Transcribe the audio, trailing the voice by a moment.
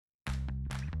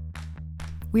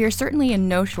We are certainly in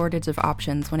no shortage of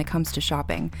options when it comes to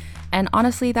shopping, and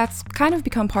honestly, that's kind of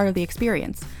become part of the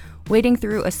experience. Wading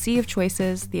through a sea of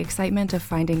choices, the excitement of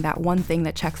finding that one thing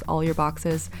that checks all your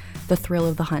boxes, the thrill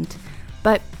of the hunt.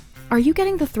 But are you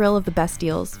getting the thrill of the best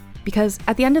deals? Because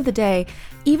at the end of the day,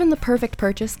 even the perfect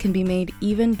purchase can be made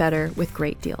even better with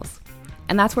great deals.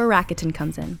 And that's where Rakuten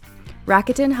comes in.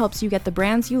 Rakuten helps you get the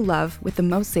brands you love with the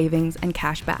most savings and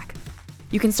cash back.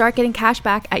 You can start getting cash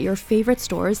back at your favorite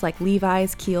stores like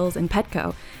Levi's, Kiehl's, and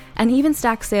Petco, and even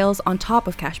stack sales on top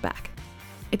of cash back.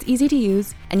 It's easy to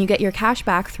use, and you get your cash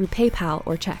back through PayPal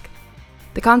or check.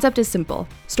 The concept is simple.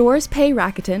 Stores pay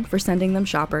Rakuten for sending them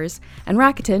shoppers, and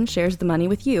Rakuten shares the money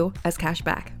with you as cash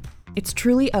back. It's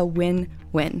truly a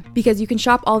win-win, because you can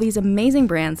shop all these amazing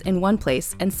brands in one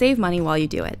place and save money while you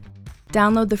do it.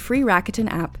 Download the free Rakuten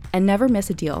app and never miss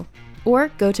a deal,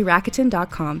 or go to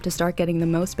Rakuten.com to start getting the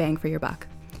most bang for your buck.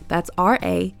 That's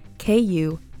Rakuten.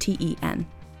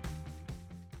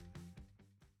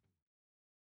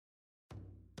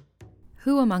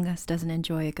 Who among us doesn't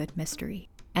enjoy a good mystery?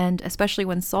 And especially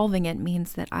when solving it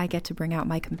means that I get to bring out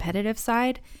my competitive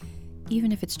side,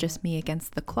 even if it's just me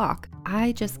against the clock.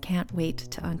 I just can't wait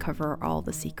to uncover all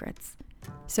the secrets.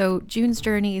 So June's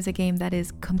Journey is a game that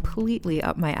is completely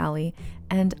up my alley,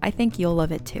 and I think you'll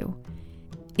love it too.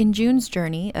 In June's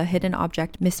Journey, a hidden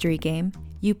object mystery game,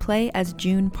 you play as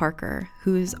June Parker,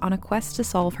 who's on a quest to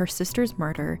solve her sister's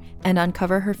murder and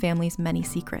uncover her family's many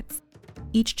secrets.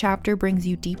 Each chapter brings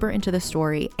you deeper into the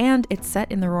story, and it's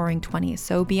set in the Roaring '20s,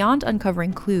 so beyond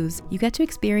uncovering clues, you get to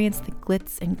experience the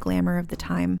glitz and glamour of the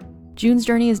time. June's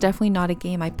Journey is definitely not a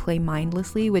game I play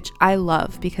mindlessly, which I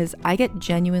love because I get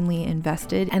genuinely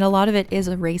invested, and a lot of it is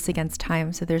a race against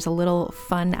time, so there's a little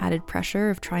fun added pressure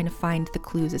of trying to find the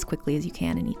clues as quickly as you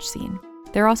can in each scene.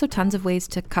 There are also tons of ways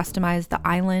to customize the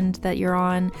island that you're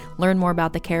on, learn more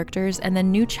about the characters, and then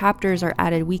new chapters are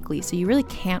added weekly, so you really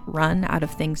can't run out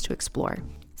of things to explore.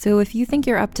 So if you think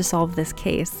you're up to solve this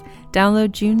case,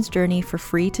 download June's Journey for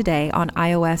free today on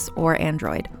iOS or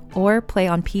Android, or play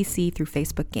on PC through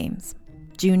Facebook Games.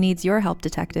 June needs your help,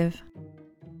 detective.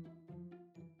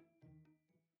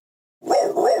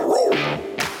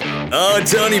 Oh,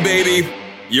 Tony, baby,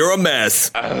 you're a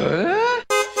mess.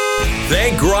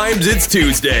 Thank Grimes, it's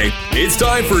Tuesday. It's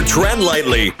time for Trend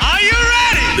Lightly. Are you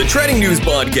ready? The trending news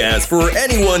podcast for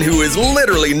anyone who is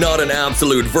literally not an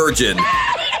absolute virgin.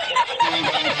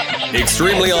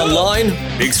 Extremely online,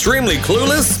 extremely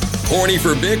clueless, horny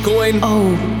for Bitcoin.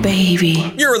 Oh,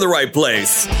 baby. You're in the right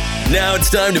place. Now it's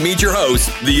time to meet your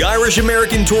hosts, the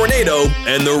Irish-American Tornado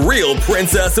and the real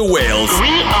Princess of Wales.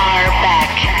 We are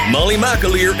back. Molly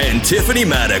McAleer and Tiffany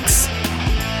Maddox.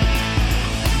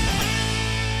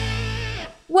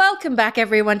 Welcome back,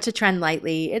 everyone, to Trend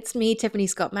Lightly. It's me, Tiffany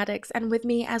Scott Maddox, and with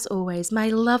me, as always, my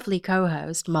lovely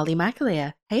co-host, Molly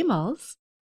McAleer. Hey, Mols.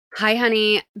 Hi,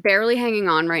 honey. Barely hanging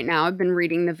on right now. I've been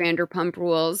reading the Vanderpump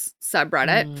Rules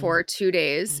subreddit for 2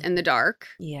 days in the dark.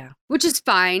 Yeah. Which is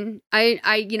fine.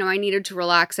 I needed to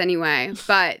relax anyway,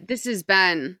 but this has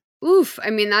been, oof. I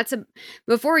mean,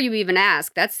 before you even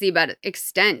ask, that's the about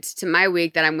extent to my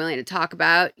week that I'm willing to talk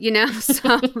about,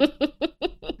 so.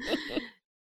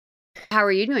 How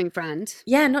are you doing, friend?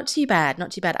 Yeah, not too bad.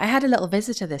 Not too bad. I had a little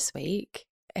visitor this week.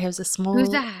 It was a small Who's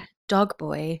that? dog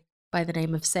boy by the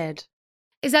name of Sid.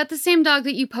 Is that the same dog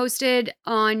that you posted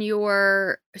on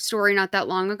your story not that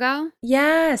long ago?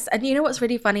 Yes. And you know what's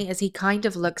really funny is he kind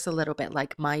of looks a little bit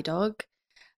like my dog.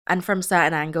 And from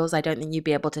certain angles, I don't think you'd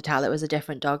be able to tell it was a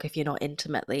different dog if you're not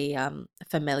intimately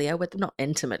familiar with not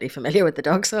intimately familiar with the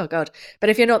dogs. Oh God! But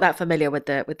if you're not that familiar with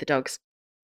the dogs.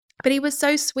 But he was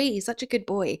so sweet. He's such a good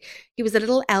boy. He was a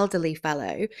little elderly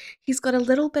fellow. He's got a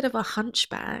little bit of a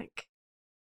hunchback.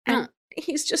 And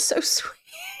he's just so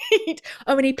sweet.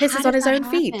 Oh, and he pisses on his own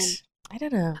feet. I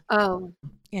don't know. Oh.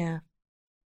 Yeah.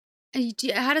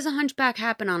 How does a hunchback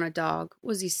happen on a dog?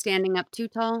 Was he standing up too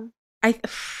tall?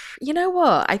 You know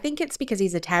what? I think it's because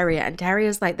he's a terrier, and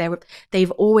terriers, like,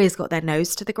 they've always got their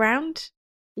nose to the ground.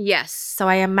 Yes. So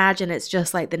I imagine it's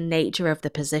just like the nature of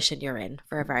the position you're in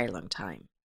for a very long time.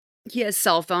 He has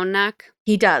cell phone neck.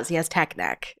 He does. He has tech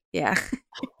neck. Yeah.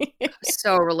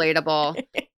 So relatable.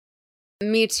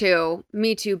 Me too,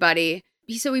 buddy.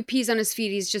 So he pees on his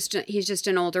feet. He's just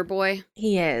an older boy.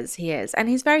 He is. And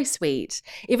he's very sweet,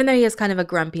 even though he has kind of a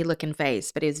grumpy looking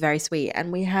face, but he's very sweet.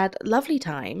 And we had a lovely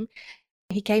time.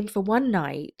 He came for one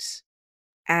night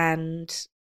and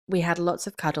we had lots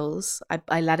of cuddles.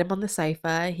 I let him on the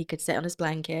sofa. He could sit on his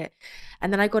blanket.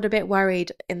 And then I got a bit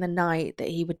worried in the night that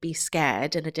he would be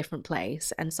scared in a different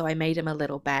place. And so I made him a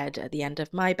little bed at the end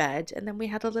of my bed. And then we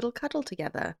had a little cuddle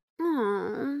together.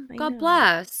 Aww, God know.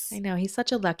 bless. I know. He's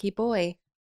such a lucky boy.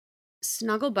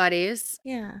 snuggle buddies.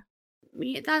 Yeah.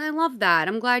 I love that.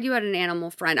 I'm glad you had an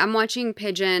animal friend. I'm watching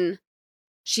Pigeon.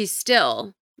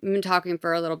 We've been talking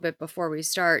for a little bit before we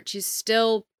start. She's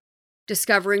still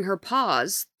discovering her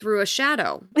paws through a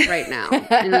shadow right now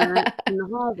in the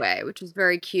hallway, which was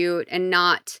very cute and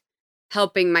not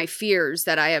helping my fears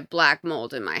that I have black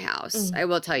mold in my house. I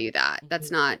will tell you that. That's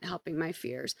not helping my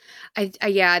fears.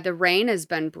 Yeah, the rain has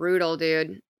been brutal,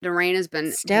 dude. The rain has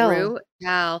been Still.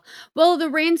 brutal. Well, the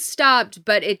rain stopped,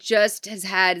 but it just has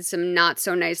had some not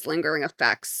so nice lingering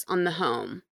effects on the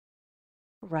home.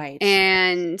 Right.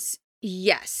 And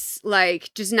yes, like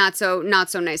just not so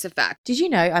nice effect. Did you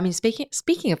know, I mean,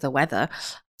 speaking of the weather,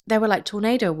 there were like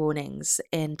tornado warnings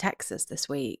in Texas this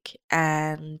week,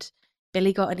 and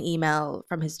Billy got an email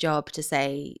from his job to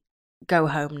say, go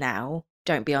home now,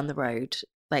 don't be on the road.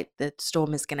 Like the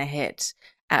storm is going to hit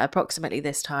at approximately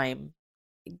this time,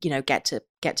 get to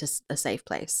a safe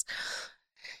place.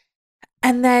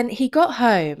 And then he got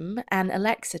home and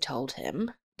Alexa told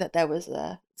him that there was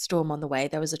a storm on the way.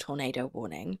 There was a tornado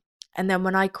warning. And then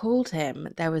when I called him,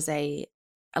 there was an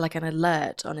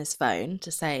alert on his phone to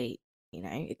say,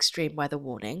 extreme weather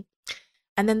warning.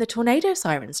 And then the tornado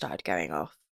siren started going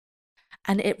off.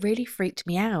 And it really freaked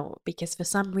me out because for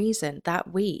some reason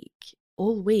that week,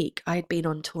 all week, I'd been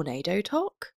on Tornado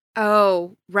Talk.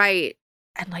 Oh, right.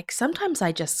 And like sometimes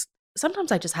I just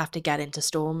have to get into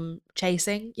storm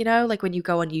chasing, like when you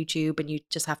go on YouTube and you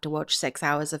just have to watch 6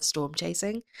 hours of storm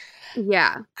chasing.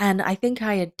 Yeah. And I think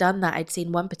I had done that. I'd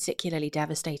seen one particularly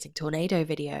devastating tornado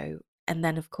video. And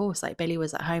then, of course, like Billy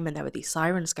was at home and there were these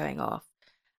sirens going off.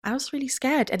 I was really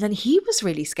scared. And then he was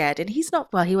really scared. And he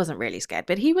wasn't really scared,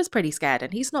 but he was pretty scared.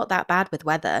 And he's not that bad with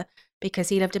weather because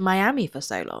he lived in Miami for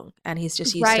so long. And he's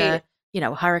just used to,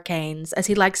 hurricanes. As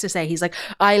he likes to say, he's like,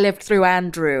 I lived through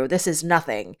Andrew. This is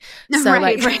nothing. So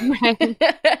right.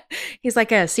 He's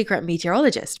like a secret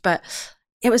meteorologist. But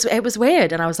it was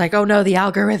weird. And I was like, oh no, the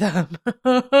algorithm.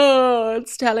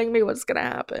 It's telling me what's going to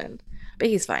happen. But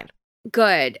he's fine.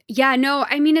 Good. Yeah, no,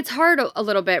 I mean, it's hard a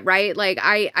little bit, right? Like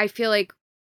I feel like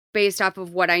based off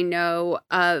of what I know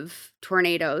of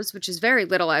tornadoes, which is very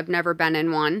little. I've never been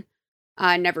in one,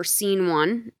 never seen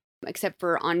one, except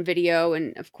for on video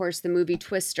and, of course, the movie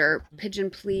Twister. Pigeon,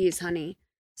 please, honey.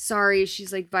 Sorry,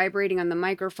 she's like vibrating on the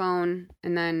microphone.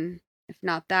 And then if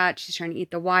not that, she's trying to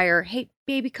eat the wire. Hey,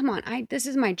 baby, come on. This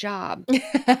is my job.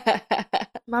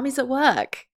 Mommy's at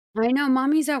work. I know,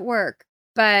 mommy's at work.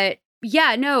 But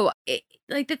yeah, no,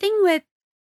 like the thing with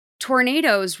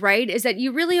tornadoes, right, is that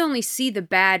you really only see the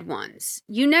bad ones.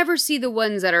 You never see the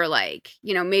ones that are like,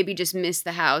 maybe just miss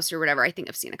the house or whatever. I think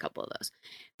I've seen a couple of those.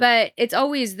 But it's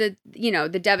always the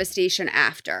devastation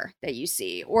after that you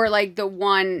see. Or like the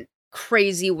one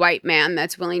crazy white man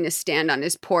that's willing to stand on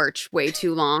his porch way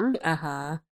too long.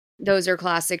 Uh-huh. Those are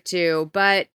classic too.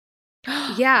 But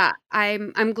yeah,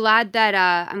 I'm glad that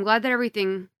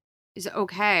everything is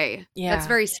okay. Yeah. That's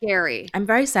very scary. I'm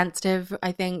very sensitive,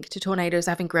 I think, to tornadoes,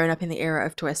 having grown up in the era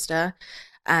of Twister.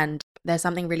 And there's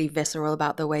something really visceral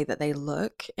about the way that they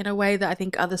look in a way that I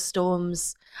think other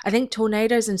storms, I think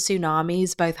tornadoes and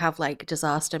tsunamis both have like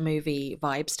disaster movie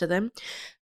vibes to them.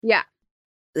 Yeah.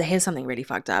 Here's something really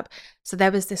fucked up. So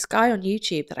there was this guy on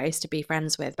YouTube that I used to be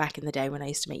friends with back in the day when I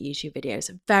used to make YouTube videos.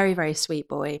 A very, very sweet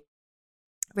boy.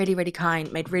 Really, really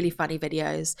kind, made really funny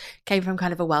videos, came from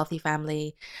kind of a wealthy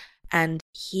family. And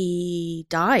he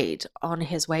died on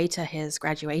his way to his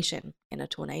graduation in a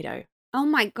tornado. Oh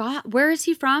my God. Where is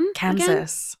he from?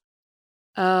 Kansas.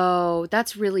 Again? Oh,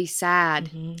 that's really sad.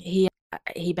 Mm-hmm.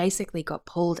 He basically got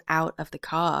pulled out of the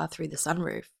car through the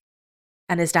sunroof.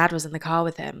 And his dad was in the car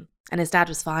with him. And his dad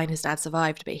was fine. His dad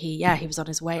survived. But he was on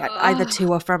his way either to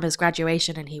or from his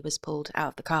graduation, and he was pulled out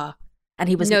of the car. And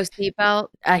he was no seatbelt.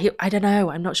 I don't know.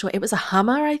 I'm not sure. It was a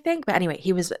Hummer, I think. But anyway,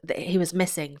 he was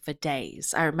missing for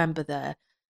days. I remember the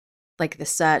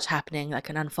search happening, like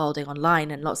an unfolding online,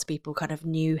 and lots of people kind of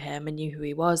knew him and knew who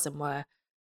he was and were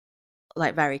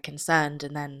like very concerned.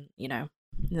 And then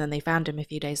then they found him a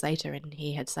few days later, and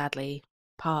he had sadly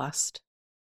passed.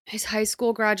 His high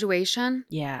school graduation.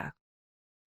 Yeah.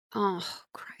 Oh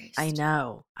Christ. I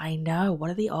know. What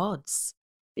are the odds?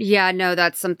 Yeah. No,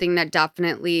 that's something that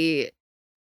definitely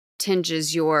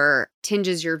tinges your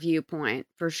viewpoint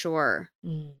for sure.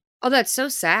 Oh, that's so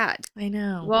sad. I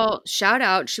know. Well, shout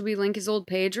out. Should we link his old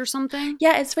page or something?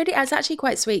 Yeah, it's actually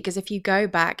quite sweet because if you go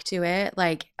back to it,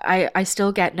 like I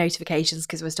still get notifications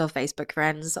because we're still Facebook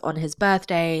friends on his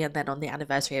birthday and then on the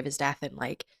anniversary of his death, and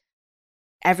like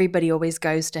everybody always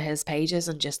goes to his pages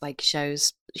and just like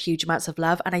shows huge amounts of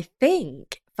love. And I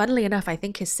think, funnily enough,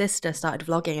 his sister started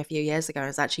vlogging a few years ago and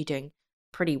is actually doing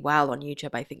pretty well on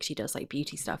YouTube. I think she does like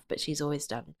beauty stuff, but she's always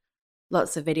done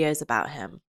lots of videos about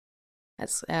him.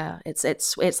 It's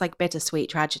like bittersweet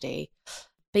tragedy.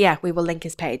 But yeah, we will link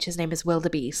his page. His name is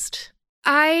Wildebeest.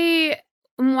 I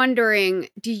am wondering,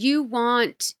 do you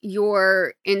want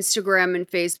your Instagram and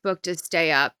Facebook to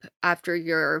stay up after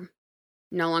you're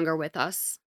no longer with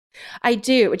us? I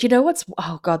do. But you know what's,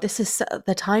 oh God,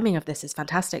 the timing of this is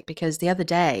fantastic, because the other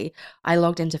day I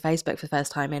logged into Facebook for the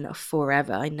first time in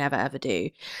forever. I never ever do.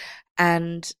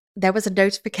 And there was a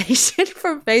notification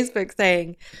from Facebook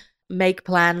saying, make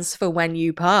plans for when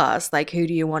you pass. Like, who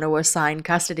do you want to assign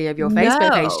custody of your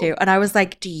Facebook page to? And I was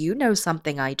like, do you know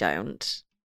something I don't?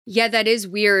 Yeah, that is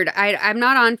weird. I'm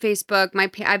not on Facebook.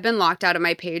 I've been locked out of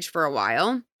my page for a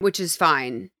while, which is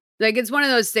fine. Like, it's one of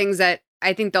those things that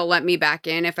I think they'll let me back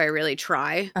in if I really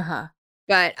try. Uh-huh.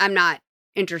 But I'm not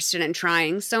interested in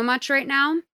trying so much right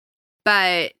now.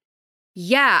 But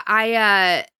yeah,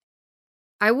 I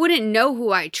wouldn't know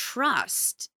who I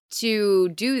trust to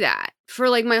do that for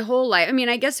like my whole life. I mean,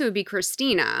 I guess it would be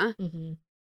Christina. Mm-hmm.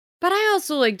 But I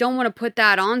also like don't want to put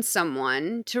that on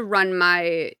someone to run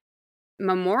my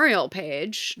memorial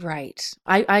page. Right.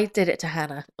 I did it to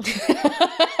Hannah.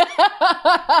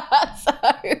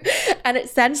 And it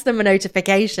sends them a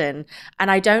notification.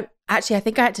 And I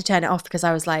think I had to turn it off because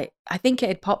I was like, I think it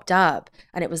had popped up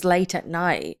and it was late at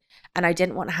night. And I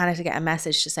didn't want Hannah to get a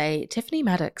message to say, Tiffany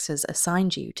Maddox has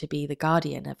assigned you to be the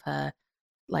guardian of her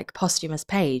like posthumous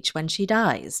page when she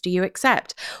dies. Do you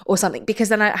accept? Or something. Because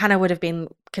then Hannah would have been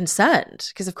concerned,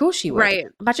 because of course she would. Right.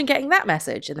 Imagine getting that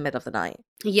message in the middle of the night.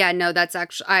 Yeah, no, that's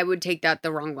actually, I would take that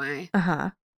the wrong way.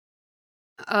 Uh-huh.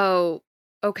 Oh,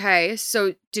 okay.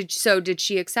 So did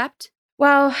she accept?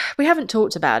 Well, we haven't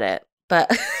talked about it,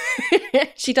 but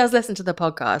she does listen to the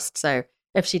podcast. So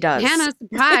if she does. Hannah,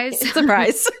 surprise.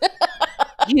 Surprise.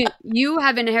 You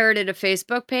have inherited a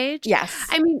Facebook page? Yes.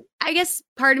 I mean, I guess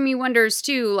part of me wonders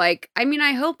too, like, I mean,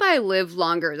 I hope I live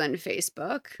longer than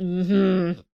Facebook.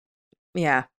 Mm-hmm.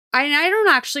 Yeah. I don't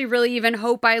actually really even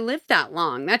hope I live that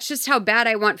long. That's just how bad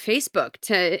I want Facebook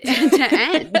to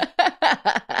end.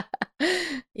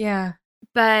 Yeah.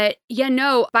 But yeah,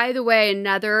 no, by the way,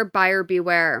 another buyer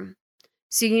beware.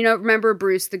 So, remember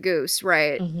Bruce the goose,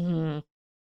 right? Mm-hmm.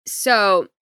 So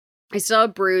I still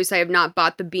have Bruce. I have not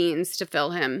bought the beans to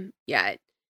fill him yet.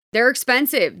 They're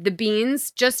expensive. The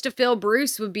beans just to fill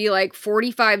Bruce would be like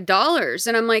 $45.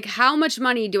 And I'm like, how much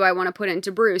money do I want to put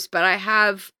into Bruce? But I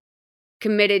have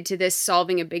committed to this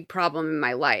solving a big problem in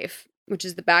my life, which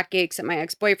is the backaches at my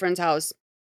ex-boyfriend's house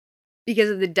because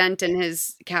of the dent in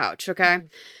his couch. Okay.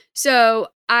 So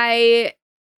I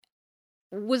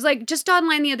was like just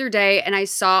online the other day and I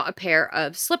saw a pair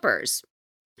of slippers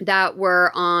that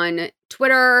were on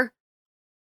Twitter.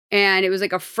 And it was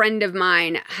like a friend of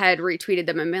mine had retweeted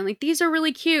them and been like, these are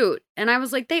really cute. And I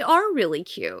was like, they are really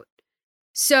cute.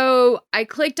 So I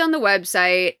clicked on the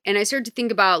website and I started to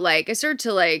think about I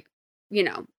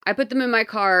put them in my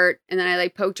cart and then I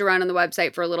poked around on the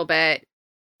website for a little bit.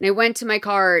 And I went to my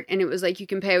cart and it was like, you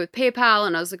can pay with PayPal.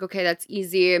 And I was like, okay, that's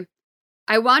easy.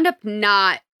 I wound up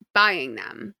not buying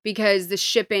them because the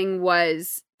shipping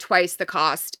was half the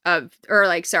cost of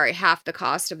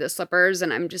the slippers.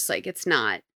 And I'm just like, it's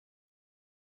not.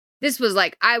 This was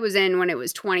I was in when it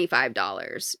was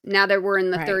 $25. Now that we're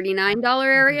in the $39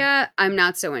 area, I'm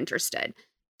not so interested.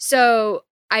 So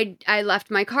I left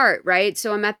my cart, right?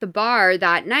 So I'm at the bar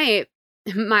that night,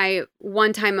 my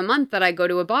one time a month that I go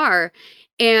to a bar,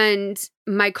 and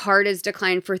my cart is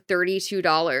declined for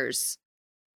 $32.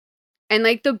 And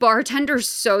the bartender's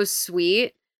so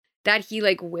sweet that he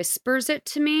whispers it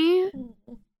to me.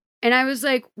 And I was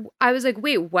like,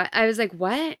 wait, what? I was like,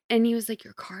 what? And he was like,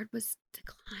 your card was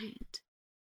declined.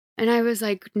 And I was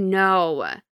like, no.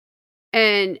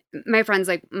 And my friend's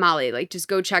like, Molly, just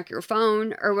go check your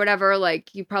phone or whatever.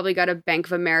 You probably got a Bank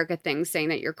of America thing saying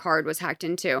that your card was hacked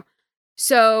into.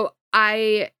 So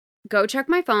I go check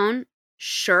my phone.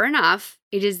 Sure enough,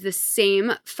 it is the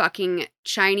same fucking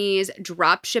Chinese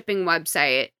drop shipping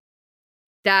website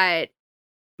that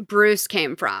Bruce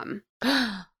came from.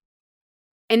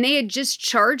 And they had just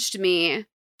charged me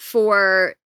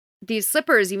for these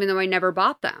slippers, even though I never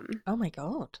bought them. Oh my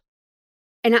God.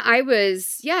 And I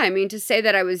was, to say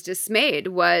that I was dismayed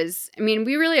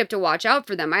we really have to watch out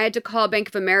for them. I had to call Bank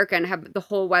of America and have the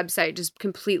whole website just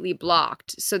completely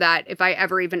blocked so that if I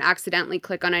ever even accidentally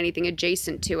click on anything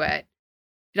adjacent to it,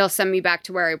 it'll send me back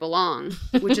to where I belong,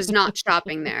 which is not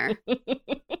shopping there.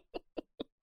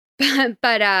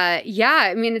 But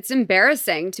it's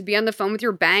embarrassing to be on the phone with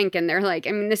your bank and they're like,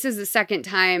 this is the second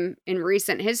time in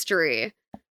recent history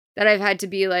that I've had to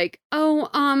be like, so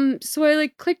I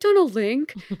clicked on a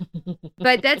link.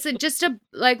 But that's just a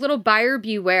little buyer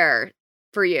beware.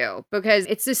 for you because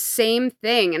it's the same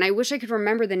thing. And I wish I could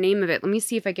remember the name of it. Let me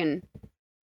see if I can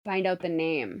find out the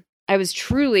name. I was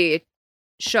truly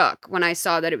shook when I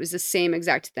saw that it was the same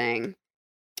exact thing.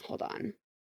 Hold on.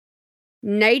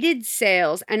 Knighted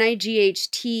Sales,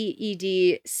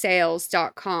 NIGHTED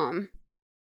sales.com.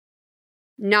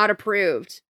 Not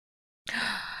approved.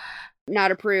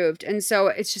 Not approved. And so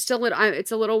it's just a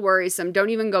little worrisome. Don't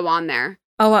even go on there.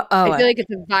 I feel like it's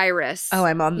a virus. Oh,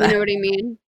 I'm on there. You know what I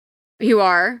mean? You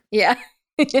are? Yeah.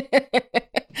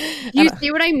 You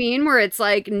see what I mean? Where it's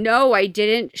like, no, I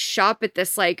didn't shop at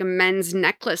this like men's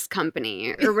necklace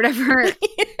company or whatever.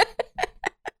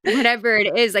 Whatever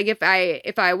it is. Like if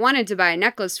I wanted to buy a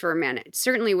necklace for a man, it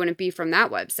certainly wouldn't be from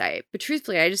that website. But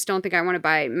truthfully, I just don't think I want to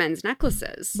buy men's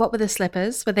necklaces. What were the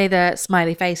slippers? Were they the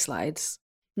smiley face slides?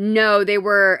 No, they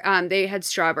were, they had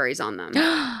strawberries on them.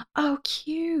 Oh,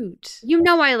 cute. You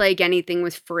know I like anything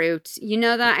with fruit. You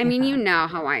know that? I mean, you know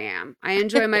how I am. I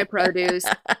enjoy my produce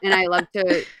and I love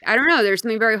to, I don't know, there's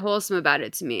something very wholesome about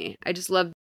it to me. I just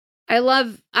love, I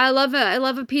love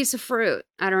a piece of fruit.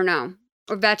 I don't know.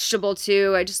 Or vegetable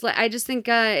too. I just think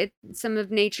it's some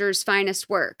of nature's finest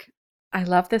work. I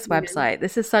love this website.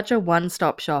 This is such a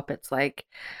one-stop shop. It's like,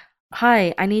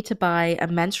 hi, I need to buy a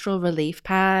menstrual relief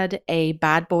pad, a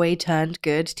bad boy turned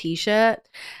good t-shirt,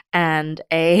 and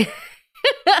a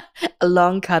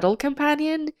long cuddle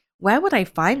companion. Where would I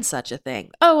find such a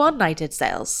thing? Oh, on Knighted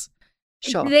Sales.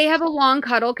 Sure. Do they have a long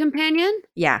cuddle companion?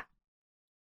 Yeah.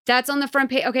 That's on the front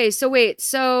page. Okay, so wait.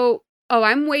 So,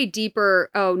 I'm way deeper.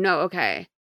 Oh, no, okay.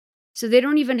 So they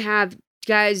don't even have,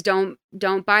 guys, don't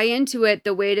buy into it.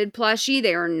 The weighted plushie,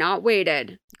 they are not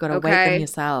weighted. Gotta weight them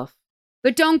yourself.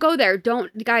 But don't go there.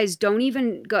 Don't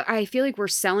even go. I feel like we're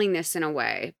selling this in a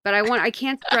way, but I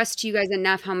can't stress to you guys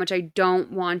enough how much I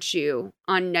don't want you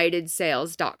on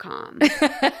knightedsales.com.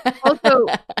 Also,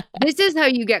 this is how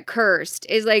you get cursed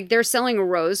is like they're selling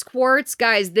rose quartz.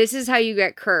 Guys, this is how you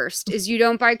get cursed is you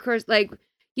don't buy like,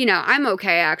 you know, I'm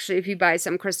okay actually if you buy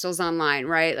some crystals online,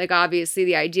 right? Like obviously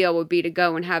the ideal would be to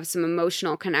go and have some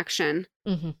emotional connection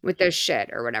with this shit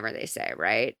or whatever they say,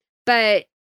 right? But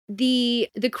the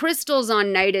crystals on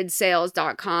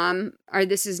knightedsales.com are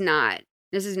this is not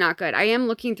good. I am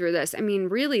looking through this. I mean,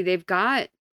 really, they've got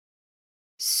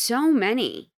so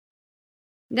many.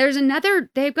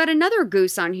 They've got another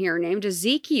goose on here named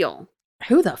Ezekiel.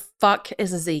 Who the fuck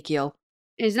is Ezekiel?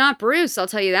 It's not Bruce, I'll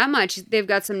tell you that much. They've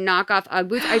got some knockoff Ugg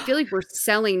boots. I feel like we're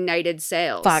selling Knighted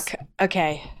Sales. Fuck.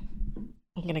 Okay.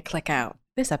 I'm going to click out.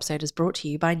 This episode is brought to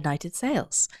you by Knighted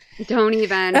Sales. Don't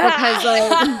even, because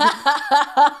like,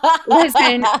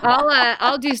 listen,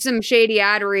 I'll do some shady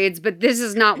ad reads, but this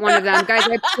is not one of them, guys.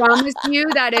 I promise you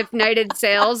that if Knighted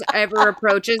Sales ever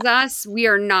approaches us, I'm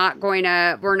going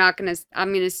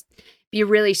to be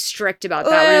really strict about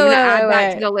that. I'm going to add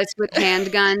that to the list with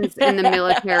handguns in the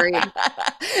military,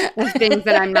 the things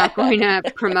that I'm not going to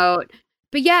promote.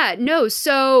 But yeah, no.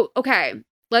 So okay.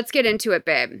 Let's get into it,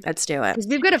 babe. Let's do it. Because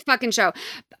we've got a fucking show.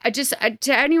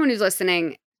 To anyone who's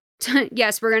listening,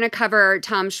 yes, we're going to cover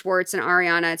Tom Schwartz and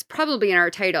Ariana. It's probably in our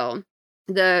title,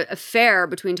 the affair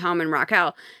between Tom and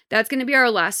Raquel. That's going to be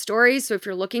our last story. So if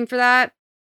you're looking for that,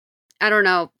 I don't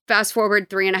know, fast forward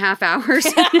 3.5 hours.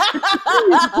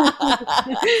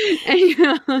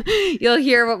 And you'll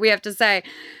hear what we have to say.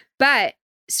 But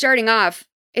starting off,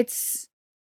 it's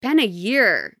been a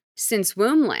year since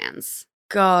Womblands.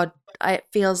 God, it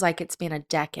feels like it's been a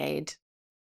decade.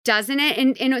 Doesn't it?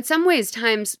 And in some ways,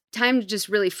 time just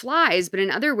really flies. But in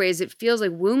other ways, it feels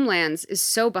like Womblands is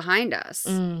so behind us.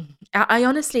 I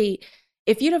honestly,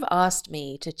 if you'd have asked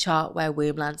me to chart where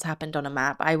Womblands happened on a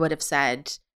map, I would have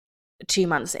said 2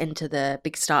 months into the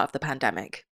big start of the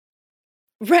pandemic.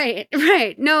 Right.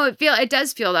 No, it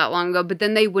does feel that long ago, but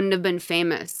then they wouldn't have been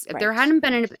famous. If there hadn't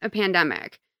been a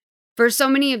pandemic, for so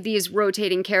many of these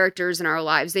rotating characters in our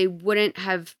lives, they wouldn't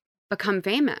have become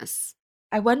famous.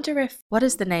 I wonder what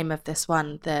is the name of this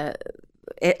one,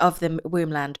 of the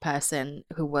Wombland person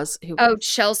who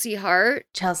Chelsea Hart.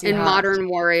 Chelsea Hart. Modern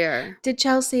Warrior. Did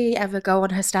Chelsea ever go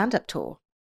on her stand-up tour?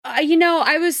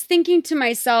 I was thinking to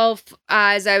myself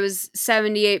as I was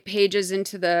 78 pages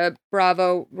into the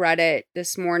Bravo Reddit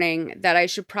this morning that I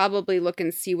should probably look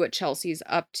and see what Chelsea's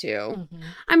up to. Mm-hmm.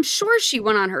 I'm sure she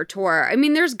went on her tour. I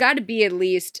mean, there's got to be at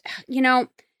least,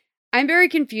 I'm very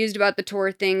confused about the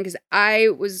tour thing because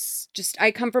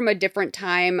I come from a different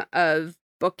time of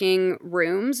booking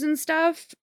rooms and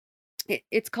stuff.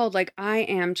 It's called like I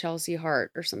Am Chelsea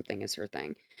Hart or something is her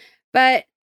thing. But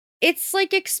it's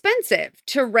like expensive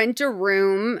to rent a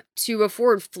room, to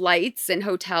afford flights and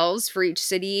hotels for each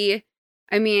city.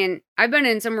 I mean, I've been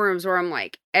in some rooms where I'm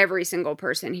like, every single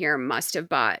person here must have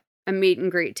bought a meet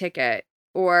and greet ticket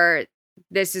or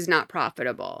this is not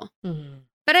profitable. Mhm.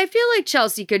 But I feel like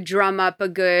Chelsea could drum up a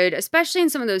good, especially in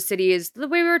some of those cities, the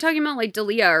way we were talking about like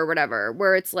Dalia or whatever,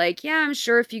 where it's like, yeah, I'm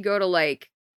sure if you go to like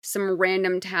some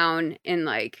random town in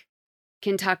like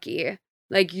Kentucky,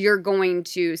 like you're going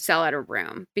to sell out a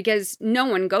room because no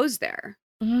one goes there.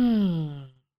 Mm.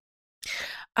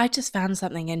 I just found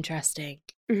something interesting.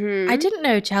 I Mm-hmm. didn't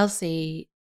know Chelsea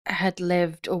had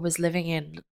lived or was living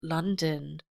in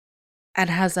London and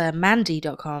has a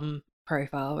Mandy.com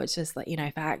profile, which is like,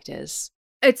 for actors.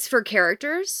 It's for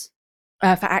characters. For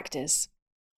actors.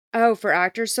 Oh, for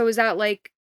actors. So is that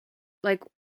like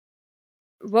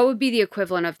what would be the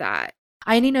equivalent of that?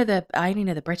 I only know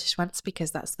the British ones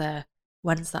because that's the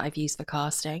ones that I've used for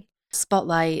casting.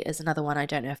 Spotlight is another one. I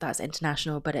don't know if that's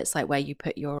international, but it's like where you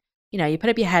put your, you put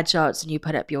up your headshots and you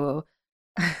put up your,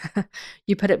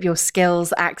 you put up your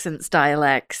skills, accents,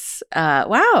 dialects.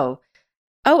 Wow.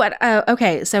 Oh, and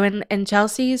okay. So in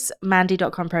Chelsea's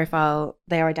Mandy.com profile,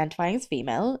 they are identifying as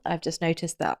female. I've just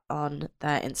noticed that on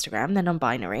their Instagram. They're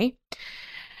non-binary.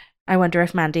 I wonder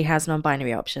if Mandy has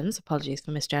non-binary options. Apologies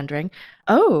for misgendering.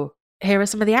 Oh, here are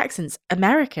some of the accents.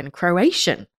 American,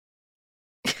 Croatian.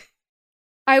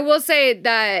 I will say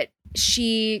that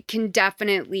she can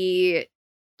definitely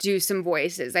do some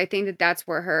voices. I think that that's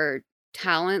where her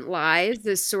talent lies,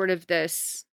 this sort of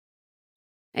this,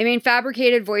 I mean,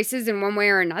 fabricated voices in one way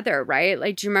or another, right?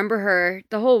 Like, do you remember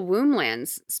the whole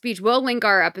Womblands speech? We'll link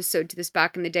our episode to this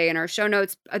back in the day in our show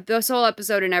notes. This whole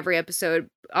episode and every episode,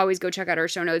 always go check out our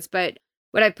show notes. But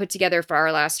what I put together for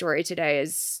our last story today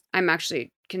is I'm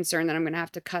actually concerned that I'm going to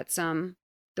have to cut some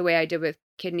the way I did with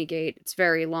Kidneygate. It's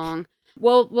very long.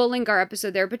 We'll link our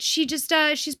episode there. But she just,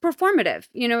 she's performative.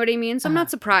 You know what I mean? So I'm not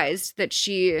surprised that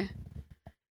she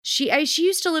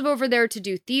used to live over there to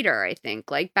do theater, I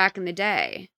think, like back in the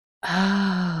day.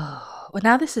 Oh, well,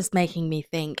 now this is making me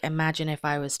think, imagine if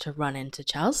I was to run into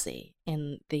Chelsea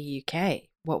in the UK,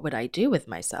 what would I do with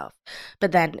myself?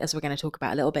 But then, as we're going to talk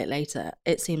about a little bit later,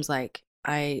 it seems like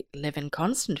I live in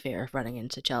constant fear of running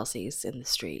into Chelsea's in the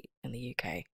street in the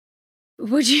UK.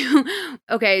 Would you?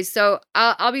 Okay, so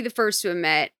I'll be the first to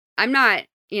admit, I'm not,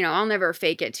 I'll never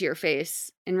fake it to your face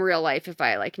in real life if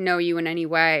I like know you in any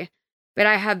way. But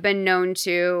I have been known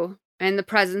to, in the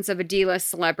presence of a D-list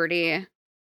celebrity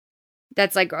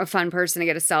that's like a fun person to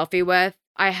get a selfie with,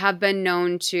 I have been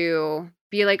known to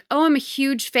be like, oh, I'm a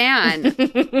huge fan.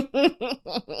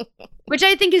 Which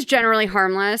I think is generally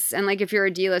harmless. And like if you're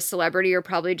a D-list celebrity, you're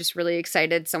probably just really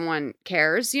excited someone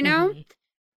cares, Mhm.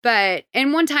 But,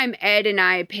 and one time Ed and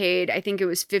I paid, I think it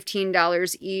was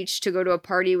 $15 each to go to a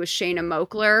party with Shayna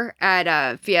Moakler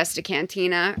at Fiesta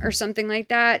Cantina or something like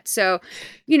that. So,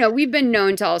 we've been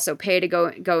known to also pay to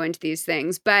go into these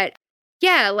things. But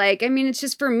yeah, like, I mean, it's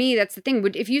just for me, that's the thing.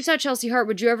 If you saw Chelsea Hart,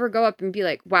 would you ever go up and be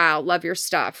like, wow, love your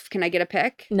stuff. Can I get a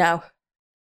pic? No,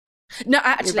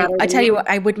 actually, I tell you what,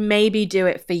 I would maybe do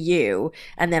it for you,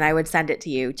 and then I would send it to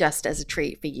you just as a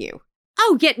treat for you.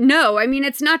 Oh, yeah, no. I mean,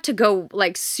 it's not to go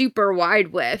like super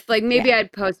wide with. Like maybe Yeah.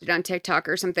 I'd post it on TikTok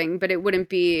or something, but I wouldn't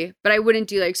do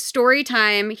like story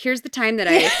time. Here's the time that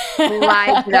I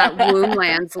lied to that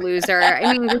Womblands loser.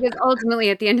 I mean, because ultimately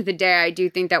at the end of the day, I do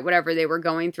think that whatever they were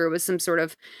going through was some sort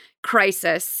of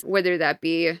crisis, whether that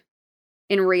be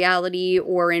in reality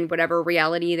or in whatever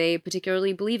reality they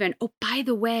particularly believe in. Oh, by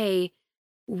the way,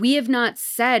 we have not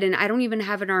said, and I don't even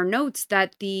have in our notes,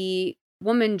 that the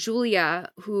woman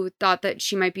Julia, who thought that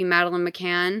she might be Madeleine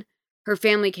McCann, her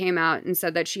family came out and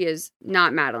said that she is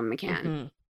not Madeleine McCann.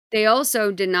 Mhm. They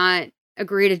also did not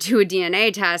agree to do a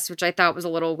DNA test, which I thought was a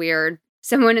little weird.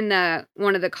 Someone in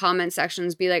one of the comment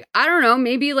sections be like, I don't know,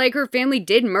 maybe like her family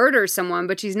did murder someone,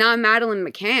 but she's not Madeleine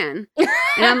McCann.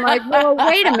 And I'm like, well,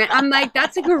 wait a minute. I'm like,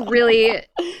 that's like a really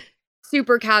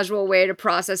super casual way to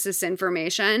process this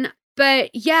information. But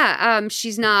yeah,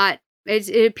 she's not.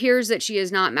 It appears that she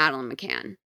is not Madeleine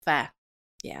McCann. Fair.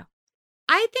 Yeah.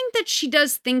 I think that she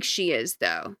does think she is,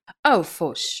 though. Oh,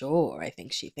 for sure. I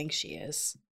think she thinks she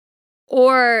is.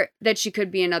 Or that she could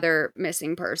be another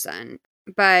missing person.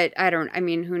 But I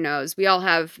mean, who knows? We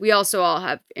also all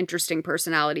have interesting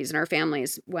personalities in our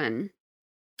families when,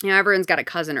 everyone's got a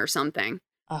cousin or something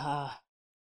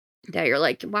that you're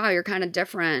like, wow, you're kind of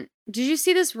different. Did you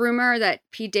see this rumor that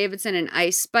Pete Davidson and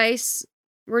Ice Spice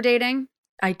were dating?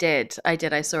 I did.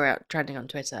 I saw it trending on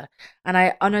Twitter. And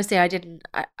I honestly,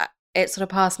 it sort of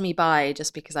passed me by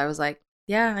just because I was like,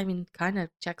 yeah, I mean, kind of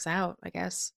checks out, I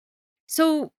guess.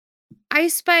 So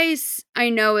Ice Spice, I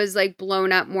know, is like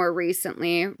blown up more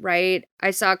recently, right? I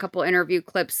saw a couple interview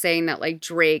clips saying that like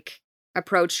Drake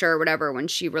approached her or whatever when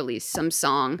she released some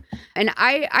song. And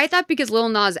I thought because Lil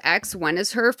Nas X went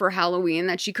as her for Halloween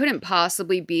that she couldn't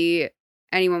possibly be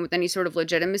anyone with any sort of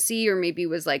legitimacy, or maybe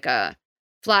was like a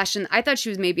flash. And I thought she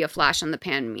was maybe a flash on the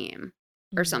pan meme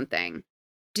or something.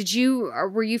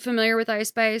 Were you familiar with Ice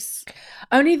Spice?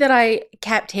 Only that I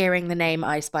kept hearing the name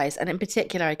Ice Spice, and in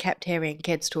particular, I kept hearing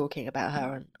kids talking about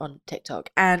her on TikTok,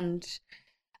 and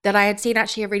that I had seen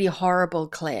actually a really horrible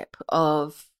clip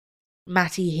of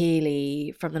Matty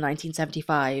Healy from the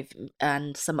 1975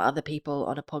 and some other people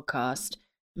on a podcast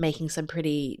making some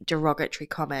pretty derogatory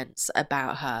comments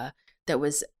about her that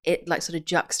was like sort of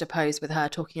juxtaposed with her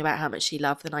talking about how much she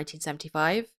loved the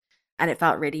 1975, and it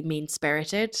felt really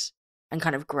mean-spirited and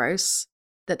kind of gross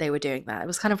that they were doing that. It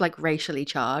was kind of like racially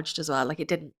charged as well. Like it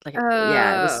didn't like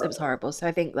yeah, it was horrible. So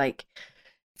I think like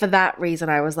for that reason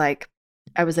I was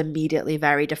immediately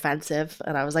very defensive,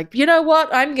 and I was like, you know what?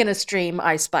 I'm gonna stream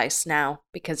Ice Spice now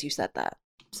because you said that.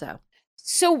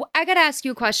 So I gotta ask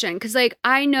you a question, because like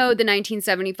I know the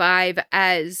 1975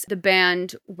 as the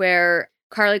band where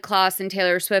Karlie Kloss and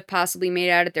Taylor Swift possibly made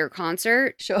out at their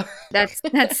concert. Sure.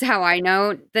 That's how I know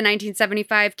the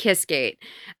 1975 Kissgate.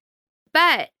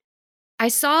 But I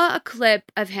saw a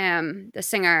clip of him, the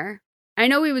singer. I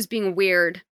know he was being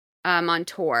weird on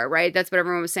tour, right? That's what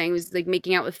everyone was saying. He was like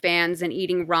making out with fans and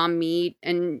eating raw meat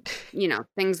and,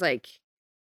 things like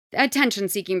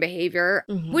attention-seeking behavior,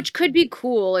 which could be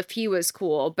cool if he was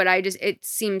cool. But it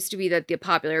seems to be that the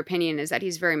popular opinion is that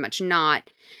he's very much not.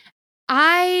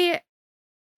 I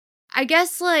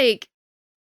guess like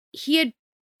he had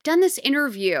done this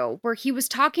interview where he was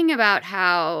talking about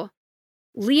how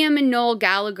Liam and Noel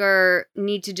Gallagher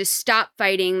need to just stop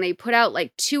fighting. They put out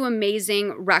like 2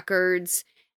 amazing records.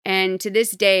 And to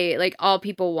this day, like all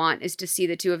people want is to see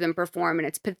the 2 of them perform. And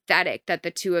it's pathetic that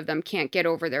the 2 of them can't get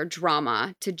over their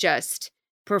drama to just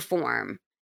perform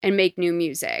and make new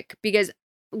music. Because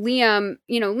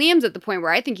Liam's at the point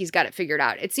where I think he's got it figured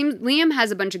out. It seems Liam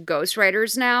has a bunch of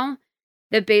ghostwriters now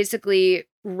that basically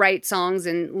write songs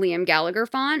in Liam Gallagher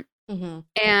font.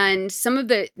 And some of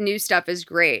the new stuff is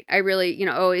great. I really,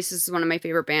 Oasis is one of my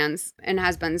favorite bands and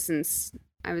has been since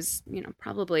I was,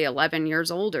 probably 11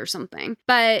 years old or something.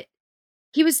 But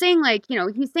he was saying like,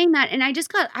 he's saying that. And I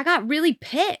got really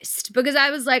pissed because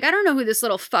I was like, I don't know who this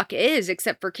little fuck is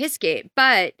except for Kissgate.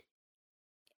 But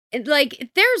like,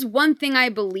 if there's one thing I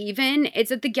believe in,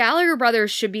 it's that the Gallagher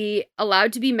brothers should be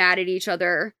allowed to be mad at each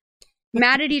other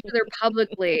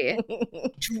publicly,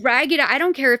 drag it out. I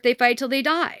don't care if they fight till they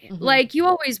die. Like, you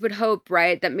always would hope,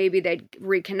 right, that maybe they'd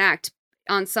reconnect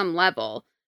on some level.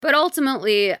 But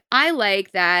ultimately, I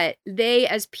like that they,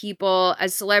 as people,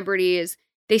 as celebrities,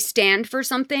 they stand for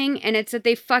something, and it's that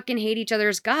they fucking hate each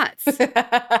other's guts.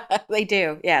 They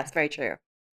do. Yeah, it's very true.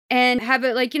 And have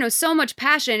it like, so much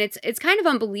passion. It's kind of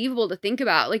unbelievable to think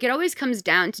about. Like, it always comes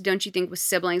down to, don't you think, with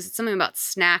siblings, it's something about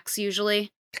snacks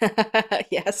usually.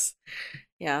 Yes.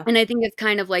 Yeah. And I think it's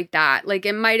kind of like that. Like,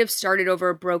 it might have started over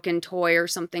a broken toy or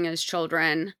something as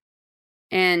children.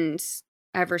 And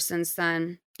ever since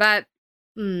then. But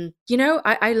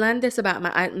I learned this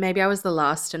about maybe I was the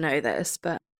last to know this,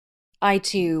 but I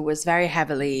too was very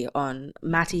heavily on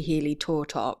Matty Healy Tour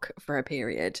Talk for a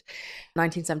period,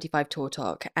 1975 Tour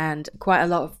Talk, and quite a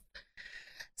lot of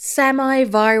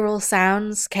semi-viral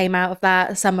sounds came out of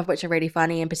that, some of which are really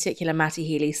funny, in particular Matty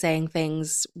Healy saying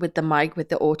things with the mic with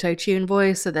the auto-tune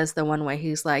voice. So there's the one where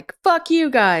he's like, fuck you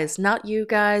guys, not you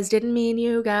guys, didn't mean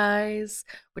you guys,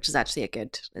 which is actually a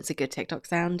good TikTok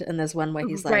sound. And there's one where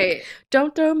he's like,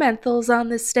 don't throw menthals on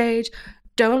this stage,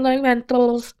 don't like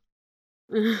menthols,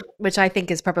 which I think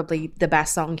is probably the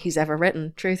best song he's ever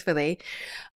written, truthfully.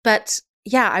 But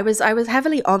yeah, I was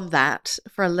heavily on that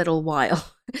for a little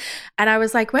while. And I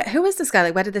was like, who is this guy?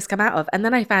 Like, where did this come out of? And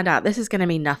then I found out, this is going to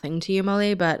mean nothing to you,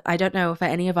 Molly, but I don't know for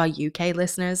any of our UK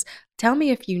listeners. Tell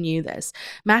me if you knew this.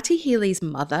 Matty Healy's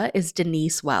mother is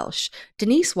Denise Welch.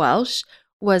 Denise Welch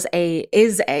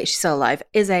she's still alive,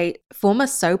 is a former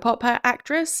soap opera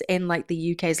actress in like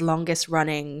the UK's longest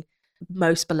running,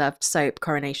 most beloved soap,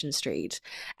 Coronation Street.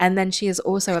 And then she is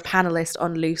also a panelist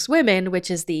on Loose Women,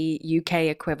 which is the UK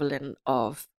equivalent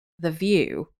of The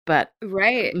View, but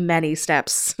many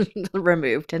steps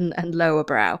removed and lower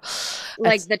brow.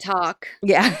 Like The Talk.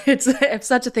 Yeah, it's if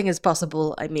such a thing is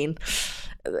possible. I mean,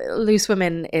 Loose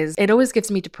Women it always gives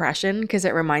me depression because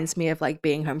it reminds me of like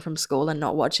being home from school and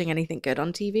not watching anything good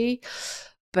on TV.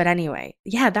 But anyway,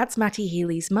 yeah, that's Matty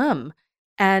Healy's mum.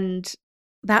 And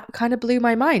that kind of blew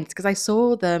my mind because I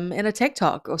saw them in a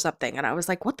TikTok or something and I was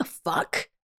like, what the fuck?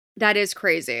 That is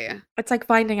crazy. It's like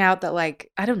finding out that,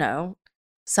 like, I don't know,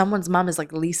 someone's mom is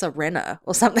like Lisa Rinna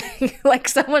or something. Like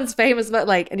someone's famous, but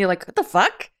like, and you're like, what the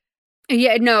fuck?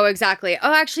 Yeah, no, exactly.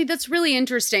 Oh, actually, that's really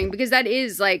interesting because that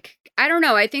is like, I don't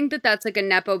know. I think that that's like a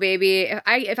Nepo baby.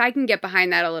 If I can get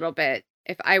behind that a little bit,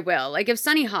 If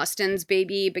Sunny Hostin's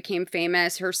baby became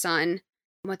famous, her son,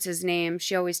 what's his name?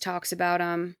 She always talks about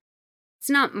him. It's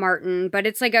not Martin, but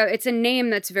it's a name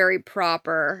that's very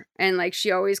proper. And like,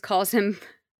 she always calls him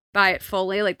by it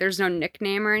fully. Like, there's no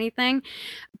nickname or anything.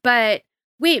 But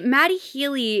wait, Matty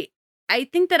Healy, I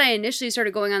think that I initially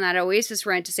started going on that Oasis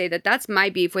rant to say that that's my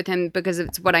beef with him because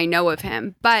it's what I know of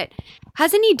him. But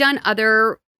hasn't he done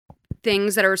other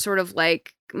things that are sort of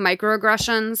like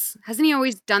microaggressions? Hasn't he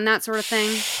always done that sort of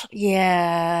thing?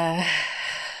 Yeah.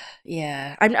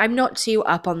 I'm not too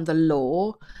up on the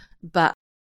law, but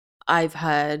I've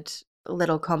heard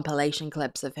little compilation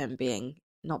clips of him being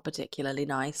not particularly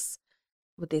nice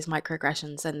with these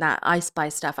microaggressions and that I Spy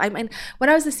stuff. I mean, when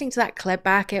I was listening to that clip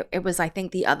back, it was, I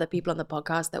think, the other people on the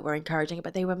podcast that were encouraging it,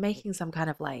 but they were making some kind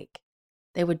of like,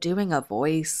 they were doing a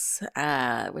voice,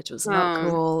 which was not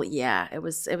cool. Yeah, it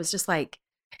was just like,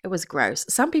 it was gross.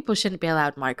 Some people shouldn't be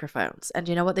allowed microphones. And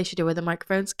you know what they should do with the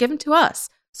microphones? Give them to us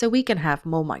so we can have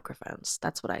more microphones.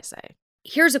 That's what I say.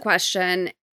 Here's a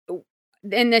question.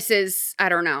 And this is, I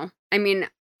don't know. I mean,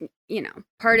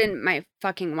 pardon my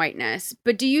fucking whiteness,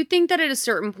 but do you think that at a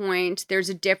certain point there's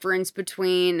a difference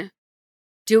between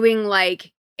doing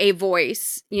like a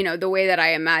voice, the way that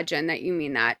I imagine that you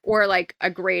mean that, or like a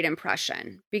great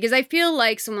impression? Because I feel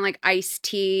like someone like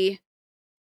Ice-T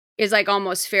is like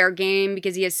almost fair game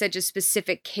because he has such a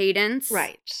specific cadence.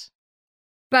 Right.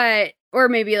 But, or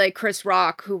maybe like Chris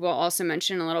Rock, who we'll also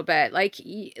mention a little bit, like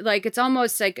it's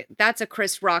almost like that's a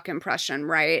Chris Rock impression,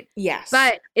 right? Yes.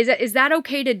 But is that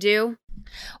okay to do?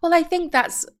 Well, I think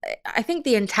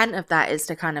the intent of that is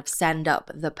to kind of send up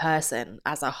the person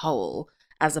as a whole,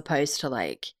 as opposed to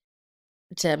like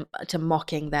to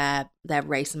mocking their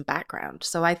race and background.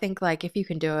 So I think like if you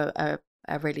can do a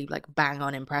really like bang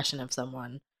on impression of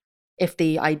someone, if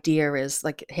the idea is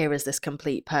like, here is this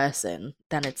complete person,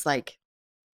 then it's like,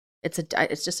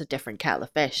 it's just a different kettle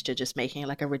of fish to just making it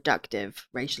like a reductive,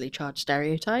 racially charged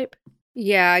stereotype.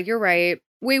 Yeah, you're right.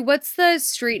 Wait, what's the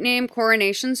street name?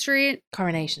 Coronation Street?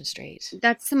 Coronation Street.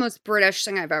 That's the most British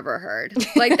thing I've ever heard.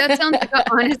 Like, that sounds like,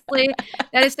 honestly,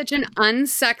 that is such an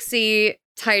unsexy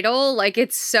title. Like,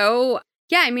 it's so,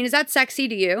 yeah, I mean, is that sexy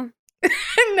to you?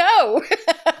 No.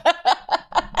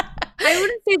 I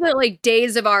wouldn't say that like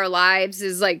Days of Our Lives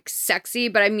is like sexy,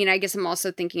 but I mean, I guess I'm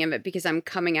also thinking of it because I'm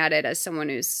coming at it as someone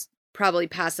who's probably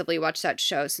passively watched that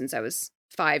show since I was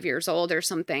 5 years old or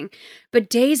something. But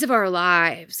Days of Our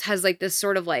Lives has like this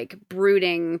sort of like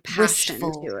brooding passion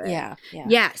to it. Yeah.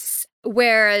 Yes.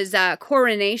 Whereas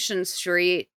Coronation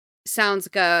Street sounds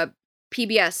like a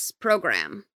PBS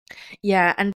program.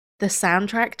 Yeah, and the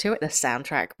soundtrack to it,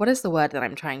 what is the word that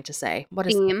I'm trying to say? What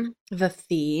is theme? The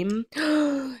theme?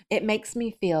 It makes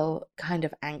me feel kind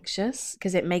of anxious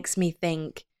because it makes me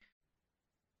think.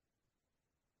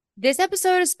 This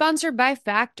episode is sponsored by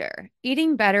Factor.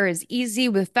 Eating better is easy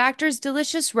with Factor's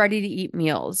delicious ready-to-eat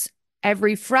meals.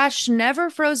 Every fresh,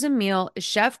 never frozen meal is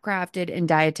chef-crafted and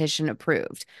dietitian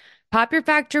approved. Pop your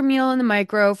Factor meal in the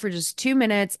micro for just 2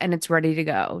 minutes and it's ready to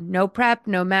go. No prep,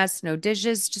 no mess, no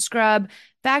dishes to scrub.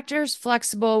 Factor's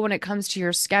flexible when it comes to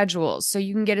your schedule, so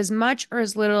you can get as much or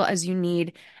as little as you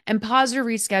need and pause or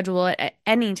reschedule it at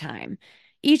any time.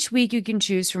 Each week you can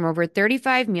choose from over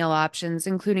 35 meal options,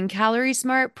 including Calorie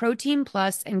Smart, Protein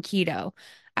Plus, and Keto.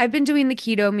 I've been doing the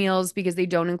keto meals because they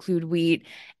don't include wheat.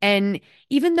 And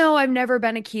even though I've never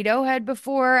been a keto head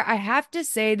before, I have to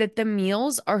say that the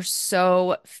meals are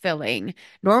so filling.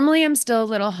 Normally, I'm still a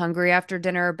little hungry after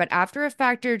dinner, but after a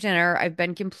Factor dinner, I've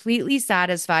been completely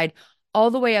satisfied all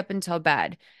the way up until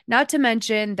bed. Not to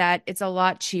mention that it's a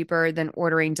lot cheaper than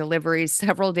ordering deliveries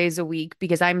several days a week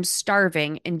because I'm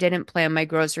starving and didn't plan my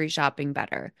grocery shopping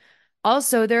better.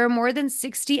 Also, there are more than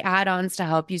 60 add-ons to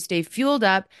help you stay fueled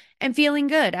up and feeling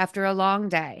good after a long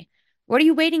day. What are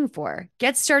you waiting for?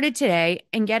 Get started today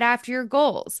and get after your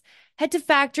goals. Head to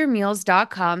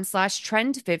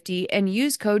factormeals.com/trend50 and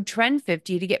use code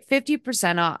TREND50 to get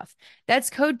 50% off.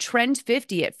 That's code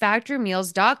TREND50 at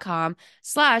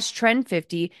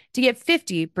factormeals.com/trend50 to get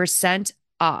 50%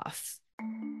 off.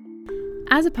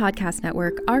 As a podcast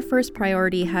network, our first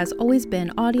priority has always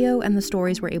been audio and the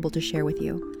stories we're able to share with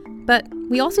you. But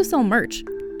we also sell merch,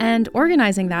 and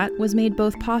organizing that was made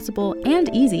both possible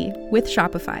and easy with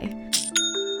Shopify.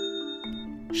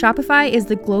 Shopify is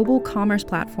the global commerce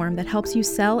platform that helps you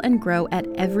sell and grow at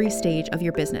every stage of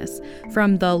your business,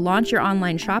 from the launch your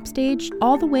online shop stage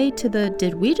all the way to the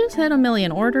did we just hit 1 million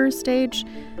orders stage.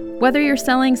 Whether you're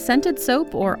selling scented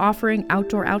soap or offering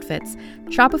outdoor outfits,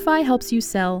 Shopify helps you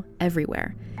sell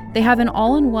everywhere. They have an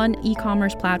all-in-one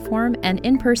e-commerce platform and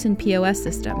in-person POS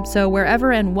system, so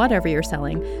wherever and whatever you're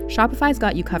selling, Shopify's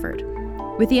got you covered.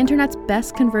 With the internet's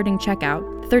best converting checkout,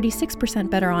 36%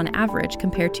 better on average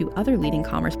compared to other leading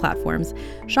commerce platforms,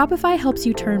 Shopify helps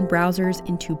you turn browsers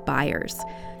into buyers.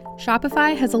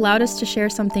 Shopify has allowed us to share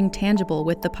something tangible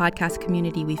with the podcast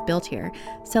community we've built here,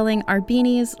 selling our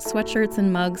beanies, sweatshirts,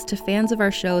 and mugs to fans of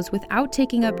our shows without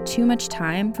taking up too much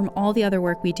time from all the other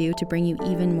work we do to bring you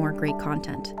even more great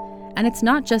content. And it's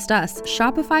not just us.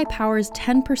 Shopify powers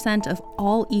 10% of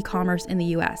all e-commerce in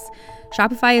the US.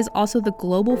 Shopify is also the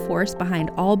global force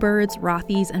behind Allbirds,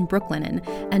 Rothy's, and Brooklinen,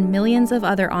 and millions of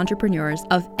other entrepreneurs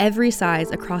of every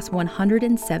size across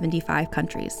 175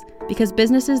 countries. Because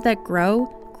businesses that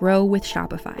grow with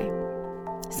Shopify.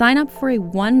 Sign up for a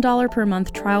 $1 per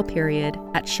month trial period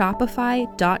at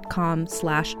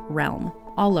shopify.com/realm,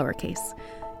 all lowercase.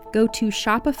 Go to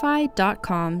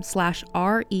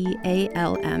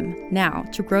shopify.com/REALM now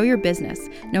to grow your business,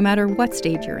 no matter what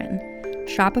stage you're in.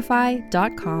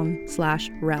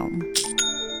 Shopify.com/realm.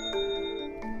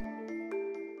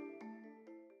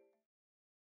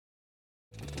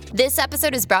 This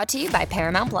episode is brought to you by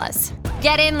Paramount Plus.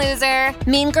 Get in, loser!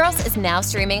 Mean Girls is now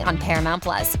streaming on Paramount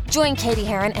Plus. Join Katie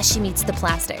Heron as she meets the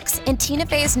plastics in Tina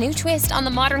Fey's new twist on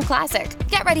the modern classic.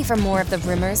 Get ready for more of the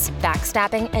rumors,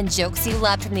 backstabbing, and jokes you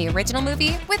loved from the original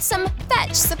movie with some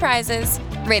fetch surprises.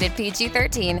 Rated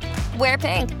PG-13. Wear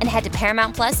pink and head to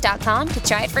ParamountPlus.com to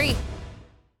try it free.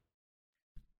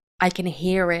 I can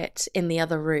hear it in the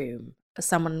other room.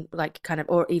 Someone like kind of,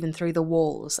 or even through the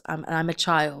walls. And I'm a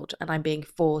child and I'm being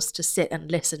forced to sit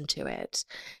and listen to it.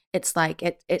 It's like,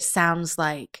 it sounds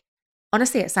like,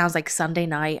 honestly, it sounds like Sunday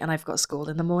night and I've got school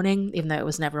in the morning, even though it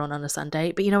was never on a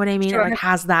Sunday. But you know what I mean? Sure. It like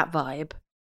has that vibe.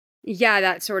 Yeah,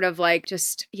 that sort of like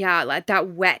just, yeah, like that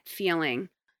wet feeling.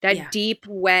 That deep,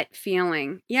 wet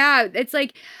feeling. Yeah, it's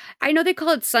like, I know they call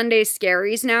it Sunday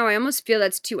scaries now. I almost feel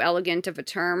that's too elegant of a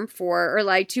term for, or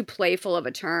like too playful of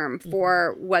a term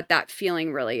for what that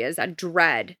feeling really is, that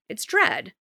dread. It's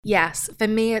dread. Yes, for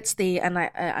me it's and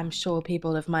I'm sure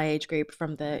people of my age group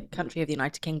from the country of the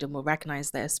United Kingdom will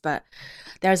recognize this, but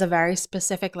there's a very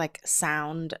specific like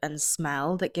sound and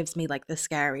smell that gives me like the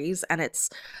scaries, and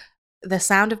it's the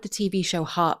sound of the TV show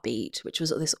Heartbeat, which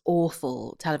was this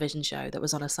awful television show that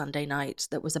was on a Sunday night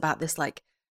that was about this like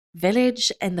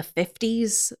village in the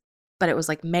 50s, but it was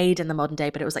like made in the modern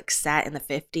day, but it was like set in the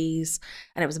 50s,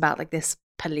 and it was about like this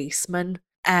policeman,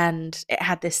 and it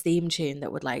had this theme tune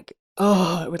that would like,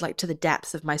 oh, it would like to the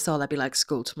depths of my soul. I'd be like,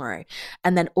 school tomorrow.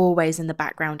 And then always in the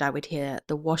background, I would hear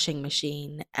the washing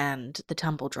machine and the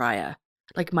tumble dryer,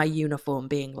 like my uniform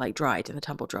being like dried in the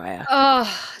tumble dryer. Oh,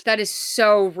 that is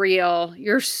so real.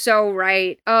 You're so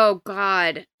right. Oh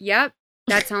God. Yep.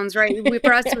 That sounds right.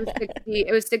 For us,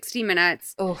 it was 60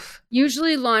 minutes. Oof.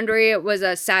 Usually laundry, it was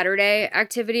a Saturday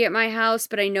activity at my house,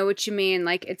 but I know what you mean.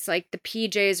 Like it's like the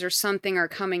PJs or something are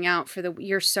coming out for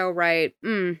you're so right.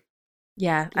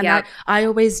 Yeah. And I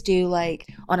always do like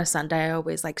on a Sunday, I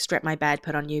always like strip my bed,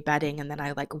 put on new bedding, and then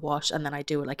I like wash, and then I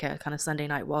do like a kind of Sunday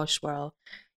night wash where I'll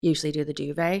usually do the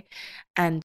duvet,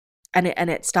 and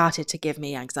it started to give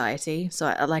me anxiety. So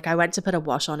I went to put a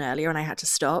wash on earlier and I had to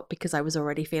stop because I was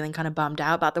already feeling kind of bummed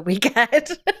out about the weekend.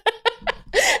 And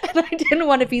I didn't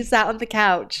want to be sat on the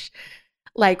couch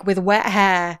like with wet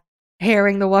hair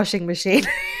hearing the washing machine.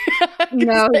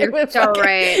 No, you're so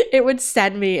right. It would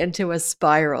send me into a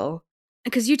spiral.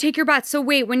 Because you take your bath. So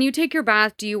wait, when you take your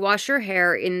bath, do you wash your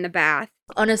hair in the bath?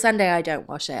 On a Sunday, I don't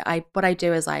wash it. What I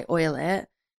do is I oil it,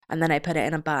 and then I put it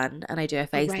in a bun, and I do a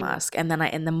face mask, and then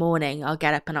in the morning I'll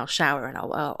get up and I'll shower, and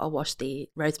I'll wash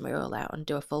the rosemary oil out and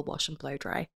do a full wash and blow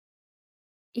dry.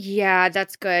 Yeah,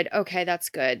 that's good. Okay, that's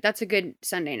good. That's a good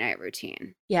Sunday night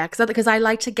routine. Yeah, because I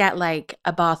like to get like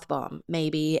a bath bomb,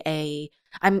 maybe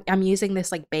I'm using this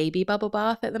like baby bubble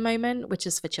bath at the moment, which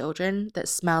is for children, that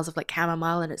smells of like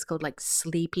chamomile, and it's called like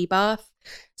Sleepy Bath,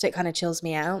 so it kind of chills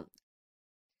me out.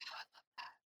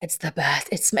 It's the best.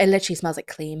 It literally smells like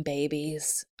clean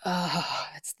babies. Oh,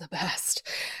 it's the best.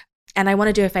 And I want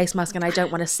to do a face mask, and I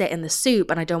don't want to sit in the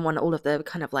soup, and I don't want all of the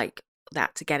kind of like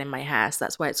that to get in my hair. So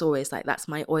that's why it's always like, that's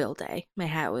my oil day, my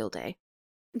hair oil day.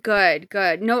 Good.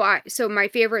 No, so my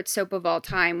favorite soap of all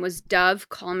time was Dove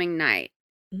Calming Night.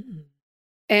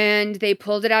 And they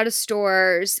pulled it out of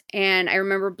stores, and I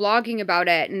remember blogging about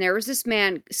it, and there was this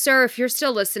man, sir, if you're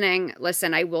still listening,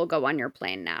 listen, I will go on your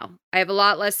plane now. I have a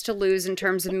lot less to lose in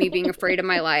terms of me being afraid of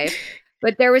my life.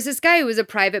 But there was this guy who was a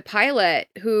private pilot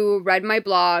who read my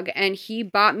blog, and he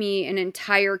bought me an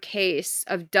entire case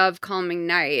of Dove Calming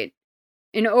Night.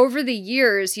 And over the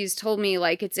years, he's told me,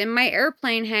 like, it's in my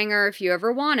airplane hangar if you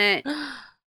ever want it.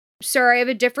 Sir, I have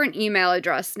a different email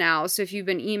address now, so if you've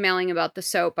been emailing about the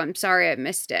soap, I'm sorry I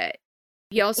missed it.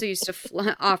 He also used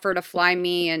to offer to fly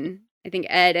me and I think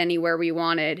Ed anywhere we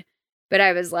wanted. But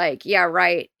I was like, yeah,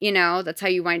 right. You know, that's how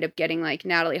you wind up getting like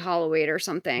Natalie Holloway or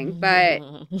something. But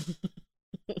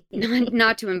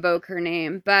not to invoke her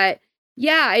name. But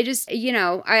yeah, I just,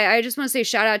 I just want to say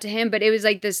shout out to him. But it was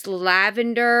like this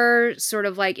lavender sort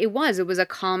of like, it was a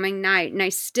calming night. And I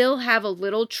still have a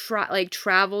little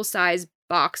travel size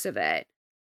box of it.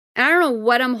 And I don't know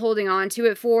what I'm holding on to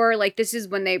it for. Like, this is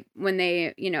when they,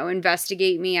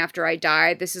 investigate me after I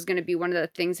die. This is going to be one of the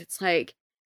things that's like,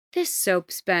 this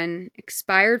soap's been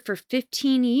expired for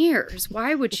 15 years.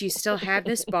 Why would she still have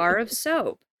this bar of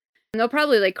soap? And they'll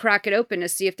probably like crack it open to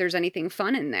see if there's anything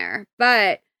fun in there.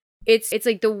 But it's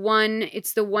like the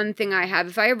one thing I have.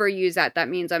 If I ever use that, that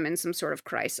means I'm in some sort of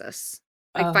crisis.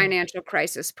 Like financial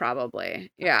crisis,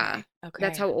 probably. Yeah. Okay.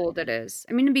 That's how old it is.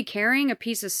 I mean, to be carrying a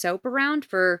piece of soap around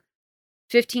for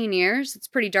 15 years, it's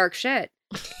pretty dark shit.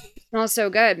 Smells so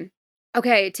good.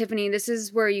 Okay, Tiffany, this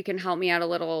is where you can help me out a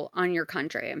little on your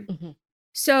country. Mm-hmm.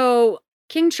 So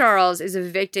King Charles is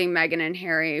evicting Meghan and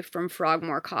Harry from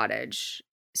Frogmore Cottage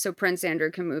so Prince Andrew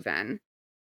can move in.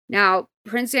 Now,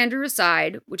 Prince Andrew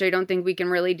aside, which I don't think we can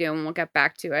really do, and we'll get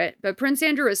back to it, but Prince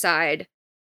Andrew aside,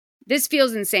 this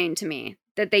feels insane to me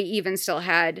that they even still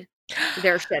had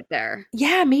their shit there.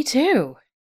 Yeah, me too.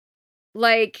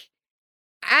 Like,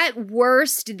 at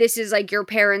worst, this is like your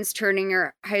parents turning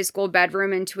your high school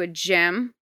bedroom into a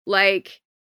gym. Like,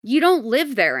 you don't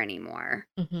live there anymore.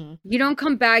 Mm-hmm. You don't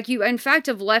come back. You, in fact,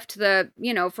 have left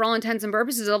for all intents and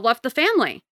purposes, have left the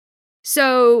family.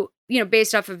 So,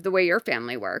 based off of the way your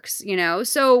family works,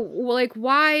 So, like,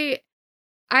 why?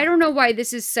 I don't know why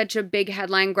this is such a big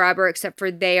headline grabber, except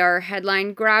for they are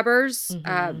headline grabbers,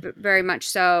 very much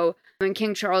so. And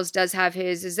King Charles does have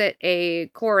his, is it a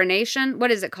coronation? What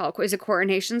is it called? Is it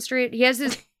Coronation Street? He has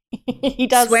his he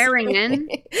does swearing in.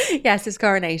 Yes, his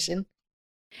coronation.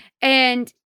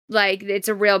 And like, it's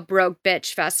a real broke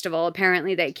bitch festival.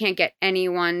 Apparently they can't get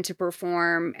anyone to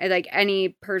perform. Like, any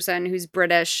person who's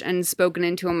British and spoken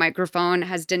into a microphone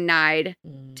has denied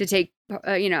to take,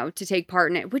 to take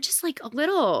part in it, which is like a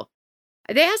little,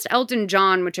 they asked Elton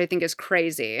John, which I think is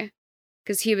crazy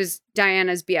because he was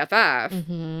Diana's BFF.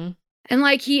 Mm-hmm. And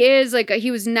like, he is like,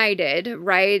 he was knighted,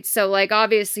 right? So like,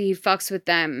 obviously he fucks with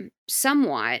them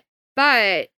somewhat,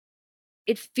 but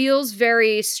it feels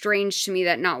very strange to me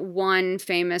that not one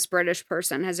famous British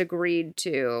person has agreed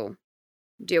to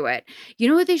do it. You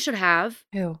know what they should have?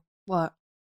 Who? What?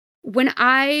 When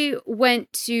I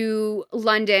went to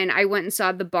London, I went and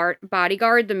saw the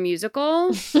Bodyguard, the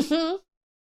musical.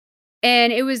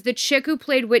 And it was the chick who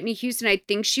played Whitney Houston. I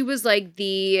think she was like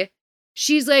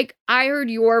she's like, I heard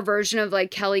your version of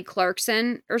like Kelly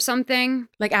Clarkson or something.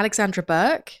 Like Alexandra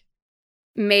Burke?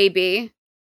 Maybe.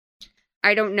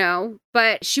 I don't know.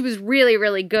 But she was really,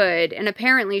 really good. And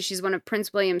apparently she's one of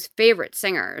Prince William's favorite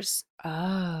singers.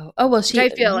 Oh, well, I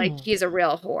feel like he's a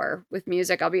real whore with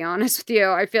music, I'll be honest with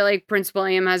you. I feel like Prince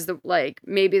William has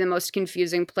maybe the most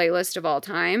confusing playlist of all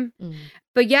time. Mm.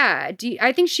 But yeah,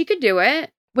 I think she could do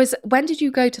it. When did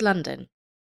you go to London?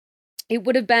 It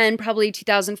would have been probably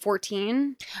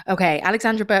 2014. Okay,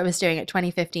 Alexandra Burke was doing it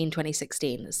 2015,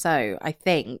 2016. So I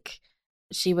think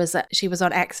she was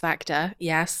on X Factor,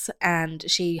 yes, and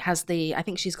I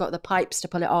think she's got the pipes to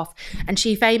pull it off. And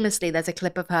she famously, there's a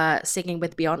clip of her singing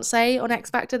with Beyonce on X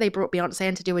Factor. They brought Beyonce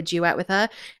in to do a duet with her,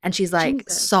 and she's like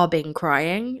sobbing,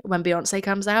 crying when Beyonce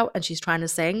comes out and she's trying to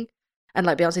sing, and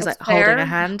like Beyonce's like holding her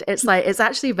hand. It's like, it's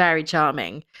actually very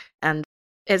charming, and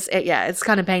it's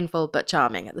kind of painful but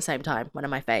charming at the same time. One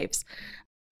of my faves.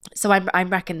 So I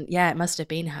reckon, yeah, it must have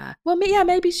been her. Well, yeah,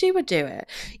 maybe she would do it.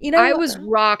 I was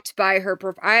rocked by her.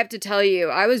 I have to tell you,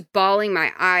 I was bawling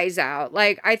my eyes out.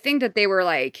 Like, I think that they were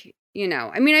like,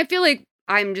 I mean, I feel like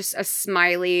I'm just a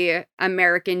smiley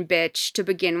American bitch to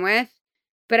begin with.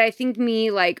 But I think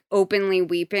me like openly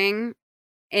weeping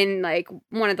in like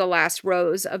one of the last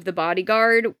rows of The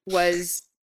Bodyguard was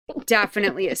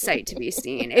definitely a sight to be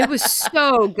seen. It was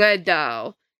so good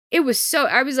though. It was so,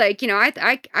 I was like,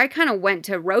 I kind of went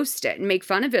to roast it and make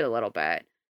fun of it a little bit.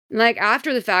 Like,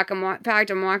 after the fact, I'm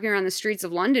walking around the streets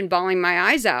of London bawling my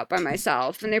eyes out by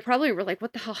myself. And they probably were like,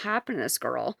 what the hell happened to this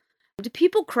girl? Do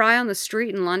people cry on the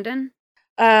street in London?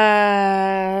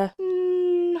 I've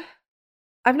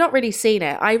not really seen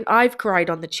it. I've cried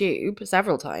on the tube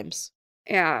several times.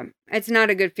 Yeah, it's not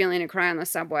a good feeling to cry on the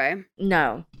subway.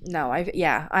 No.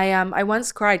 I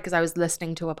once cried because I was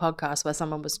listening to a podcast where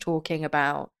someone was talking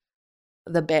about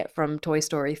the bit from Toy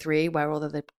Story 3 where all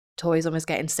of the toys almost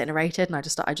get incinerated, and I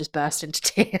just burst into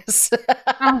tears.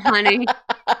 Oh, honey.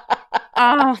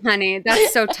 Oh, honey,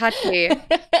 that's so touchy.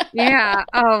 Yeah.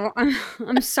 Oh,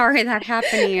 I'm sorry that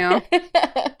happened to you.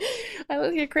 I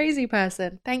look like a crazy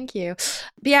person. Thank you.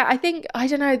 But yeah, I think, I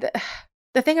don't know,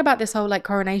 the thing about this whole like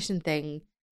coronation thing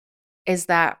is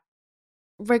that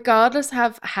regardless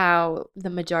of how the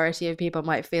majority of people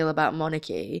might feel about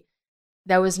monarchy,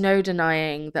 there was no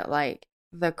denying that like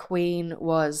the Queen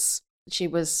she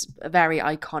was very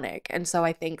iconic. And so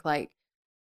I think like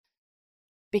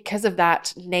because of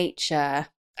that nature,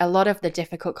 a lot of the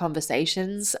difficult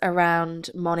conversations around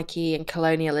monarchy and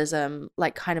colonialism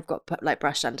like kind of got put like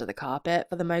brushed under the carpet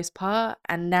for the most part.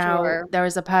 And now there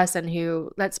is a person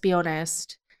who, let's be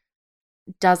honest,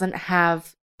 doesn't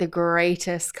have the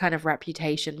greatest kind of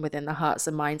reputation within the hearts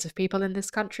and minds of people in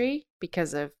this country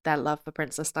because of their love for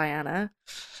Princess Diana.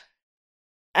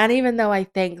 And even though I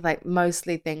think like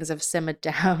mostly things have simmered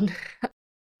down,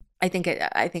 I think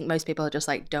most people are just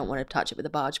like don't want to touch it with a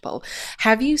barge pole.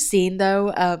 Have you seen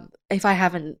though? If I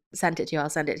haven't sent it to you, I'll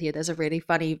send it to you. There's a really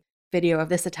funny video of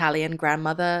this Italian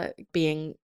grandmother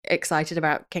being excited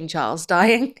about King Charles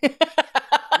dying.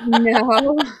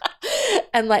 No.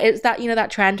 And like it's that, you know, that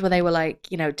trend where they were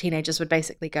like, you know, teenagers would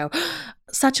basically go,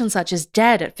 such and such is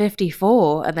dead at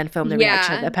 54, and then film the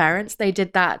reaction of their parents. They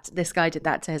did that. This guy did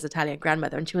that to his Italian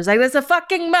grandmother, and she was like, "There's a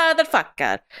fucking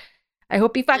motherfucker. I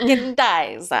hope he fucking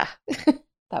dies." That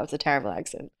was a terrible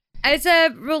accent. It's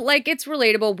it's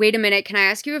relatable. Wait a minute. Can I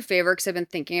ask you a favor? Because I've been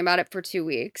thinking about it for 2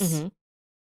 weeks. Mm-hmm.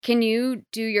 Can you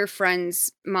do your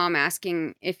friend's mom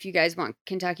asking if you guys want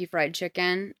Kentucky Fried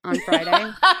Chicken on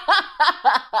Friday?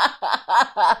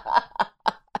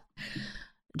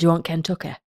 Do you want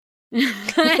Kentucky?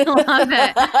 I love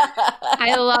it.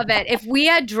 I love it. If we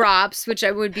had drops, which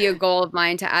would be a goal of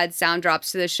mine to add sound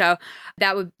drops to the show,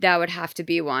 that would have to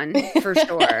be one for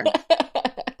sure.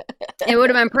 It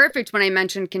would have been perfect when I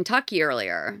mentioned Kentucky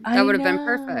earlier. That would have been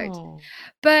perfect.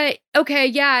 But okay,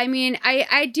 yeah, I mean,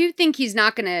 I do think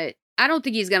I don't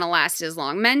think he's gonna last as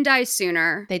long. Men die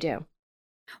sooner. They do.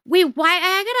 Wait, why?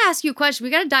 I gotta ask you a question. We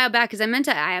gotta dial back because I meant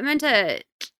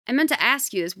to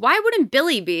ask you this. Why wouldn't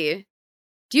Billy be?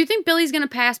 Do you think Billy's gonna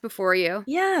pass before you?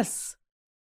 Yes.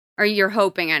 Or you're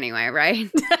hoping anyway, right?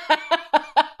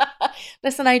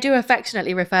 Listen, I do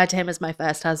affectionately refer to him as my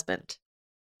first husband.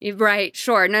 Right,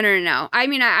 sure. No. I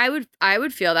mean, I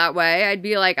would feel that way. I'd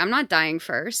be like, I'm not dying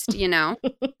first, you know?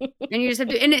 And you just have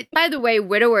to, and by the way,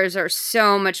 widowers are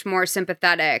so much more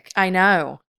sympathetic. I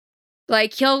know.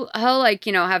 Like he'll like,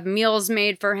 you know, have meals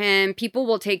made for him. People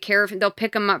will take care of him. They'll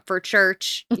pick him up for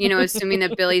church, you know, assuming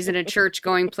that Billy's in a church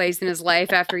going place in his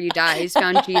life after he dies. He's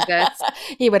found Jesus.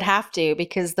 He would have to,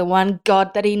 because the one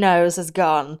God that he knows is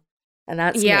gone. And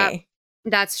that's me.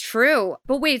 That's true.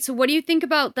 But wait, so what do you think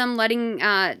about them letting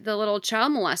the little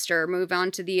child molester move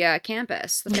on to the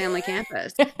campus, the family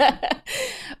campus?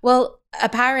 Well,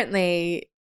 apparently,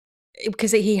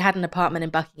 because he had an apartment in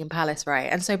Buckingham Palace,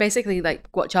 right? And so basically, like,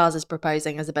 what Charles is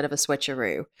proposing is a bit of a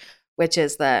switcheroo, which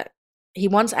is that he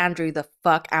wants Andrew the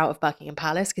fuck out of Buckingham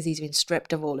Palace because he's been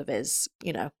stripped of all of his,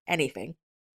 you know, anything.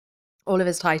 All of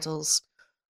his titles,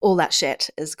 all that shit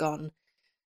is gone.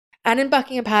 And in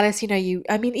Buckingham Palace, you know,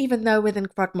 even though within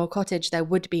Frogmore Cottage there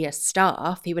would be a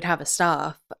staff, he would have a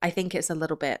staff, I think it's a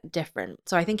little bit different.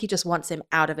 So I think he just wants him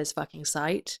out of his fucking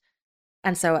sight.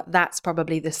 And so that's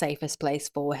probably the safest place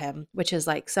for him, which is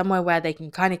like somewhere where they can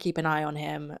kind of keep an eye on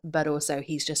him, but also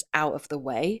he's just out of the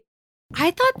way. I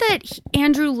thought that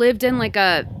Andrew lived in with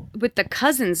the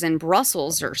cousins in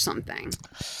Brussels or something.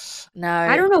 No.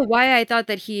 I don't know why I thought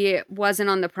that he wasn't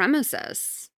on the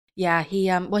premises. Yeah, he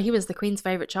was the Queen's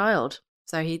favorite child,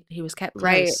 so he was kept close.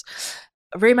 Right.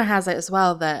 Rumor has it as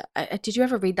well that did you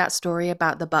ever read that story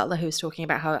about the butler who was talking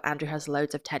about how Andrew has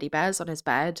loads of teddy bears on his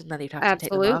bed and then he'd have to take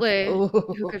them off? Absolutely.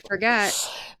 Who could forget?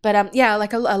 But yeah,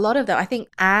 like a lot of them. I think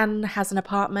Anne has an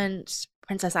apartment.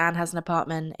 Princess Anne has an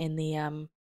apartment in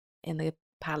the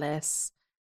palace.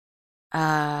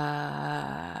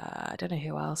 I don't know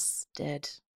who else did.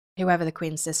 Whoever the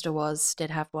Queen's sister was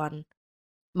did have one.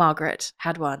 Margaret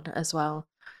had one as well.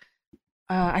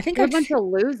 I think a bunch of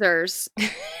losers.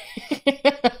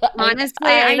 Honestly,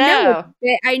 I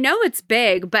know it's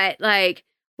big, but like,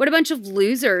 what a bunch of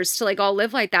losers to like all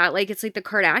live like that. Like it's like the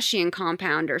Kardashian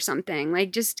compound or something.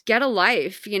 Like just get a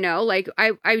life, you know. Like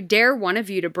I dare one of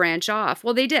you to branch off.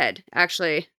 Well, they did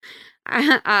actually.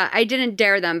 I didn't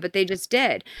dare them, but they just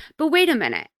did. But wait a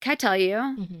minute, can I tell you?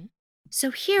 Mm-hmm.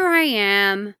 So here I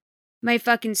am. My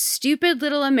fucking stupid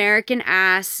little American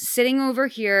ass sitting over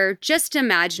here just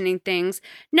imagining things,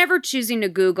 never choosing to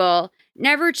Google,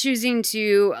 never choosing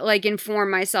to like inform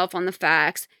myself on the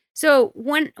facts, So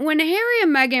when Harry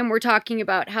and Meghan were talking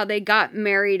about how they got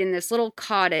married in this little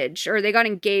cottage, or they got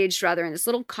engaged rather in this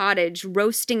little cottage,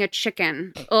 roasting a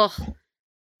chicken. Ugh.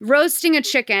 Roasting a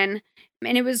chicken.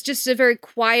 And it was just a very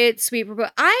quiet, sweet.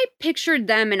 But I pictured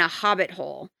them in a hobbit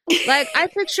hole. Like, I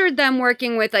pictured them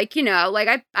working with, like, you know,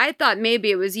 like I thought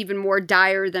maybe it was even more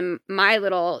dire than my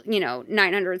little, you know,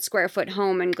 900 square foot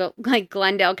home in like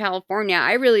Glendale, California.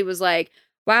 I really was like,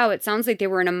 wow, it sounds like they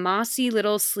were in a mossy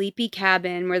little sleepy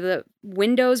cabin where the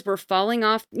windows were falling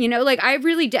off. You know, like I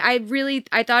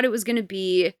thought it was going to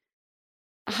be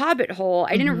a hobbit hole.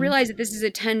 I didn't realize that this is a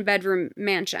 10-bedroom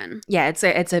mansion. Yeah,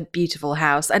 it's a beautiful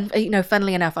house. And you know,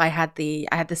 funnily enough, I had the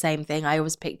same thing. I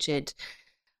always pictured,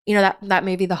 you know, that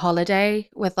movie The Holiday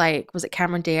with, like, was it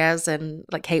Cameron Diaz and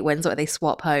like Kate Winslet, where they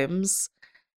swap homes?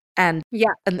 And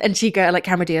yeah, and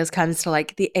Cameron Diaz comes to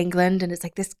like the England, and it's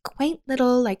like this quaint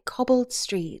little like cobbled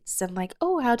streets, and like,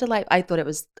 oh, how delightful. I thought it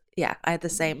was, yeah, I had the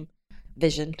same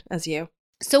vision as you.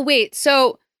 So wait,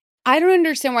 so I don't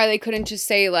understand why they couldn't just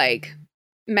say like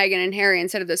Meghan and Harry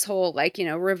instead of this whole, like, you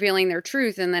know, revealing their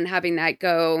truth and then having that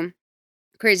go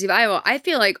crazy viral. I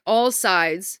feel like all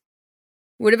sides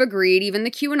would have agreed, even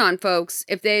the QAnon folks,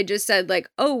 if they had just said like,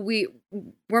 oh,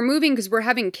 we're moving because we're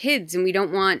having kids and we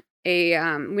don't want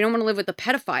to live with a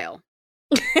pedophile.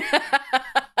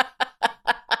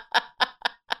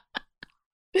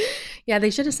 Yeah,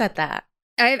 they should have said that.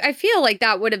 I feel like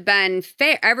that would have been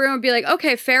fair. Everyone would be like,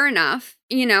 okay, fair enough.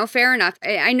 You know, fair enough.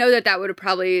 I know that would have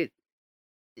probably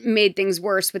made things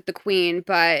worse with the Queen,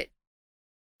 but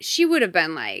she would have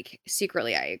been like,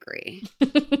 secretly, I agree.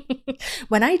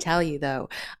 When I tell you, though,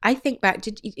 I think back,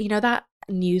 did you know that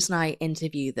Newsnight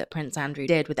interview that Prince Andrew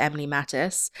did with Emily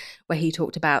Mattis, where he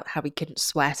talked about how he couldn't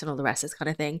sweat and all the rest of this kind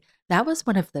of thing? That was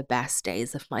one of the best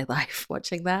days of my life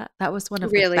watching that. That was one of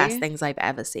the best things I've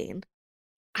ever seen.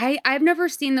 I've never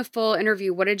seen the full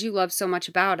interview. What did you love so much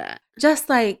about it? Just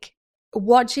like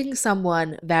watching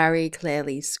someone very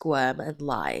clearly squirm and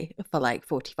lie for like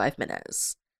 45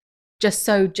 minutes. Just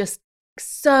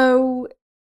so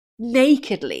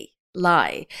nakedly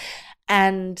lie.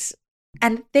 And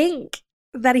think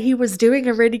that he was doing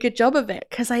a really good job of it,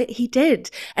 because he did.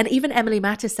 And even Emily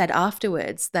Mattis said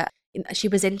afterwards that she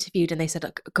was interviewed and they said,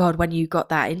 God, when you got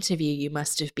that interview, you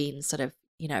must have been sort of,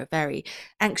 you know, very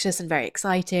anxious and very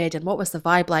excited. And what was the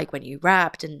vibe like when you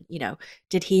rapped? And, you know,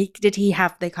 did he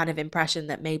have the kind of impression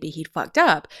that maybe he'd fucked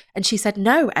up? And she said,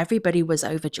 no, everybody was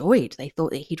overjoyed. They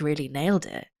thought that he'd really nailed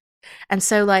it. And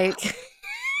so, like...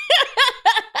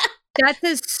 That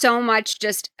says so much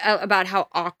just about how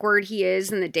awkward he is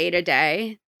in the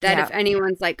day-to-day, that if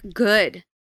anyone's like, good,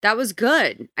 that was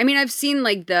good. I mean, I've seen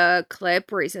like the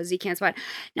clip where he says he can't sweat.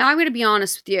 Now, I'm going to be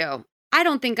honest with you. I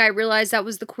don't think I realized that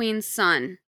was the Queen's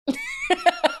son.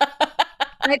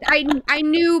 I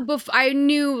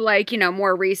knew like, you know,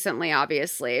 more recently,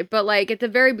 obviously. But like at the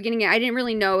very beginning, I didn't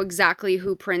really know exactly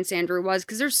who Prince Andrew was,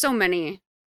 because there's so many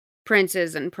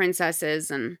princes and princesses,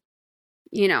 and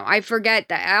you know, I forget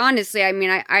that. Honestly, I mean,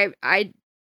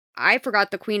 I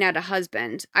forgot the Queen had a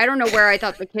husband. I don't know where I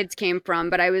thought the kids came from,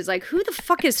 but I was like, who the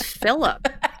fuck is Philip?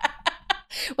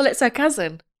 Well, it's her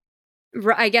cousin.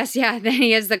 I guess, yeah. Then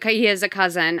he is a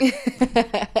cousin.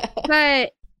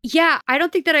 But yeah, I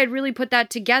don't think that I'd really put that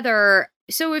together.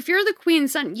 So if you're the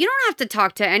Queen's son, you don't have to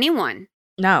talk to anyone.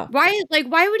 No. Why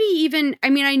would he even? I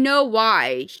mean, I know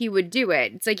why he would do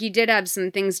it. It's like he did have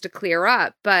some things to clear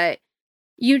up, but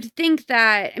you'd think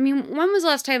that, I mean, when was the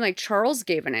last time like Charles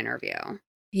gave an interview?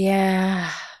 Yeah.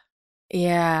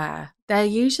 They're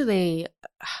usually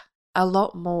a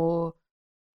lot more,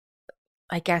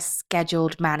 I guess,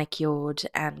 scheduled, manicured,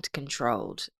 and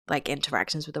controlled, like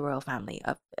interactions with the royal family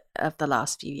of the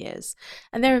last few years.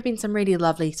 And there have been some really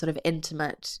lovely sort of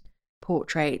intimate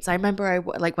portraits. I remember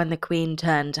like when the Queen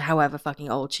turned, however fucking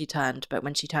old she turned, but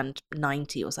when she turned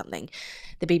 90 or something,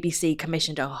 the BBC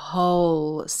commissioned a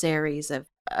whole series of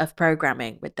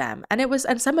programming with them,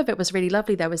 and some of it was really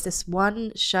lovely. There was this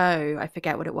one show, I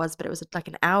forget what it was, but it was like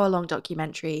an hour-long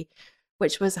documentary,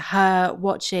 which was her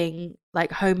watching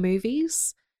like home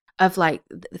movies of like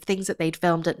the things that they'd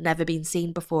filmed that had never been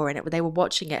seen before, and they were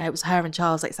watching it. It was her and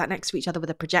Charles like sat next to each other with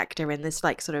a projector in this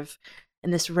like sort of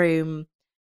in this room,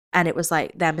 and it was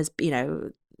like them as, you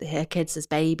know, her kids as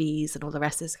babies and all the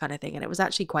rest of this kind of thing. And it was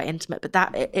actually quite intimate, but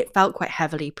that it felt quite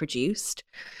heavily produced.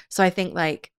 So I think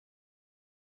like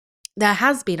there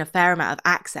has been a fair amount of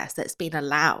access that's been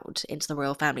allowed into the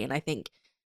royal family, and I think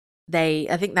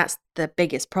that's the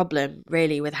biggest problem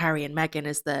really with Harry and Meghan,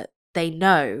 is that they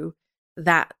know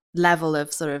that level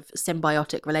of sort of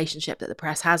symbiotic relationship that the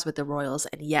press has with the royals,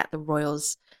 and yet the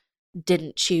royals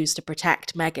didn't choose to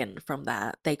protect Meghan from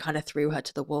that. They kind of threw her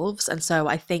to the wolves. And so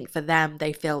I think for them,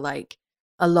 they feel like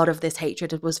a lot of this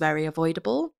hatred was very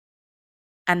avoidable.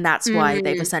 And that's why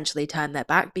they've essentially turned their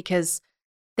back, because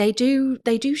they do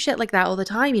shit like that all the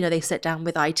time. You know, they sit down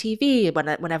with ITV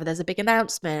whenever there's a big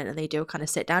announcement, and they do a kind of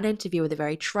sit down interview with a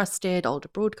very trusted older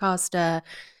broadcaster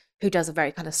who does a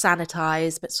very kind of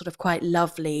sanitized but sort of quite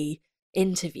lovely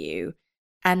interview.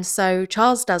 And so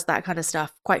Charles does that kind of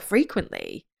stuff quite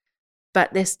frequently.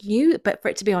 But for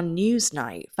it to be on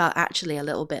Newsnight felt actually a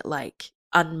little bit like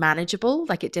unmanageable.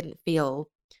 Like it didn't feel,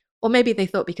 or maybe they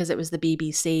thought because it was the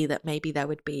BBC that maybe there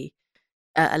would be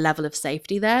a level of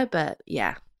safety there. But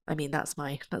yeah, I mean, that's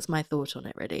my thought on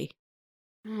it, really.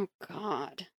 Oh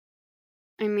God.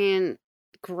 I mean,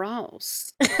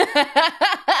 gross.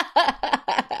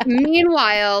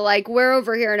 Meanwhile, like, we're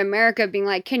over here in America being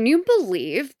like, can you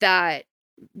believe that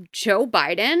Joe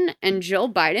Biden and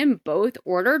Jill Biden both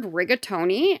ordered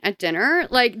rigatoni at dinner?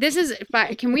 Like, this is,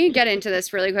 can we get into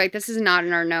this really quick? This is not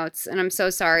in our notes, and I'm so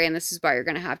sorry, and this is why you're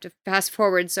going to have to fast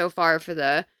forward so far for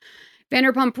the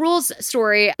Vanderpump Rules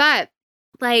story. But,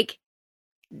 like,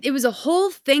 it was a whole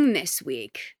thing this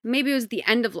week. Maybe it was the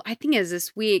end of, I think it was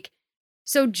this week.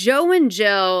 So Joe and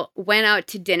Jill went out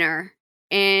to dinner,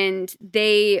 and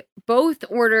they both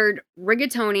ordered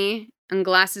rigatoni and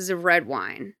glasses of red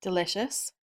wine.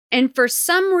 Delicious. And for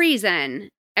some reason,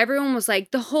 everyone was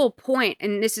like, the whole point,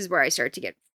 and this is where I start to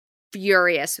get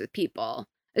furious with people,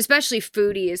 especially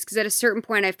foodies, because at a certain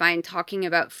point I find talking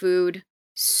about food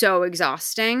so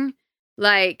exhausting.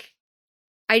 Like,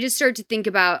 I just start to think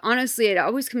about, honestly, it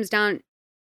always comes down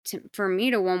to, for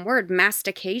me, to one word: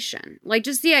 mastication. Like,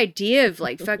 just the idea of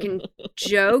like fucking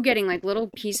Joe getting like little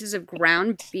pieces of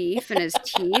ground beef in his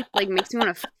teeth, like, makes me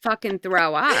want to fucking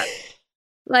throw up.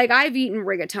 Like, I've eaten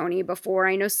rigatoni before.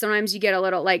 I know sometimes you get a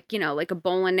little, like, you know, like a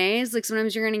bolognese. Like,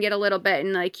 sometimes you're going to get a little bit,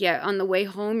 and like, yeah, on the way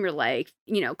home, you're like,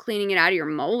 you know, cleaning it out of your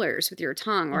molars with your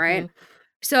tongue, right?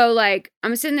 So, like,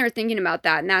 I'm sitting there thinking about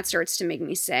that, and that starts to make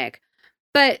me sick.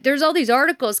 But there's all these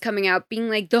articles coming out being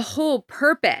like, the whole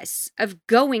purpose of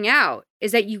going out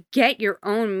is that you get your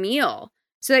own meal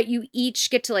so that you each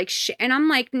get to, like, and I'm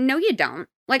like, no, you don't.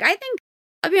 Like, I think,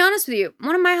 I'll be honest with you,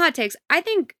 one of my hot takes, I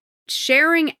think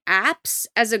sharing apps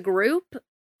as a group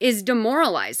is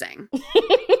demoralizing.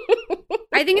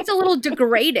 I think it's a little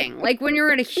degrading. Like, when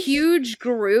you're in a huge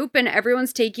group and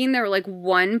everyone's taking their like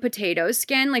one potato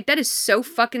skin, like, that is so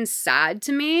fucking sad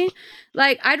to me.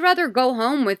 Like, I'd rather go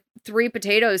home with 3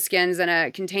 potato skins in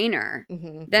a container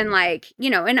than, like,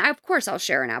 you know, and of course I'll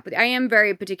share an app with you. I am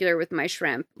very particular with my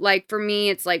shrimp. Like, for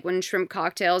me, it's like when shrimp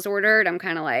cocktail is ordered, I'm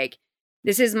kind of like,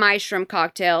 this is my shrimp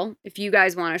cocktail. If you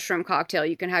guys want a shrimp cocktail,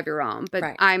 you can have your own. But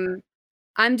right.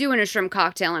 I'm doing a shrimp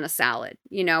cocktail and a salad,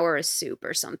 you know, or a soup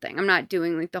or something. I'm not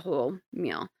doing like the whole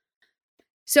meal.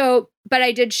 So, but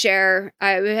I did share, I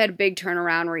had a big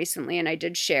turnaround recently, and I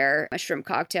did share a shrimp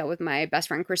cocktail with my best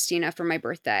friend Christina for my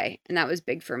birthday. And that was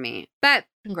big for me. But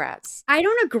congrats. I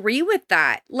don't agree with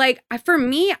that. Like, for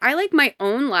me, I like my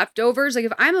own leftovers. Like,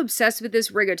 if I'm obsessed with this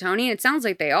rigatoni, and it sounds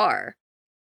like they are,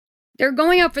 they're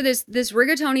going out for this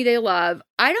rigatoni they love.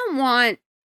 I don't want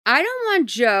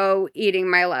Joe eating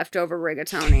my leftover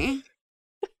rigatoni.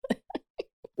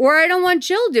 Or I don't want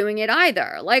Jill doing it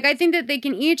either. Like, I think that they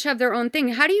can each have their own thing.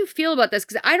 How do you feel about this?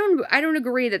 Because I don't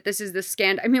agree that this is the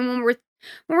scandal. I mean, when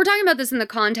we're talking about this in the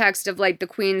context of like the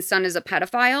Queen's son is a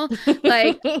pedophile,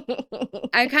 like,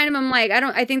 I kind of am like,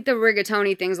 I think the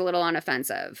rigatoni thing's a little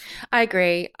unoffensive. I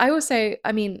agree.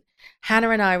 I mean, Hannah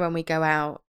and I, when we go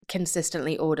out,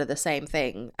 consistently order the same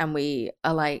thing, and we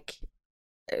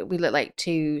look like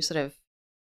two sort of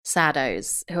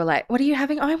saddos who are like, what are you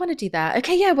having? Oh, I want to do that.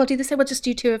 Okay, yeah, we'll do the same. We'll just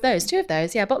do two of those,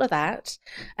 yeah, a bottle of that.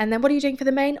 And then what are you doing for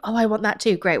the main? Oh, I want that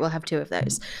too. Great, we'll have 2 of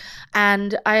those.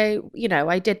 And I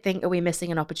did think, are we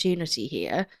missing an opportunity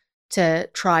here to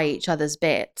try each other's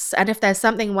bits? And if there's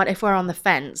something, if we're on the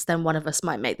fence, then one of us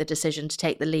might make the decision to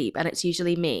take the leap, and it's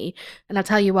usually me. And I'll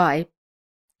tell you why.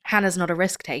 Hannah's not a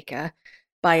risk taker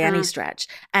by any stretch.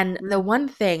 And the one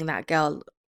thing that girl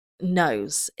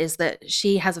knows is that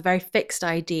she has a very fixed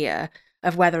idea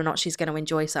of whether or not she's going to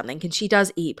enjoy something, and she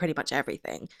does eat pretty much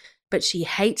everything, but she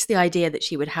hates the idea that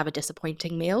she would have a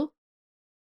disappointing meal.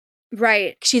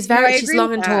 Right. She's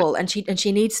long and tall, and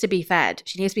she needs to be fed.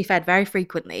 She needs to be fed very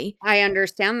frequently. I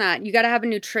understand that. You got to have a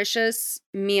nutritious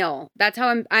meal. That's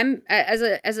how I'm as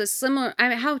a similar.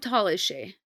 How tall is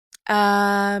she?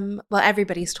 Well,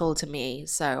 everybody's tall to me,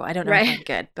 so I don't know if I'm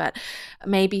good, but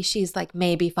maybe she's like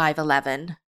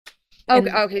 5'11".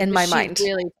 Okay, in my mind,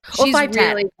 really, or she's 5'10",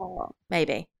 really tall.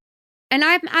 maybe. And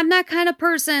I'm that kind of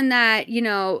person that,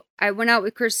 I went out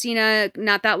with Christina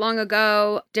not that long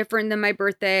ago, different than my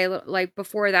birthday, like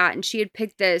before that. And she had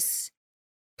picked this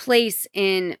place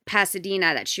in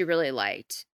Pasadena that she really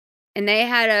liked. And they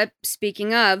had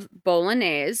speaking of,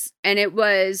 bolognese, and it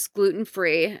was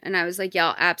gluten-free. And I was like, yeah,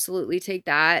 I'll absolutely take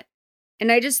that. And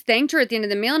I just thanked her at the end of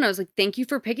the meal. And I was like, thank you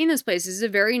for picking this place. This is a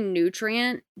very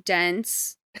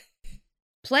nutrient-dense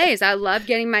place. I love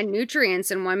getting my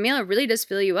nutrients in one meal. It really does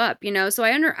fill you up, So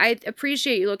I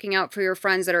appreciate you looking out for your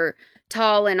friends that are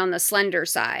tall and on the slender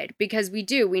side, because we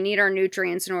need our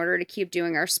nutrients in order to keep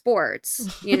doing our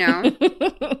sports,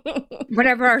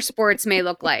 whatever our sports may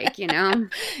look like,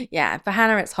 Yeah, for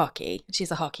Hannah it's hockey.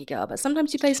 She's a hockey girl, but sometimes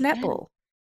she plays netball.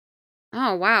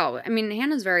 Oh, wow. I mean,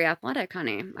 Hannah's very athletic,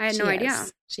 honey. I had no idea.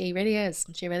 She really is.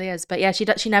 She really is. But yeah,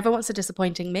 she never wants a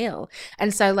disappointing meal.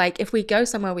 And so like if we go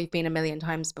somewhere we've been a million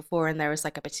times before and there is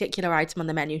like a particular item on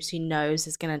the menu she knows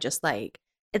is going to just like,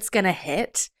 it's going to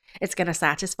hit, it's going to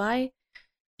satisfy,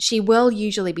 she will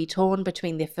usually be torn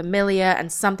between the familiar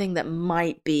and something that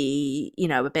might be,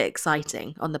 a bit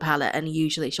exciting on the palate. And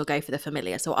usually she'll go for the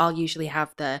familiar. So I'll usually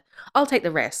I'll take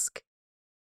the risk.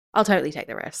 I'll totally take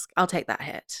the risk. I'll take that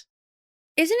hit.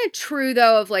 Isn't it true,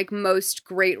 though, of like most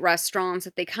great restaurants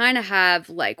that they kind of have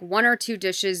like one or two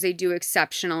dishes they do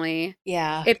exceptionally?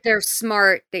 Yeah. If they're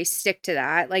smart, they stick to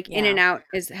that. Like In-N-Out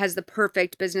has the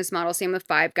perfect business model. Same with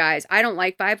Five Guys. I don't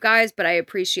like Five Guys, but I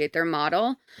appreciate their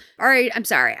model. All right, I'm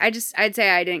sorry. I'd say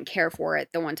I didn't care for it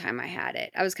the one time I had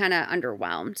it. I was kind of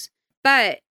underwhelmed.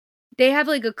 But they have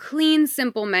like a clean,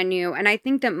 simple menu. And I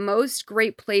think that most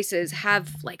great places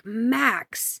have like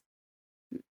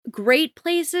Great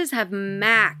places have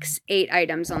max 8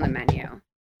 items on the menu.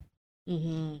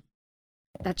 Mm-hmm.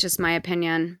 That's just my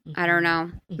opinion. I don't know.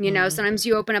 Mm-hmm. Sometimes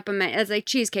you open up a menu. It's like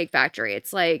Cheesecake Factory.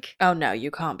 It's like, oh no, you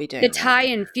can't be doing that. Thai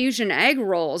infusion egg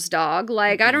rolls, dog.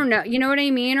 Like, I don't know. You know what I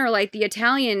mean? Or like the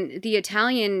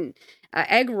Italian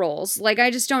egg rolls. Like, I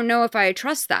just don't know if I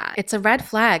trust that. It's a red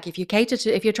flag. If you're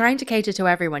trying to cater to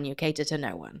everyone, you cater to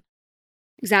no one.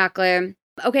 Exactly.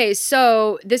 Okay,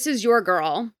 so this is your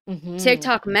girl,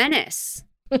 TikTok menace,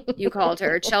 you called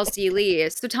her, Chelsea Lee.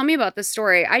 So tell me about this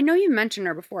story. I know you mentioned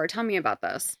her before. Tell me about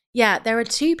this. Yeah, there are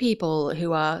 2 people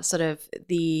who are sort of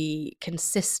the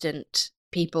consistent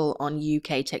people on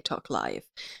UK TikTok Live.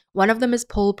 One of them is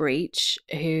Paul Breach,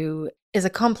 who is a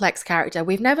complex character.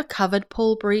 We've never covered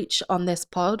Paul Breach on this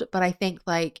pod, but I think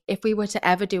like if we were to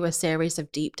ever do a series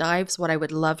of deep dives, what I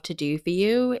would love to do for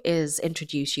you is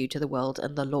introduce you to the world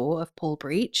and the lore of Paul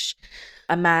Breach,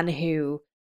 a man who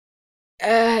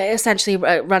essentially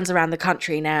runs around the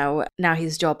country now. Now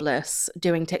he's jobless,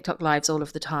 doing TikTok lives all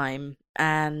of the time,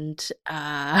 and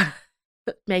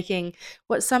making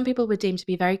what some people would deem to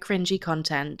be very cringy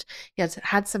content. He has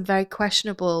had some very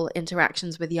questionable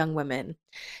interactions with young women.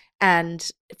 And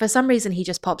for some reason, he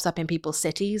just pops up in people's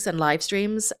cities and live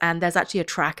streams. And there's actually a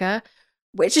tracker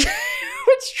which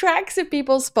tracks if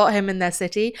people spot him in their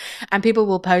city. And people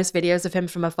will post videos of him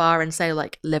from afar and say,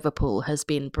 like, Liverpool has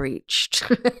been breached.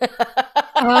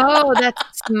 Oh, that's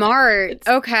smart.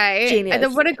 Okay.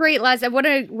 Genius. What a great what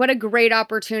a great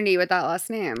opportunity with that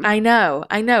last name. I know.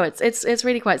 It's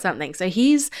really quite something. So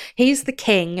he's the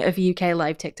king of UK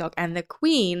live TikTok, and the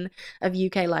queen of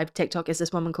UK live TikTok is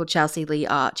this woman called Chelsea Lee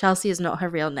Art. Chelsea is not her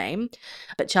real name,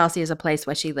 but Chelsea is a place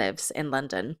where she lives in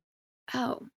London.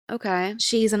 Oh, okay.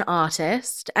 She's an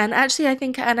artist, and actually I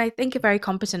think a very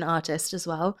competent artist as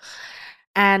well.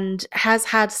 And has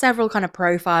had several kind of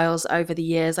profiles over the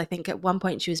years. I think at one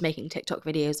point she was making TikTok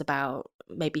videos about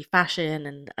maybe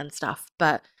fashion and stuff,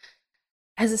 but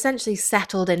has essentially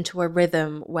settled into a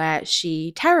rhythm where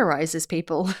she terrorizes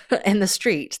people in the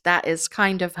street. That is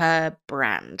kind of her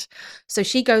brand. So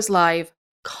she goes live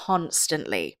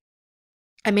constantly.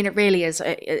 I mean, it really is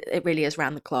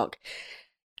round the clock.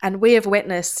 And we have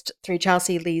witnessed through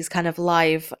Chelsea Lee's kind of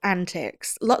live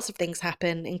antics, lots of things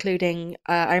happen, including,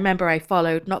 I remember I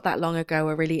followed not that long ago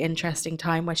a really interesting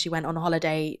time where she went on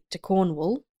holiday to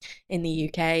Cornwall in the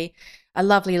UK, a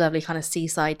lovely, lovely kind of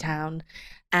seaside town.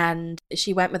 And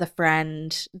she went with a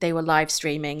friend. They were live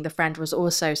streaming. The friend was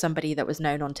also somebody that was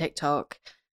known on TikTok.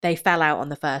 They fell out on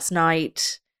the first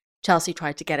night. Chelsea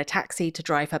tried to get a taxi to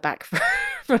drive her back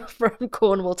from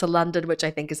Cornwall to London, which I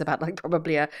think is about like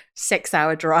probably a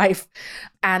 6-hour drive.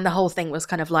 And the whole thing was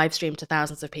kind of live streamed to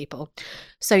thousands of people.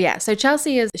 So yeah, so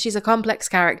Chelsea she's a complex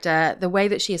character. The way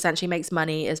that she essentially makes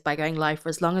money is by going live for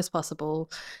as long as possible.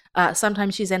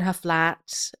 Sometimes she's in her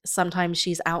flat. Sometimes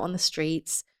she's out on the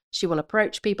streets. She will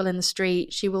approach people in the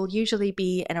street. She will usually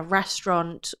be in a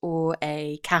restaurant or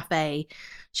a cafe.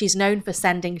 She's known for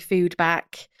sending food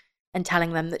back and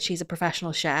telling them that she's a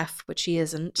professional chef, which she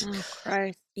isn't. Oh,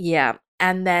 Christ. Yeah.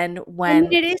 And then I when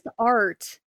mean, it is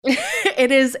art.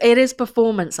 it is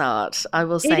performance art, I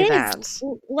will say It that. is.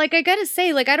 Like, I gotta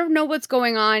say, like, I don't know what's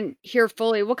going on here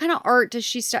fully. What kind of art does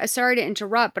she sorry to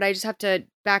interrupt, but I just have to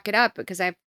back it up because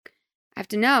I have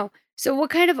to know. So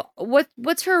what kind of,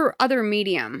 what's her other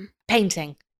medium?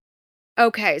 Painting.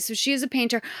 Okay, so she is a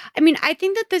painter. I mean, I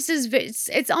think that this is,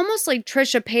 it's almost like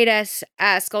Trisha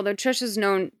Paytas-esque, although Trisha's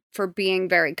known for being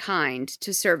very kind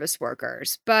to service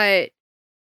workers, but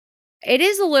it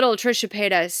is a little Trisha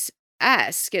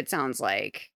Paytas-esque, it sounds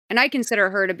like. And I consider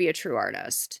her to be a true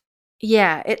artist.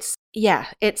 Yeah, it's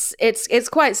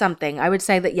quite something. I would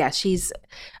say that yes, she's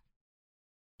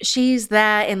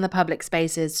there in the public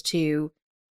spaces to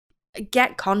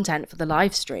get content for the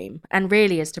live stream, and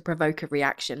really is to provoke a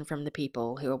reaction from the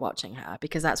people who are watching her,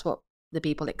 because that's what the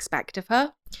people expect of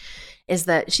her, is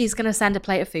that she's going to send a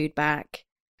plate of food back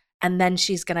and then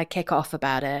she's going to kick off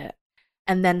about it,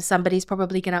 and then somebody's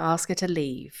probably going to ask her to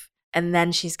leave, and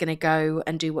then she's going to go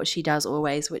and do what she does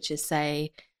always, which is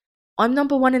say, I'm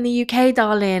number 1 in the UK,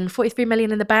 darling, 43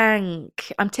 million in the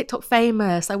bank, I'm TikTok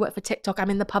famous, I work for TikTok, I'm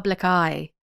in the public eye.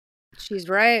 She's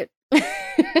right.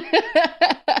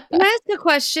 Can I ask a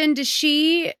question? Does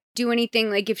she do anything,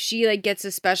 like if she like gets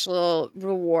a special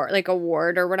reward, like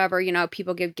award or whatever, you know,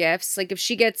 people give gifts, like if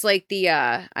she gets like the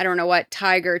I don't know what,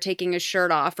 tiger taking his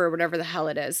shirt off or whatever the hell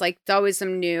it is, like it's always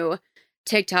some new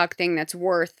TikTok thing that's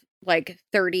worth like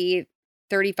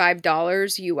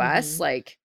 $35 US.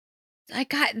 Like I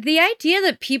got the idea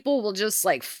that people will just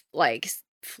like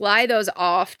fly those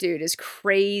off, dude, is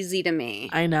crazy to me.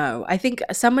 I know. I think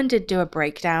someone did do a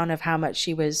breakdown of how much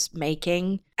she was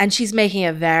making, and she's making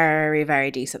a very, very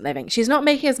decent living. She's not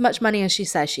making as much money as she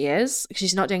says she is.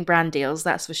 She's not doing brand deals,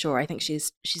 that's for sure. I think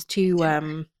she's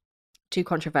too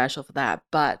controversial for that,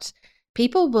 but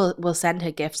people will send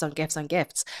her gifts on gifts on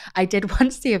gifts. I did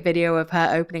once see a video of her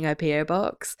opening her PO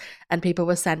box, and people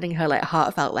were sending her like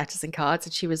heartfelt letters and cards,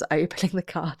 and she was opening the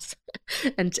cards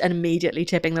and immediately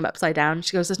tipping them upside down.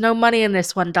 She goes, "There's no money in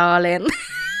this one, darling."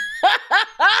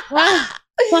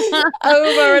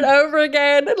 Over and over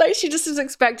again. Like she just was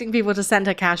expecting people to send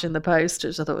her cash in the post,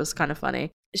 which I thought was kind of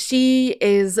funny. She's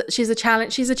a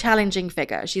challenging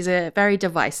figure. She's a very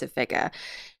divisive figure.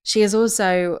 She is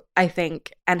also, I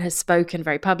think, and has spoken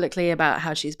very publicly about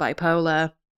how she's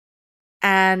bipolar,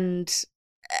 and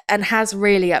has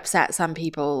really upset some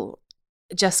people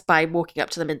just by walking up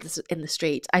to them in the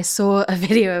street. I saw a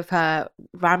video of her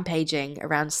rampaging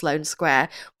around Sloane Square,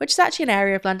 which is actually an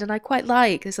area of London I quite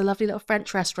like. There's a lovely little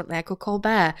French restaurant there called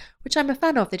Colbert, which I'm a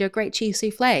fan of. They do a great cheese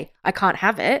souffle. I can't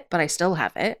have it, but I still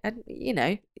have it. And, you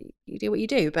know, you do what you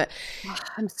do. But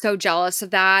I'm so jealous of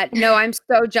that. No, I'm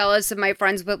so jealous of my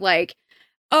friends with like,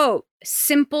 oh,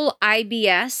 simple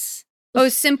IBS. Oh,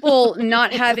 simple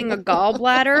not having a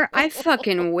gallbladder. I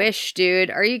fucking wish,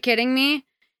 dude. Are you kidding me?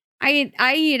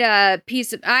 I eat a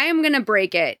piece of, I am going to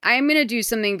break it. I am going to do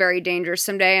something very dangerous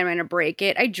someday. I'm going to break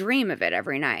it. I dream of it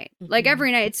every night. Mm-hmm. Like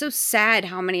every night. It's so sad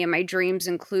how many of my dreams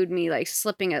include me like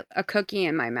slipping a cookie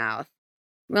in my mouth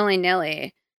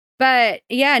willy-nilly. But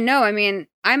yeah, no, I mean,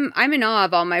 I'm in awe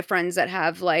of all my friends that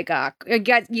have like, you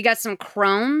got some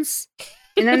Crohn's,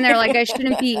 and then they're like, I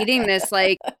shouldn't be eating this,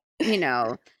 like, you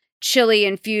know, chili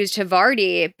infused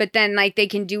Havarti, but then like they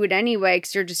can do it anyway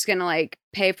because you're just gonna like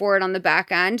pay for it on the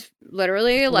back end,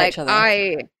 literally. Like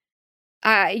yeah,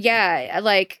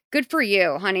 like good for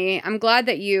you, honey. I'm glad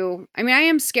that I mean, I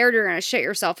am scared you're gonna shit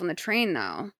yourself on the train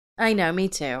though. I know, me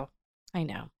too. I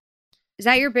know. Is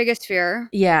that your biggest fear?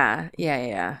 Yeah.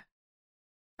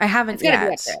 I haven't yet.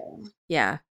 Be up there.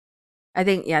 Yeah. I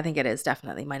think it is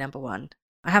definitely my number one.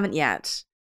 I haven't yet.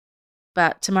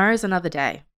 But tomorrow's another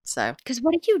day. So, because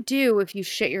what do you do if you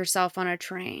shit yourself on a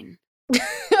train?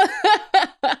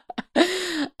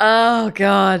 Oh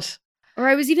God. Or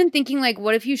I was even thinking, like,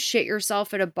 what if you shit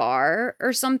yourself at a bar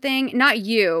or something? Not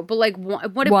you, but like,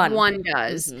 what if one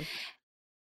does?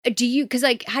 Mm-hmm. Do you? Because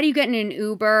like, how do you get in an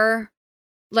Uber?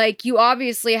 Like, you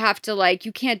obviously have to like,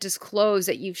 you can't disclose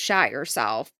that you've shot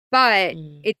yourself. But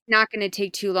it's not going to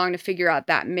take too long to figure out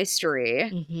that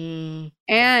mystery. Mm-hmm.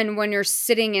 And when you're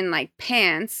sitting in like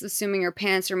pants, assuming your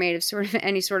pants are made of sort of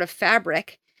any sort of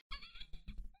fabric,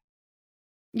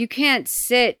 you can't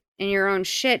sit in your own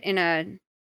shit in a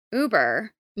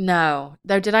Uber. No.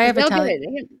 Though, did I ever tell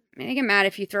you? They get mad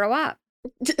if you throw up.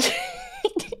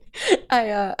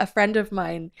 A friend of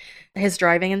mine, his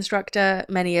driving instructor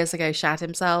many years ago shat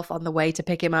himself on the way to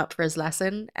pick him up for his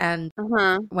lesson, and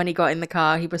when he got in the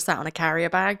car he was sat on a carrier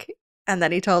bag, and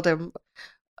then he told him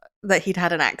that he'd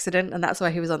had an accident and that's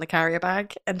why he was on the carrier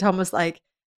bag, and Tom was like,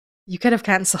 You could have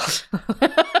cancelled.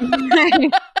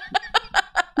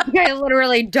 I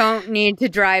literally don't need to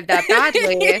drive that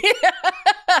badly.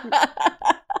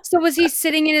 So was he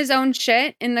sitting in his own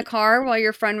shit in the car while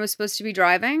your friend was supposed to be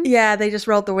driving? Yeah, they just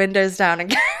rolled the windows down and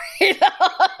carried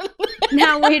on.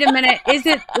 Now, wait a minute.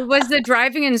 Was the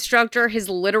driving instructor his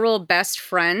literal best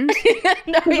friend?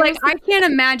 No, Like, I can't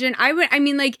imagine. I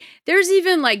mean, like, there's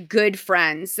even like good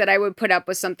friends that I would put up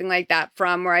with something like that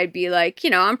from, where I'd be like,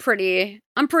 I'm pretty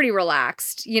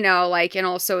relaxed, like, and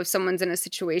also if someone's in a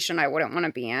situation I wouldn't want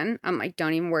to be in, I'm like,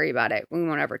 don't even worry about it. We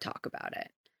won't ever talk about it.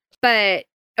 But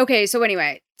okay, so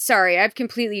anyway, sorry, I've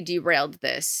completely derailed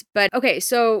this. But okay,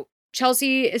 so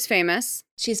Chelsea is famous.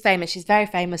 She's famous. She's very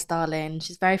famous, darling.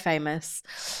 She's very famous.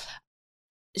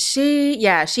 She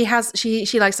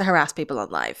likes to harass people on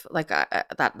live. Like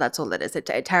that's all it is.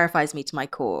 It terrifies me to my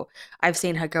core. I've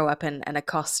seen her go up and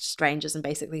accost strangers and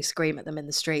basically scream at them in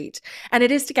the street. And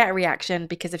it is to get a reaction,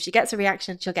 because if she gets a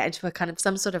reaction, she'll get into a kind of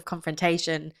some sort of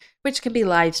confrontation, which can be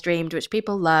live streamed, which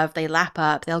people love. They lap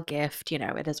up, they'll gift,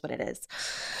 it is what it is.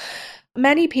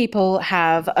 Many people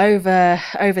have over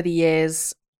the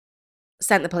years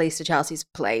sent the police to Chelsea's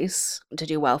place to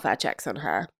do welfare checks on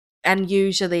her. And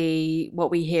usually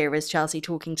what we hear is Chelsea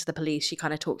talking to the police. She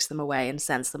kind of talks them away and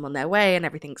sends them on their way, and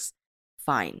everything's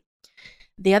fine.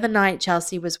 The other night,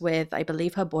 Chelsea was with, I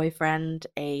believe, her boyfriend,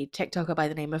 a TikToker by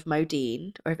the name of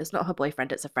Modine, or if it's not her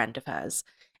boyfriend, it's a friend of hers,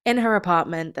 in her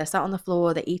apartment. They're sat on the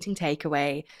floor, they're eating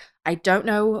takeaway. I don't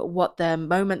know what the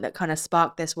moment that kind of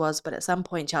sparked this was, but at some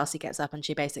point Chelsea gets up and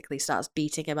she basically starts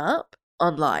beating him up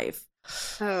on live.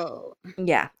 Oh.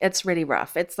 Yeah, it's really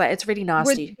rough. It's really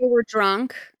nasty. They were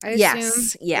drunk, I assume?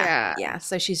 Yes, yeah.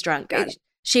 So she's drunk. Got it.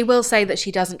 She will say that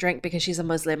she doesn't drink because she's a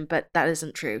Muslim, but that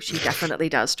isn't true. She definitely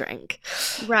does drink.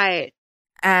 Right.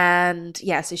 And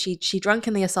yeah, so she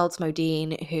drunkenly assaults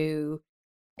Modine, who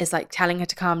is like telling her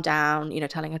to calm down,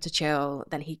 telling her to chill.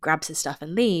 Then he grabs his stuff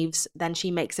and leaves. Then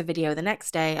she makes a video the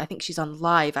next day. I think she's on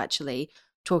live actually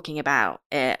talking about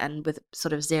it, and with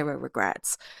sort of zero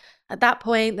regrets. At that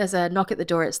point, there's a knock at the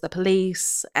door. It's the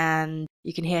police, and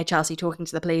you can hear Chelsea talking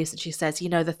to the police, and she says,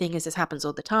 the thing is, this happens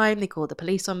all the time. They call the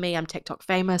police on me. I'm TikTok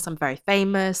famous. I'm very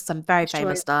famous. I'm very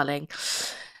famous, darling.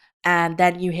 And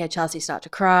then you hear Chelsea start to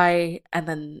cry, and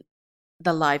then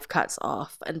the live cuts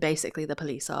off, and basically the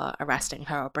police are arresting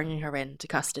her or bringing her into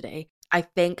custody. I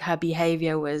think her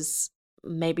behavior was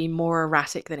maybe more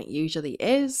erratic than it usually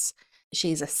is.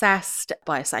 She's assessed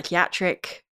by a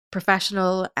psychiatric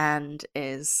professional and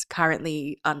is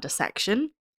currently under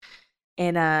section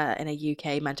in a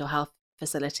UK mental health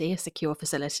facility, a secure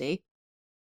facility.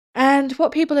 And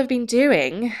what people have been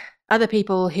doing, other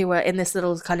people who are in this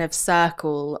little kind of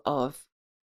circle of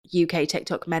UK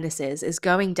TikTok menaces, is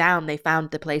going down. They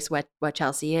found the place where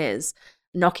Chelsea is,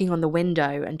 knocking on the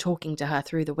window and talking to her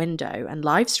through the window and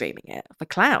live streaming it for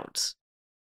clout,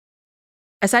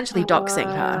 essentially doxing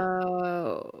her.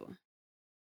 Oh.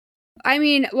 I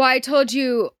mean, well, I told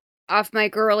you off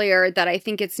mic earlier that I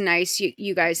think it's nice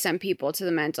you guys send people to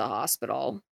the mental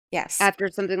hospital. Yes. After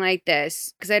something like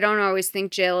this, because I don't always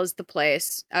think jail is the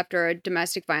place after a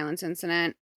domestic violence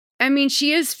incident. I mean,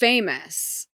 she is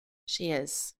famous. She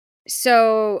is.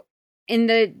 So in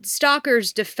the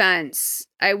stalker's defense,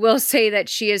 I will say that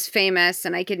she is famous,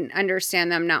 and I can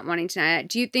understand them not wanting to know it.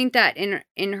 Do you think that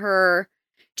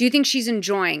do you think she's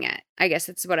enjoying it? I guess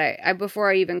that's what I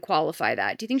before I even qualify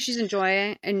that. Do you think she's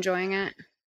enjoying it?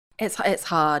 It's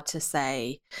hard to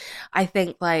say. I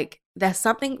think like there's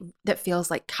something that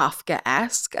feels like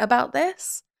Kafka-esque about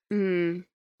this. Mm.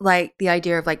 Like the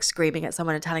idea of like screaming at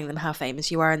someone and telling them how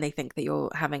famous you are, and they think that you're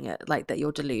having it, like that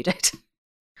you're deluded.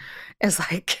 It's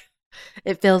like,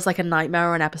 it feels like a nightmare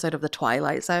or an episode of The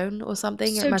Twilight Zone or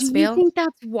something. So it must do feel. you think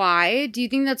that's why? Do you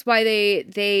think that's why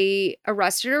they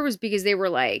arrested her, was because they were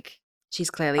like, She's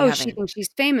clearly she thinks she's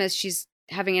famous, she's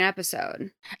having an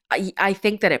episode? I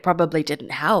think that it probably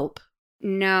didn't help.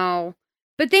 No,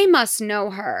 but they must know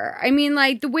her. I mean,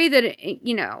 like the way that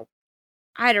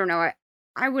I don't know.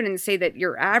 I wouldn't say that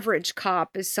your average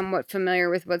cop is somewhat familiar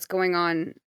with what's going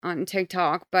on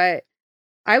TikTok, but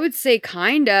I would say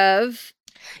kind of.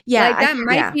 Yeah, like that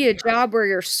might be a job where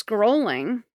you're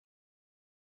scrolling.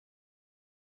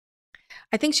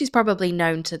 I think she's probably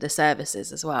known to the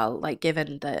services as well, like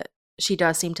given that she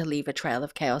does seem to leave a trail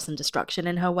of chaos and destruction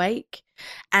in her wake.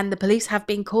 And the police have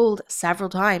been called several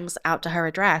times out to her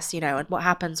address, and what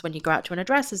happens when you go out to an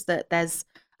address is that there's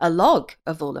a log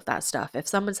of all of that stuff. If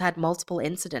someone's had multiple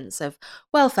incidents of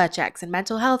welfare checks and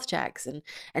mental health checks,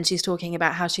 and she's talking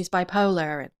about how she's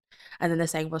bipolar, and then they're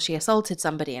saying, well, she assaulted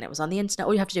somebody and it was on the internet,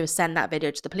 all you have to do is send that video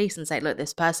to the police and say, look,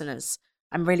 this person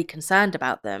I'm really concerned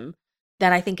about them.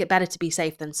 then I think it better to be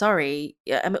safe than sorry.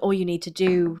 I mean, all you need to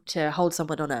do to hold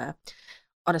someone on a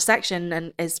section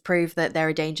and is prove that they're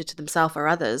a danger to themselves or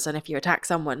others. And if you attack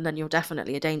someone, then you're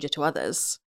definitely a danger to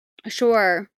others.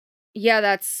 Sure. Yeah,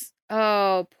 that's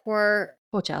poor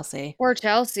Chelsea. Poor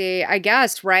Chelsea, I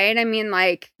guess, right? I mean,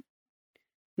 like,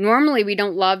 normally we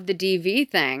don't love the DV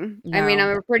thing. I mean,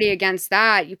 No. I'm pretty against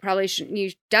that. You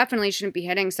definitely shouldn't be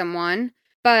hitting someone.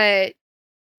 But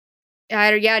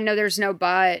no, there's no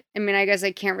but. I mean, I guess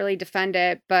I can't really defend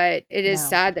it, but it is No.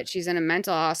 sad that she's in a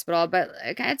mental hospital, but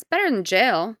like, it's better than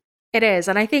jail. It is,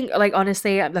 and I think, like,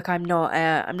 honestly, look, I'm not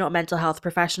a mental health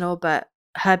professional, but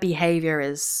her behavior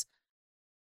is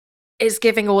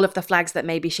giving all of the flags that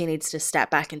maybe she needs to step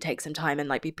back and take some time and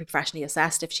like be professionally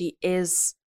assessed. If she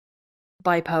is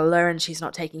bipolar and she's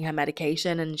not taking her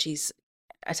medication and she's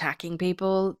attacking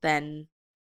people, then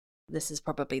this is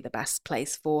probably the best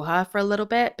place for her for a little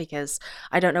bit, because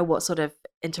I don't know what sort of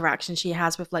interaction she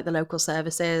has with like the local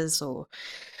services, or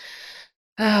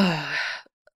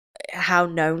how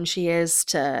known she is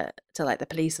to like the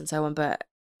police and so on. But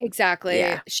Exactly.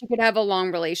 yeah, She could have a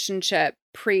long relationship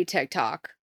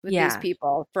pre-TikTok with these yeah,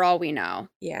 people, for all we know,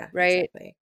 yeah, right?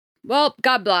 exactly. Well,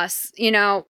 God bless.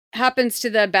 Happens to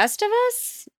the best of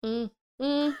us.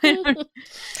 I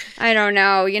don't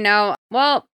know.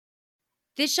 Well,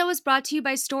 this show is brought to you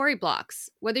by Storyblocks.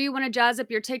 Whether you want to jazz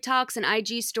up your TikToks and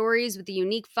IG stories with a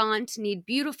unique font, need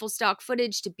beautiful stock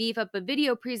footage to beef up a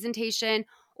video presentation,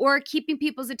 or keeping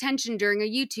people's attention during a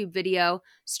YouTube video,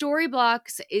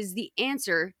 Storyblocks is the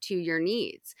answer to your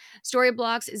needs.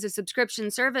 Storyblocks is a subscription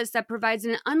service that provides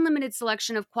an unlimited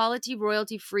selection of quality,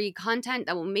 royalty-free content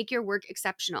that will make your work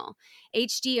exceptional.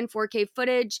 HD and 4K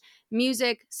footage,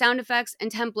 music, sound effects,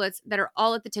 and templates that are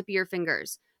all at the tip of your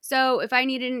fingers. So if I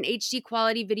needed an HD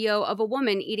quality video of a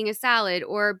woman eating a salad,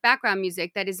 or background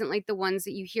music that isn't like the ones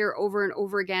that you hear over and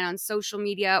over again on social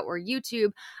media or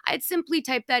YouTube, I'd simply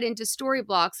type that into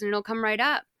Storyblocks and it'll come right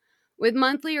up. With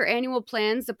monthly or annual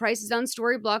plans, the prices on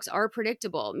Storyblocks are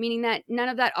predictable, meaning that none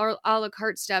of that a la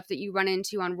carte stuff that you run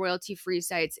into on royalty-free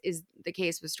sites is the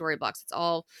case with Storyblocks. It's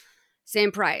all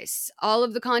same price. All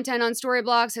of the content on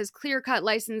Storyblocks has clear-cut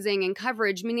licensing and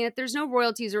coverage, meaning that there's no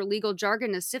royalties or legal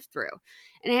jargon to sift through.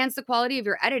 Enhance the quality of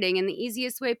your editing in the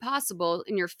easiest way possible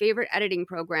in your favorite editing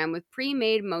program with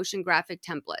pre-made motion graphic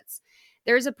templates.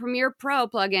 There's a Premiere Pro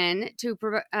plugin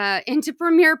into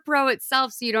Premiere Pro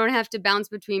itself, so you don't have to bounce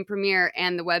between Premiere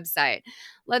and the website.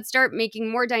 Let's start making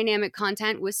more dynamic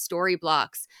content with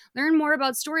Storyblocks. Learn more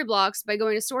about Storyblocks by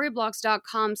going to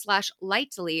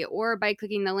storyblocks.com/lightly or by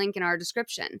clicking the link in our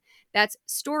description. That's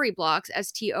Storyblocks,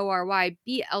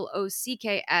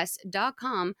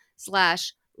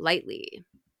 StoryBlocks.com/lightly.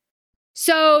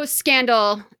 So,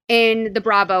 scandal in the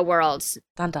Bravo world.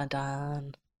 Dun dun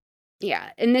dun.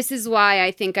 Yeah, and this is why I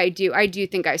think I do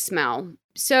think I smell.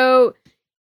 So,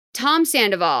 Tom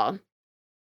Sandoval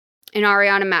and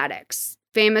Ariana Madix,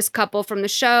 famous couple from the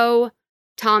show.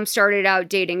 Tom started out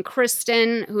dating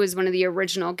Kristen, who is one of the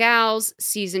original gals.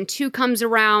 Season 2 comes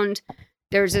around.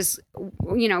 There's this,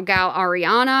 gal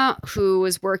Ariana, who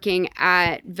was working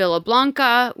at Villa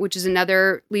Blanca, which is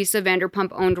another Lisa Vanderpump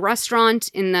owned restaurant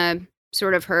in the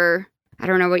sort of her, I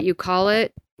don't know what you call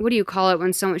it. What do you call it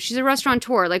when she's a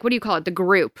restaurateur? Like, what do you call it? The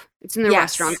group. It's in the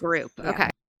restaurant group. Yeah. Okay.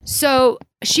 So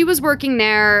she was working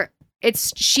there.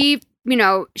 She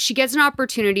gets an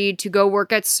opportunity to go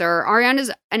work at SUR. Ariana's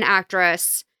an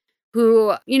actress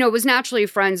who, was naturally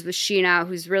friends with Sheena,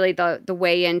 who's really the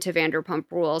way into Vanderpump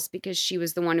Rules, because she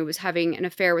was the one who was having an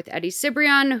affair with Eddie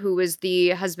Cibrian, who was the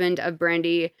husband of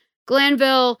Brandi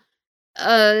Glanville.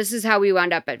 This is how we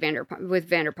wound up at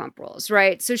Vanderpump Rules,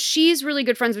 right? So she's really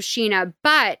good friends with Sheena,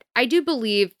 but I do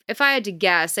believe, if I had to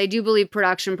guess, I do believe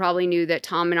production probably knew that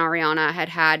Tom and Ariana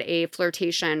had a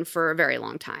flirtation for a very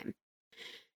long time.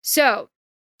 So,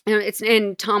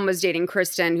 and Tom was dating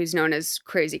Kristen, who's known as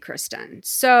Crazy Kristen.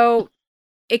 So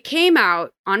it came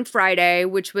out on Friday,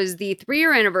 which was the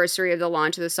 3-year anniversary of the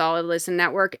launch of the Solid Listen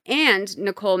Network, and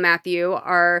Nicole Matthew,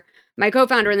 my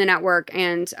co-founder in the network,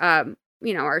 and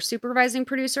our supervising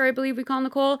producer, I believe we call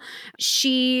Nicole.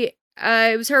 It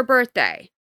was her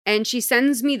birthday, and she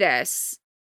sends me this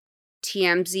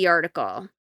TMZ article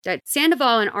that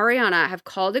Sandoval and Ariana have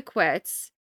called it quits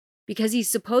because he's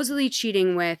supposedly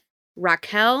cheating with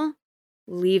Raquel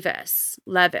Leviss.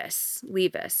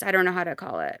 I don't know how to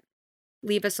call it.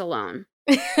 Leave us alone.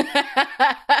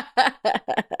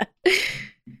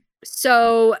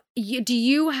 So, do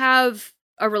you have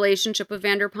a relationship with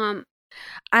Vanderpump?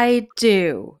 I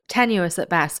do. Tenuous at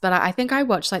best, but I think I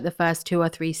watched like the first 2 or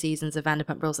 3 seasons of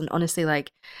Vanderpump Rules, and honestly,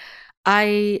 like,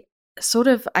 I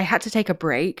I had to take a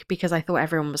break because I thought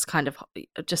everyone was kind of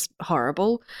just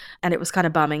horrible, and it was kind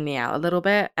of bumming me out a little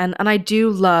bit. And I do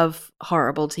love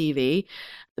horrible TV,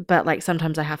 but like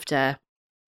sometimes I have to,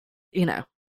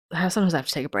 sometimes I have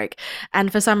to take a break.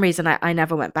 And for some reason, I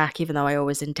never went back, even though I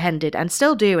always intended and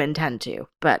still do intend to.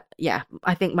 But yeah,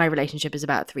 I think my relationship is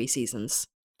about 3 seasons.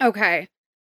 Okay.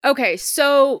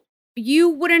 So you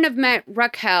wouldn't have met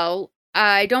Raquel.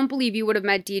 I don't believe you would have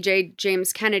met DJ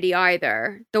James Kennedy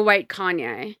either, the white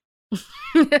Kanye.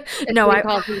 No,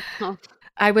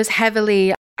 I was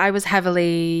heavily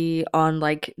on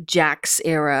like Jax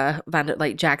era,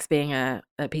 like Jax being a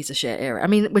piece of shit era. I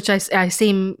mean, which it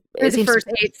seems the first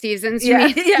 8 seasons. Yeah,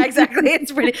 yeah, exactly.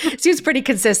 It seems pretty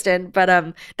consistent.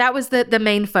 But that was the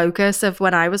main focus of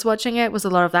when I was watching it, was a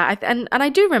lot of that. And I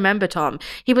do remember Tom.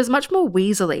 He was much more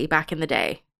weaselly back in the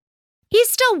day. He's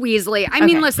still Weasley. I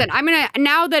mean, listen, I'm gonna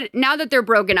now that they're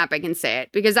broken up, I can say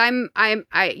it because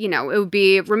it would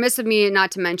be remiss of me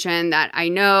not to mention that I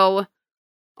know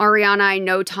Ariana, I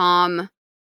know Tom.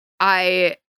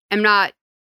 I am not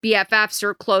BFFs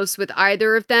or close with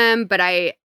either of them, but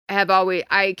I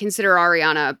consider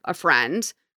Ariana a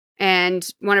friend, and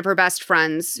one of her best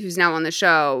friends, who's now on the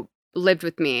show, lived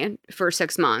with me for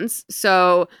 6 months.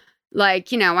 So, like,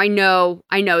 I know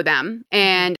them,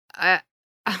 and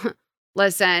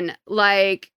listen,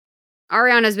 like,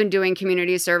 Ariana's been doing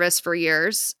community service for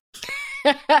years.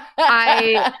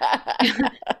 I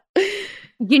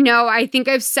think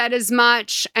I've said as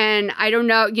much, and I don't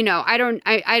know,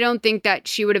 I don't think that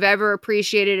she would have ever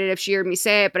appreciated it if she heard me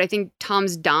say it, but I think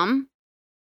Tom's dumb.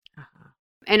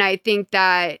 And I think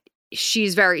that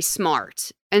she's very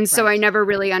smart. And so I never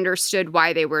really understood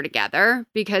why they were together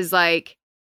because, like,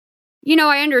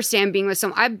 I understand being with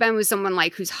I've been with someone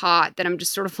like who's hot that I'm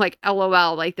just sort of like,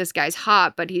 LOL, like this guy's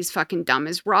hot, but he's fucking dumb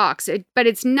as rocks. But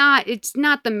it's not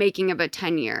the making of a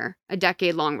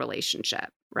decade-long relationship,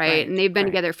 right? And they've been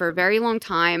together for a very long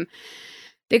time.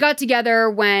 They got together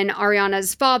when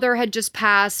Ariana's father had just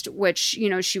passed, which,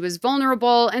 she was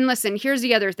vulnerable. And listen, here's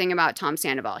the other thing about Tom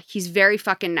Sandoval. He's very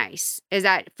fucking nice. Is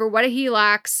that for what he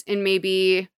lacks in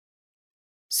maybe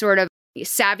sort of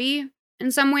savvy in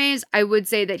some ways, I would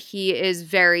say that he is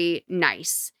very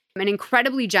nice and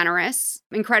incredibly generous.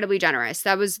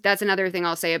 That's another thing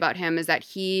I'll say about him is that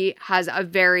he has a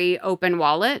very open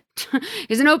wallet.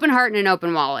 He's an open heart and an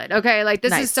open wallet. Okay. Like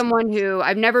this is someone who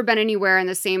I've never been anywhere in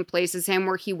the same place as him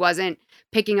where he wasn't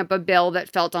picking up a bill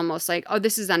that felt almost like, oh,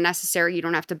 this is unnecessary. You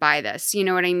don't have to buy this. You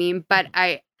know what I mean? But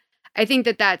I think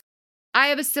that I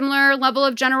have a similar level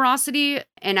of generosity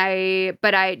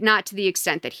but not to the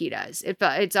extent that he does.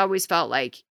 It's always felt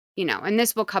like, and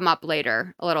this will come up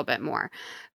later a little bit more.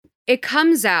 It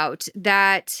comes out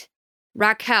that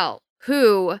Raquel,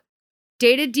 who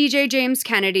dated DJ James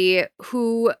Kennedy,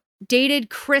 who dated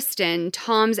Kristen,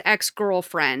 Tom's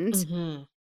ex-girlfriend,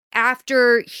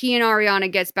 after he and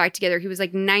Ariana gets back together, he was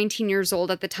like 19 years old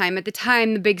at the time. At the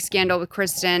time, the big scandal with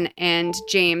Kristen and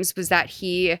James was that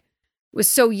he was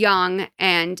so young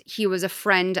and he was a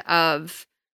friend of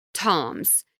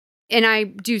Tom's. And I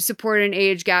do support an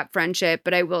age gap friendship,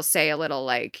 but I will say a little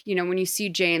like, when you see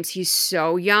James, he's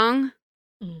so young.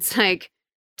 It's like,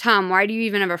 Tom, why do you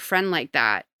even have a friend like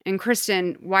that? And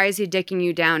Kristen, why is he dicking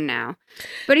you down now?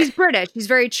 But he's British. He's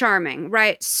very charming,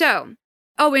 right? So,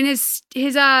 and his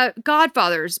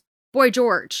godfather's Boy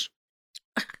George.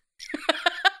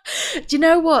 Do you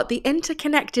know what? The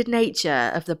interconnected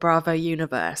nature of the Bravo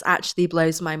universe actually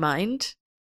blows my mind.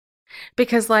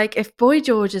 Because, like, if Boy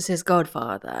George is his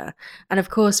godfather, and of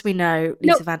course we know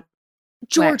Lisa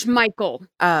George Michael.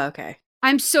 Oh, okay.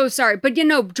 I'm so sorry. But,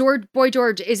 Boy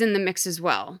George is in the mix as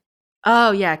well.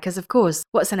 Oh, yeah, because of course,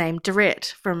 what's her name?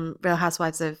 Dorit from Real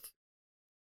Housewives of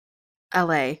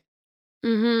L.A.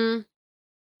 Mm-hmm.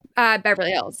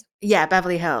 Beverly Hills. Yeah,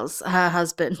 Beverly Hills. Her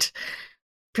husband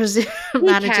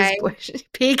manages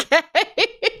PK.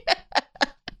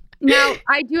 Now,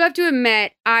 I do have to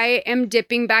admit, I am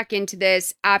dipping back into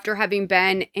this after having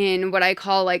been in what I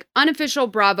call like unofficial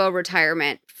Bravo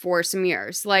retirement for some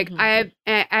years. Like I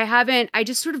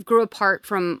just sort of grew apart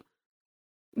from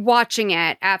watching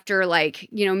it after like,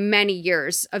 many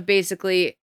years of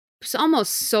basically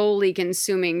almost solely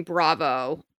consuming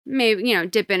Bravo, maybe,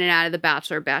 dip in and out of The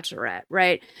Bachelor, Bachelorette,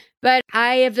 right? But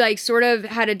I have like sort of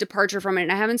had a departure from it,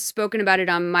 and I haven't spoken about it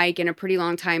on mic in a pretty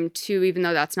long time too, even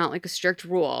though that's not like a strict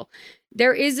rule.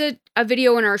 There is a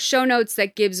video in our show notes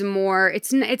that gives more,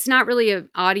 it's not really an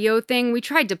audio thing. We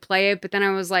tried to play it, but then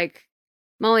I was like,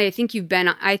 Molly, I think you've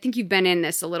been in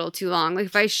this a little too long. Like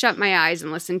if I shut my eyes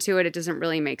and listen to it, it doesn't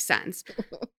really make sense.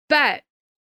 But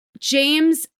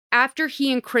James, after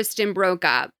he and Kristen broke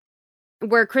up,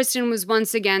 where Kristen was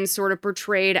once again sort of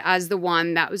portrayed as the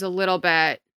one that was a little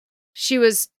bit, she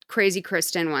was crazy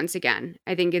Kristen once again,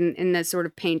 I think in the sort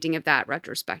of painting of that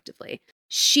retrospectively.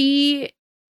 James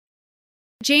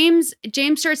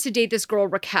starts to date this girl,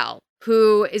 Raquel,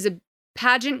 who is a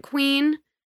pageant queen.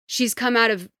 She's come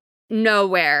out of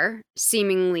nowhere,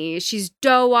 seemingly. She's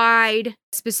doe-eyed,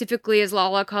 specifically as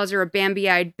Lala calls her, a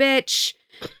Bambi-eyed bitch.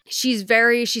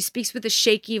 She speaks with a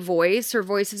shaky voice. Her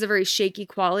voice has a very shaky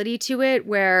quality to it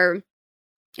where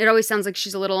it always sounds like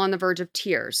she's a little on the verge of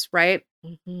tears, right?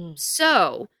 Mm-hmm.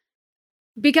 So,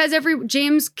 because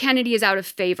James Kennedy is out of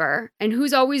favor, and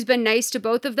who's always been nice to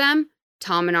both of them?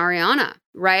 Tom and Ariana,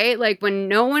 right? Like when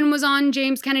no one was on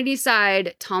James Kennedy's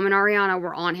side, Tom and Ariana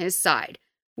were on his side.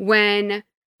 When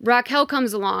Raquel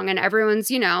comes along and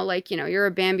everyone's, you're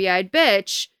a Bambi-eyed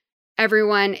bitch,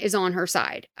 everyone is on her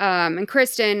side. And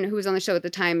Kristen, who was on the show at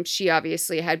the time, she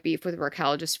obviously had beef with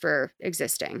Raquel just for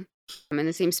existing in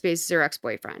the same space as her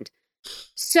ex-boyfriend.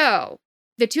 So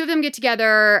the two of them get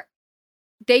together.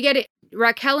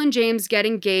 Raquel and James get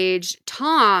engaged.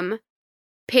 Tom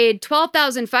paid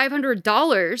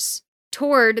 $12,500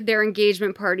 toward their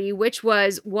engagement party, which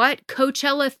was what?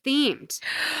 Coachella themed.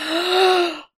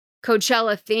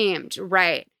 Coachella themed,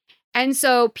 right. And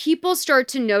so people start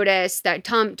to notice that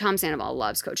Tom Sandoval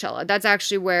loves Coachella. That's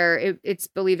actually where it's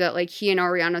believed that like he and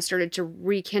Ariana started to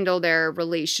rekindle their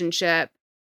relationship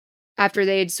after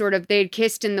they'd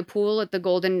kissed in the pool at the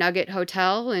Golden Nugget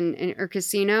Hotel or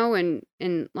casino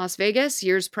in Las Vegas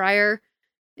years prior.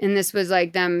 And this was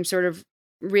like them sort of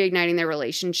reigniting their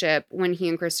relationship when he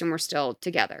and Kristen were still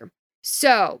together.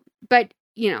 So, but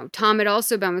Tom had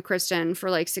also been with Kristen for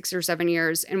like 6 or 7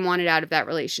 years and wanted out of that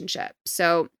relationship.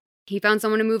 So he found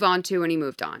someone to move on to and he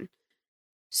moved on.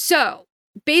 So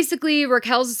basically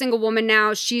Raquel's a single woman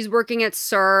now. She's working at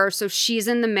SUR, so she's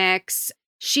in the mix.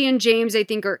 She and James, I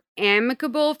think, are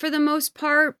amicable for the most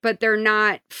part, but they're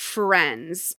not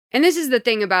friends. And this is the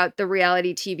thing about the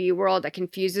reality TV world that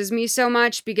confuses me so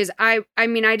much because I'd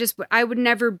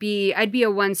be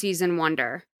a one season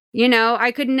wonder.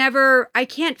 I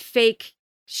can't fake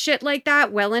shit like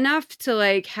that well enough to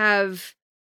like have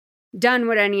done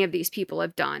what any of these people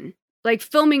have done. Like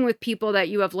filming with people that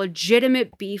you have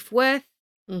legitimate beef with.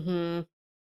 Mm-hmm.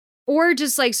 Or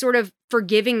just like sort of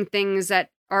forgiving things that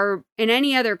are in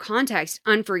any other context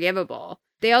unforgivable.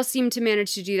 They all seem to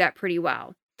manage to do that pretty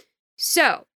well.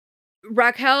 So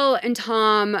Raquel and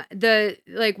Tom,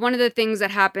 one of the things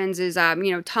that happens is,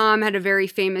 Tom had a very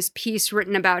famous piece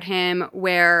written about him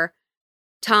where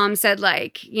Tom said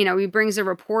he brings a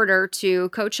reporter to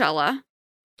Coachella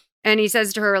and he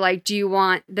says to her, do you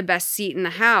want the best seat in the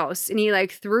house? And he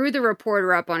threw the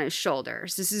reporter up on his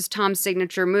shoulders. This is Tom's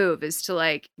signature move is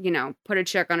to put a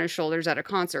chick on his shoulders at a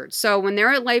concert. So when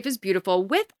they're at Life is Beautiful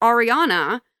with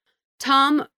Ariana,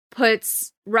 Tom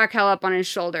puts Raquel up on his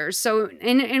shoulders. So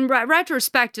in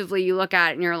retrospectively, you look at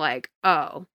it and you're like,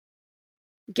 oh,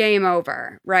 game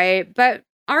over, right? But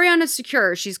Ariana's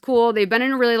secure. She's cool. They've been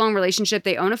in a really long relationship.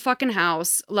 They own a fucking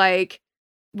house. Why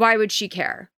would she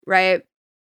care, right?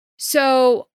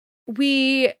 So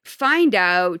we find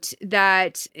out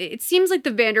that it seems like the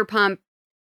Vanderpump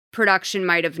production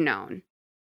might have known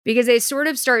because they sort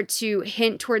of start to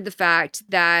hint toward the fact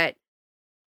that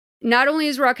not only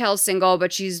is Raquel single,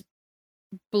 but she's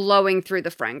blowing through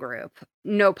the friend group.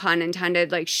 No pun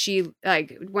intended. She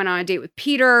went on a date with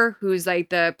Peter, who's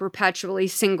the perpetually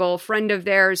single friend of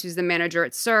theirs, who's the manager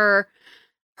at SUR,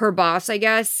 her boss, I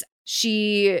guess.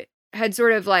 She had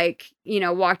sort of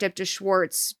walked up to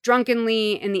Schwartz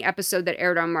drunkenly in the episode that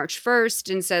aired on March 1st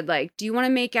and said do you want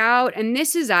to make out? And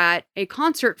this is at a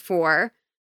concert for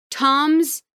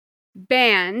Tom's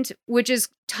band, which is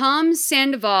Tom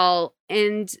Sandoval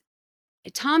and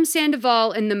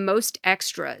the Most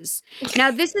Extras.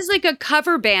 Now, this is a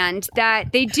cover band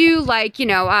that they do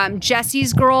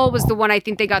Jesse's Girl was the one I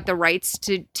think they got the rights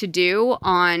to do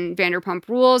on Vanderpump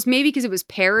Rules. Maybe because it was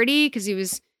parody, because he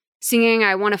was singing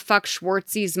I Want to Fuck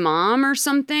Schwartzy's Mom or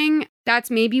something.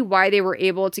 That's maybe why they were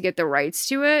able to get the rights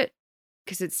to it,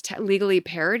 because it's legally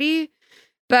parody.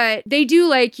 But they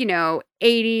do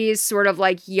 80s sort of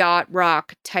yacht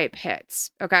rock type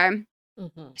hits, okay?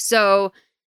 Mm-hmm. So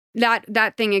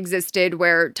that thing existed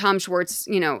where Tom Schwartz,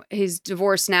 he's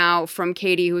divorced now from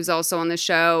Katie, who's also on the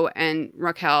show, and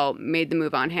Raquel made the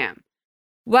move on him.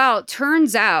 Well,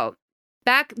 turns out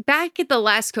back at the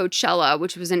last Coachella,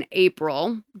 which was in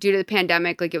April, due to the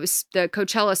pandemic, it was the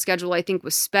Coachella schedule, I think,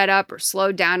 was sped up or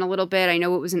slowed down a little bit. I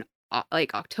know it was in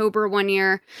October one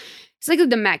year. It's like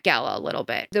the Met Gala a little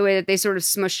bit, the way that they sort of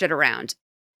smushed it around.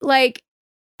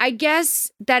 I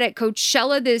guess that at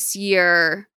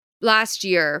Coachella last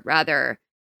year,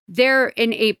 there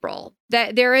in April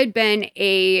that there had been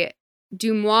a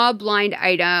DeuxMoi blind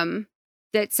item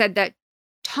that said that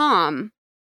Tom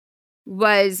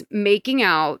was making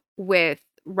out with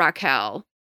Raquel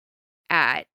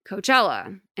at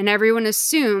Coachella. And everyone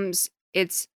assumes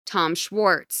it's Tom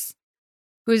Schwartz,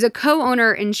 who's a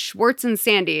co-owner in Schwartz and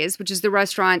Sandy's, which is the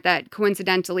restaurant that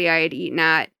coincidentally I had eaten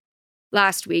at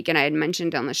last week and I had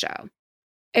mentioned on the show.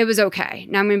 It was okay.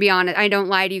 Now I'm going to be honest. I don't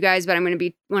lie to you guys, but I'm going to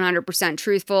be 100%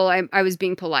 truthful. I was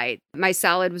being polite. My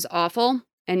salad was awful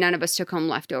and none of us took home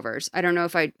leftovers. I don't know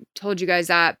if I told you guys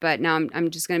that, but now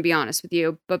I'm just going to be honest with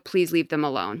you, but please leave them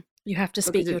alone. You have to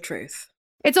speak your truth.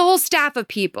 It's a whole staff of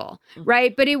people,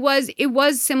 right? But it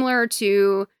was similar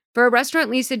to, for a restaurant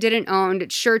Lisa didn't own,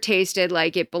 it sure tasted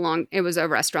like it was a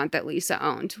restaurant that Lisa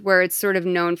owned, where it's sort of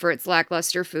known for its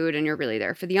lackluster food and you're really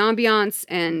there for the ambiance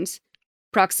and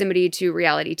proximity to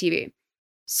reality TV.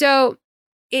 So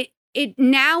it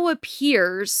now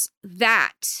appears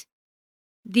that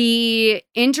the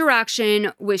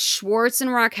interaction with Schwartz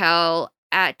and Raquel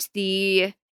at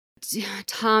the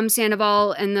Tom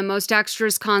Sandoval and the Most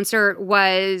Extras concert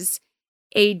was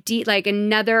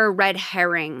another red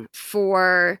herring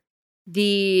for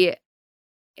that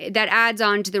adds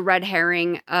on to the red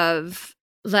herring of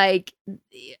like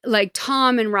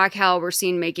Tom and Raquel were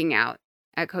seen making out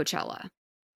at Coachella.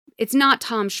 It's not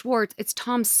Tom Schwartz, it's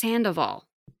Tom Sandoval.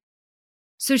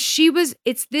 So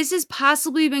this has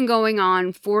possibly been going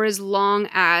on for as long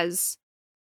as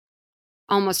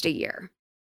almost a year.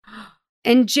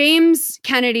 And James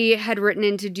Kennedy had written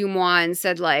into DeuxMoi and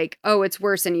said like, oh, it's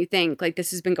worse than you think. Like this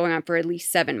has been going on for at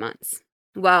least 7 months.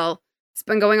 Well, it's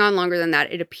been going on longer than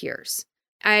that, it appears.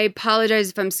 I apologize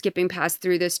if I'm skipping past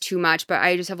through this too much, but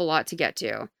I just have a lot to get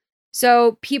to.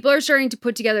 So people are starting to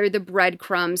put together the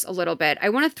breadcrumbs a little bit. I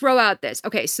want to throw out this.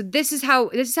 Okay, so this is how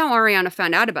Ariana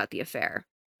found out about the affair.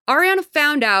 Ariana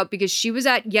found out because she was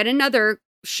at yet another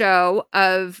show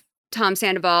of Tom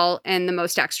Sandoval and the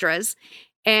Most Extras.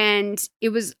 And it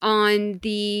was on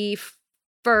the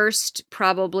first,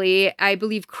 probably, I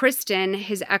believe Kristen,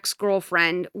 his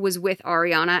ex-girlfriend, was with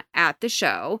Ariana at the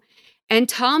show. And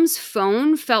Tom's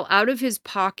phone fell out of his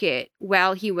pocket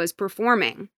while he was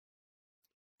performing.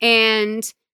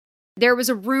 And there was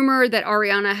a rumor that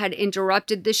Ariana had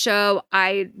interrupted the show.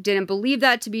 I didn't believe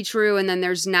that to be true. And then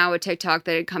there's now a TikTok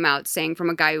that had come out saying from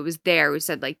a guy who was there who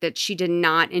said like that she did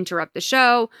not interrupt the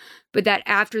show, but that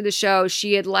after the show,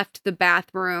 she had left the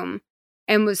bathroom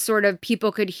and was sort of,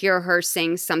 people could hear her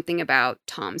saying something about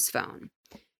Tom's phone.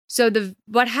 So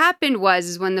what happened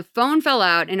is when the phone fell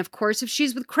out, and of course, if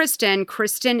she's with Kristen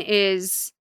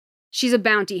she's a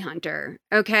bounty hunter,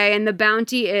 okay? And the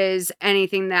bounty is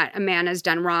anything that a man has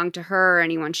done wrong to her or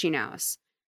anyone she knows.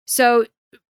 So,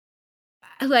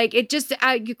 like, it just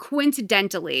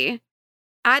coincidentally,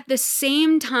 at the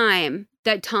same time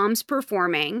that Tom's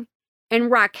performing and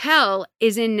Raquel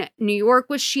is in New York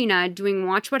with Sheena doing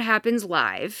Watch What Happens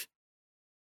Live,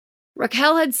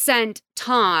 Raquel had sent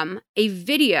Tom a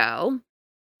video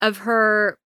of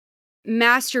her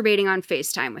masturbating on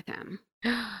FaceTime with him.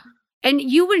 And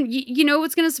you know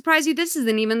what's going to surprise you? This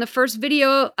isn't even the first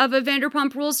video of a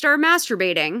Vanderpump Rules star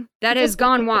masturbating. That has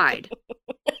gone wide.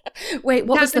 Wait,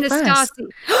 what was the first?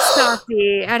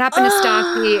 Stassi. It happened to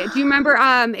Stassi. Do you remember?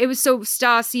 It was so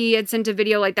Stassi had sent a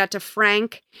video like that to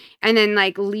Frank. And then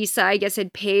like Lisa, I guess,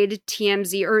 had paid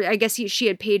TMZ, or I guess she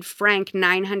had paid Frank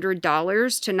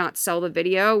 $900 to not sell the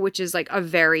video, which is like a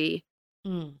very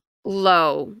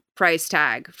low price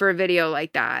tag for a video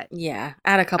like that. Yeah,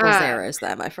 add a couple zeros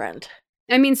there, my friend.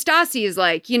 I mean, Stassi is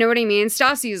like, you know what I mean?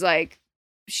 Stassi is like,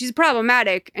 she's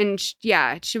problematic, and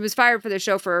she was fired for the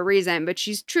show for a reason, but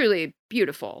she's truly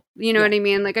beautiful. You know what I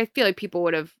mean? Like, I feel like people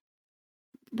would have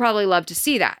probably loved to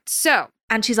see that. So,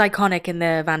 and she's iconic in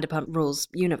the Vanderpump Rules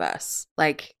universe.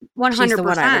 Like, 100%. She's the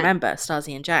one I remember,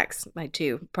 Stassi and Jax, my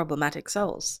two problematic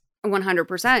souls.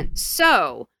 100%.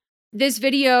 So, this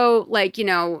video, like, you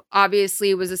know,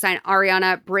 obviously was a sign.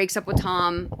 Ariana breaks up with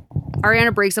Tom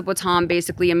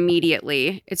basically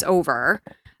immediately. It's over.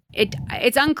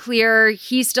 It's unclear.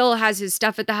 He still has his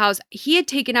stuff at the house. He had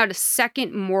taken out a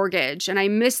second mortgage, and I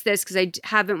missed this because I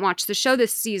haven't watched the show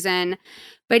this season.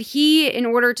 But he, in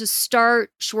order to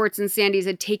start Schwartz and Sandy's,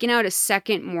 had taken out a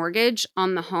second mortgage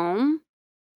on the home,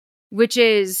 which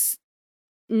is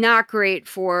not great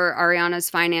for Ariana's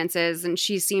finances. And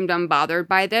she seemed unbothered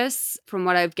by this, from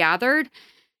what I've gathered,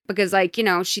 because, like, you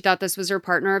know, she thought this was her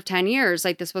partner of 10 years.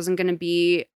 Like, this wasn't going to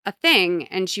be a thing.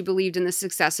 And she believed in the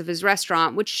success of his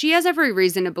restaurant, which she has every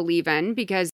reason to believe in,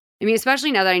 because, I mean,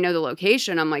 especially now that I know the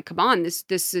location, I'm like, come on,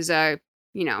 this is a,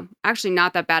 you know, actually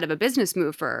not that bad of a business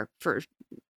move for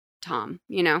Tom,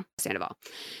 you know, Sandoval.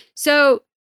 So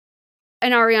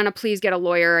and Ariana, please get a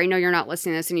lawyer. I know you're not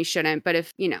listening to this and you shouldn't, but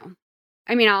if,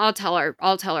 I'll tell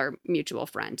our mutual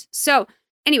friend. So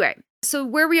anyway, so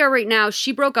where we are right now,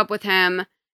 she broke up with him.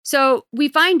 So we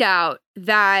find out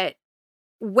that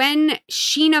when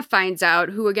Scheana finds out,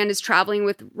 who again is traveling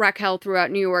with Raquel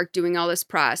throughout New York doing all this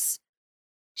press,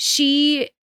 she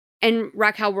and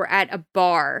Raquel were at a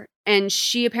bar and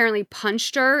she apparently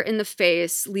punched her in the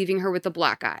face, leaving her with a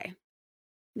black eye.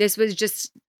 This was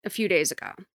just a few days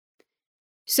ago.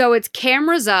 So it's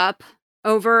cameras up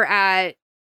over at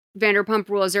Vanderpump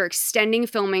Rules. They're extending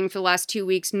filming for the last 2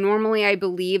 weeks. Normally, I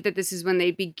believe that this is when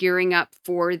they'd be gearing up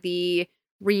for the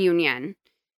reunion.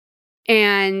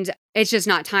 And it's just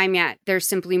not time yet. There's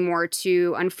simply more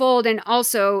to unfold. And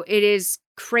also, it is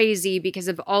crazy because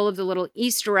of all of the little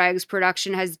Easter eggs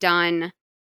production has done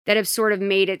that have sort of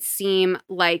made it seem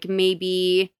like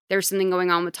maybe there's something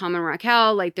going on with Tom and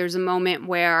Raquel. Like there's a moment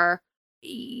where,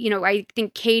 I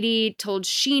think Katie told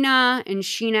Scheana and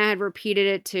Scheana had repeated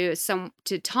it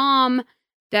to Tom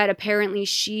that apparently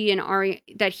he and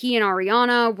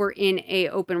Ariana were in a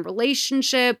open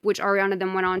relationship, which Ariana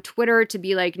then went on Twitter to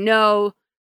be like, no,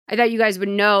 I thought you guys would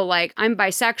know, like, I'm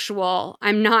bisexual.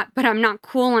 I'm not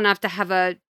cool enough to have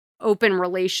a open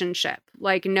relationship.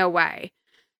 Like, no way.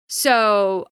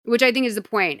 So, which I think is the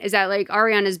point, is that like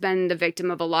Ariana's been the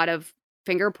victim of a lot of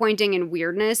finger pointing and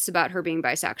weirdness about her being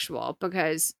bisexual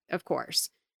because, of course.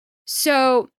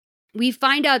 So we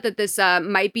find out that this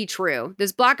might be true.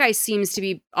 This black eye seems to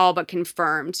be all but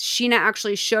confirmed. Scheana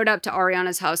actually showed up to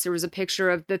Ariana's house. There was a picture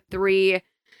of the three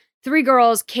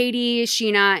girls, Katie,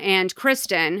 Scheana, and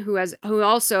Kristen, who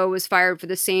also was fired for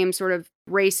the same sort of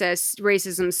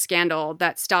racism scandal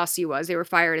that Stassi was. They were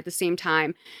fired at the same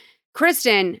time.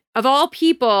 Kristen, of all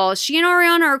people, she and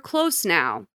Ariana are close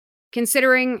now,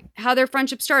 considering how their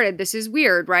friendship started. This is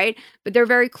weird, right? But they're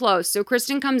very close. So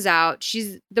Kristen comes out.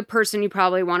 She's the person you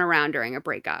probably want around during a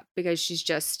breakup because she's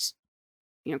just,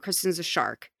 Kristen's a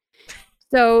shark.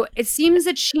 So it seems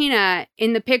that Scheana,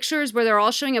 in the pictures where they're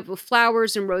all showing up with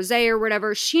flowers and rosé or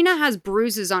whatever, Scheana has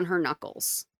bruises on her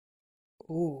knuckles.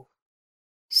 Ooh.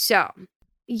 So,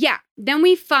 yeah. Then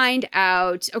we find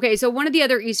out, okay, so one of the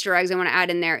other Easter eggs I want to add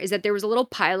in there is that there was a little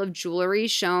pile of jewelry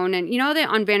shown. And that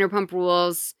on Vanderpump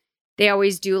Rules, they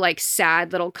always do like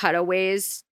sad little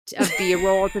cutaways of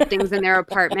B-roll to things in their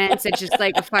apartments. It's just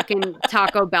like a fucking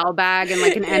Taco Bell bag and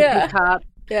like an empty cup.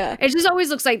 Yeah. It just always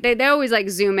looks like they always like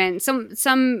zoom in.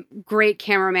 Some great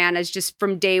cameraman has just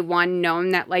from day one known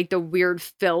that like the weird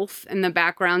filth in the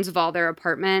backgrounds of all their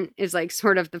apartment is like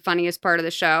sort of the funniest part of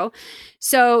the show.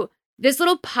 So this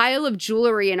little pile of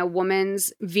jewelry and a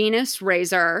woman's Venus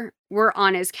razor were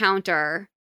on his counter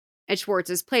at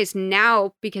Schwartz's place.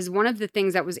 Now, because one of the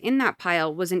things that was in that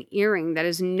pile was an earring that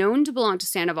is known to belong to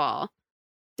Sandoval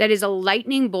that is a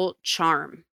lightning bolt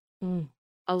charm. Mm.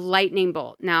 A lightning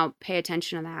bolt. Now, pay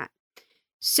attention to that.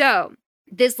 So,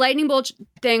 this lightning bolt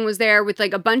thing was there with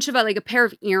like a bunch of like a pair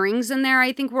of earrings in there,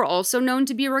 I think were also known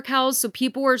to be Raquel's. So,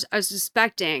 people were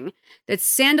suspecting that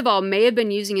Sandoval may have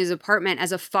been using his apartment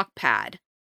as a fuck pad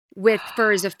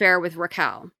for his affair with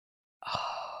Raquel.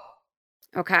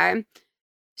 Okay.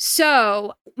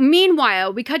 So,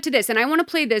 meanwhile, we cut to this, and I want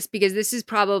to play this because this is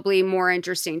probably more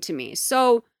interesting to me.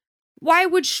 So, why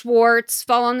would Schwartz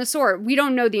fall on the sword? We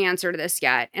don't know the answer to this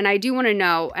yet, and I do want to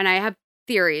know, and I have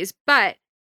theories, but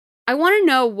I want to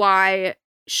know why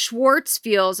Schwartz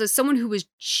feels as someone who was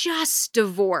just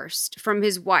divorced from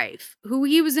his wife, who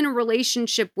he was in a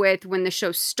relationship with when the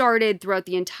show started, throughout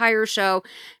the entire show,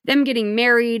 them getting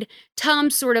married,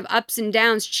 Tom's sort of ups and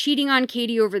downs, cheating on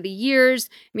Katie over the years.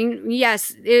 I mean,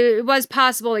 yes, it was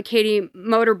possible that Katie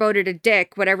motorboated a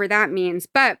dick, whatever that means,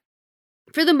 but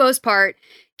for the most part,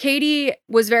 Katie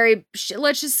was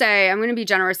let's just say, I'm going to be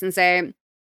generous and say,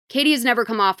 Katie has never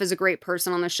come off as a great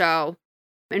person on the show.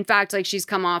 In fact, like she's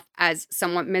come off as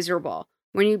somewhat miserable.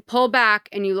 When you pull back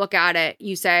and you look at it,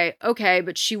 you say, okay,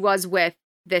 but she was with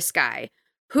this guy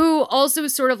who also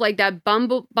is sort of like that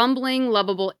bumbling,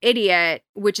 lovable idiot,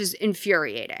 which is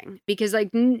infuriating because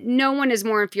like no one is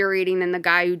more infuriating than the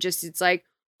guy who just, it's like,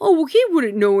 oh, well, he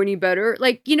wouldn't know any better.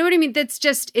 Like, you know what I mean? That's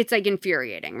just, it's like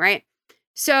infuriating, right?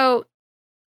 So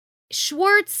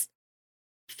Schwartz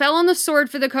fell on the sword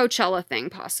for the Coachella thing,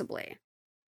 possibly.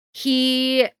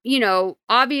 He,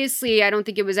 obviously, I don't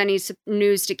think it was any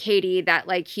news to Katie that,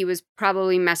 like, he was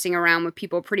probably messing around with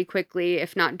people pretty quickly,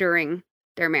 if not during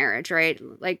their marriage, right?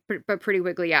 Like, but pretty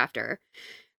quickly after.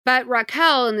 But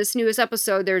Raquel, in this newest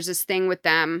episode, there's this thing with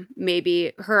them,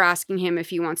 maybe her asking him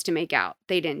if he wants to make out.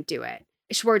 They didn't do it.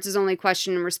 Schwartz's only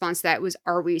question in response to that was,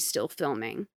 are we still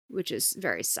filming? Which is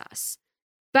very sus.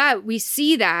 But we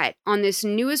see that on this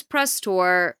newest press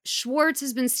tour, Schwartz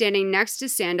has been standing next to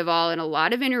Sandoval in a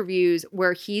lot of interviews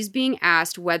where he's being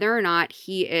asked whether or not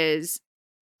he is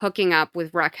hooking up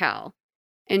with Raquel.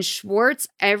 And Schwartz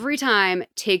every time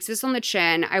takes this on the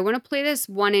chin. I want to play this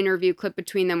one interview clip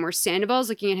between them where Sandoval's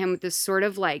looking at him with this sort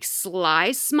of like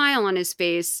sly smile on his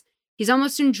face. He's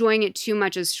almost enjoying it too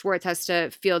much as Schwartz has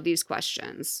to field these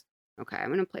questions. Okay, I'm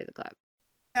going to play the clip.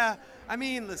 Yeah, I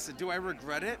mean, listen, do I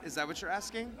regret it? Is that what you're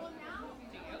asking?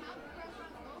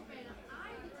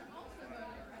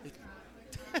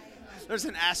 There's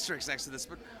an asterisk next to this,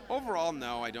 but overall,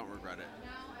 no, I don't regret it.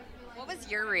 What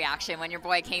was your reaction when your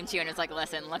boy came to you and was like,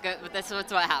 listen, look at this,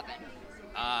 what's what happened?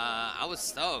 I was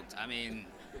stoked. I mean,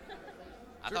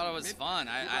 I thought it was fun.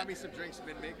 You brought me some drinks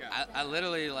mid-makeup. I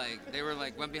literally, like, they were,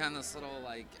 like, went behind this little,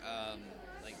 like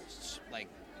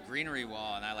greenery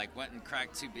wall, and I, like, went and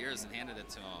cracked 2 beers and handed it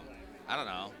to him. I don't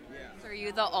know. Yeah. So are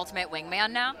you the ultimate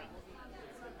wingman now?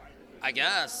 I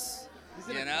guess. He's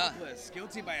an accomplice,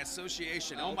 guilty by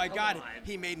association. Oh my God,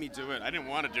 he made me do it. I didn't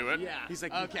want to do it. Yeah. He's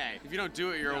like, okay, if you don't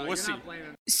do it, you're a wussy.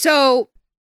 So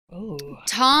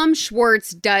Tom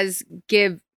Schwartz does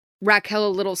give Raquel a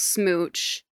little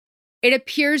smooch. It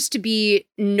appears to be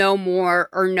no more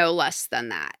or no less than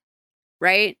that,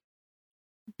 right?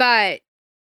 But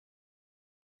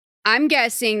I'm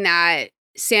guessing that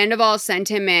Sandoval sent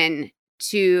him in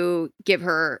to give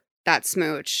her that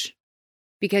smooch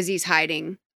because he's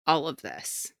hiding all of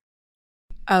this.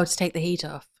 Oh, to take the heat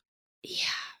off. Yeah.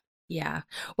 Yeah.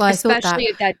 Well, especially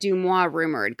if that Dumois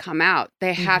rumor had come out.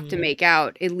 They have to make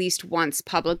out at least once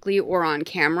publicly or on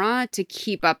camera to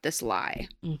keep up this lie.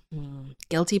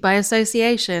 Guilty by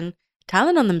association,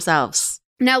 telling on themselves.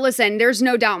 Now, listen, there's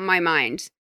no doubt in my mind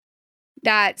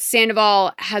that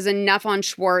Sandoval has enough on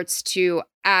Schwartz to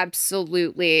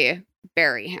absolutely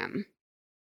bury him.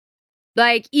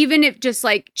 Like, even if just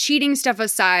like cheating stuff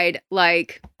aside,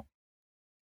 like,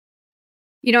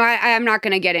 you know, I'm not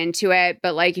going to get into it,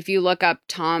 but like if you look up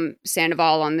Tom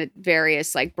Sandoval on the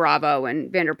various like Bravo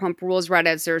and Vanderpump Rules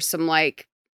Reddits, there's some like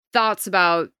thoughts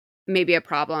about maybe a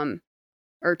problem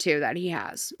or two that he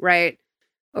has, right?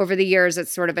 Over the years,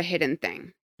 it's sort of a hidden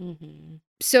thing.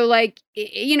 So like,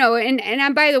 you know,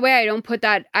 and by the way, I don't put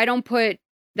that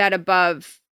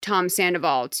above Tom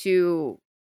Sandoval to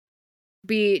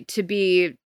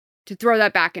throw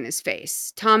that back in his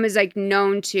face. Tom is like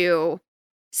known to,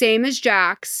 same as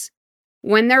Jax,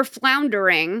 when they're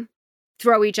floundering,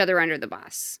 throw each other under the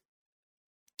bus.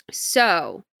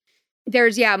 So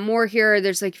there's, more here.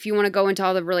 There's like, if you want to go into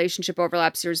all the relationship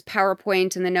overlaps, there's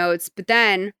PowerPoint in the notes. But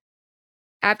then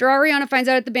after Ariana finds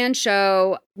out at the band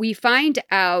show, we find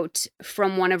out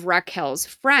from one of Raquel's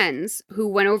friends who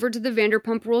went over to the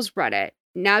Vanderpump Rules Reddit,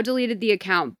 now deleted the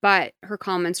account, but her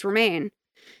comments remain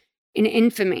in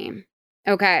infamy.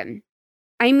 Okay.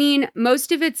 I mean,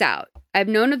 most of it's out. I've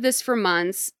known of this for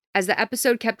months. As the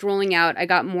episode kept rolling out, I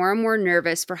got more and more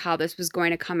nervous for how this was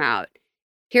going to come out.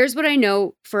 Here's what I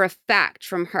know for a fact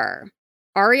from her.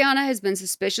 Ariana has been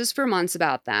suspicious for months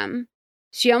about them.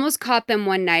 She almost caught them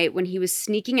one night when he was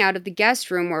sneaking out of the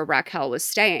guest room where Raquel was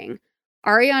staying.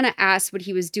 Ariana asked what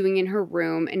he was doing in her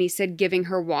room, and he said giving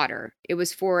her water. It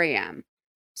was 4 a.m.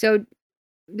 So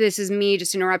this is me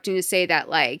just interrupting to say that,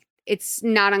 like, it's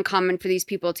not uncommon for these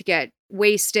people to get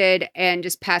wasted and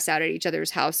just pass out at each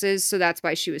other's houses. So that's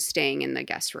why she was staying in the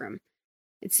guest room,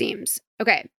 it seems.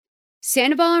 Okay.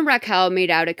 Sandoval and Raquel made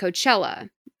out at Coachella.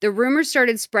 The rumors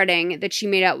started spreading that she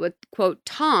made out with, quote,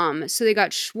 Tom, so they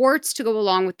got Schwartz to go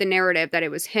along with the narrative that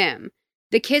it was him.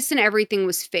 The kiss and everything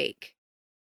was fake.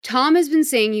 Tom has been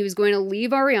saying he was going to leave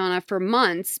Ariana for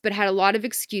months, but had a lot of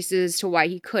excuses as to why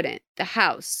he couldn't. The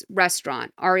house,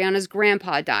 restaurant, Ariana's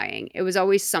grandpa dying. It was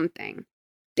always something.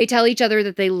 They tell each other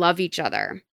that they love each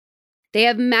other. They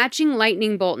have matching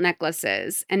lightning bolt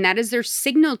necklaces, and that is their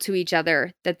signal to each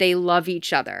other that they love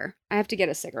each other. I have to get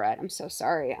a cigarette. I'm so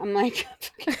sorry. I'm like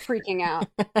fucking freaking out.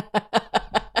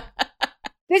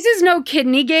 This is no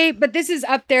kidney gate, but this is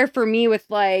up there for me with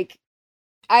like,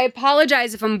 I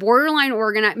apologize if I'm borderline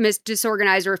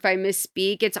disorganized or if I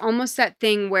misspeak. It's almost that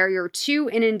thing where you're too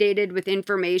inundated with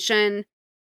information.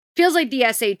 Feels like the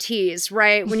SATs,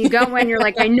 right? When you go in, you're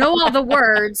like, I know all the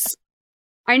words.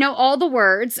 And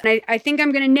I think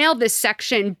I'm going to nail this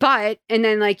section, but, and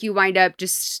then like you wind up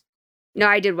just, no,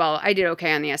 I did well. I did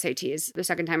okay on the SATs the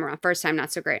second time around. First time,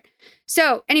 not so great.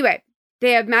 So anyway,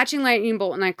 they have matching lightning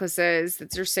bolt necklaces.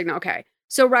 That's their signal. Okay.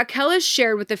 So Raquel has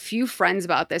shared with a few friends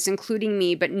about this, including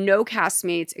me, but no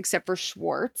castmates except for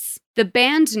Schwartz. The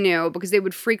band knew because they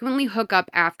would frequently hook up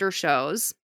after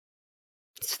shows.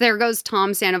 So there goes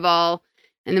Tom Sandoval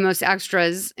And the most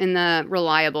extras in the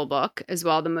Reliable book as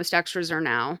well. The most extras are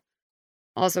now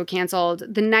also canceled.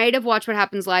 The night of Watch What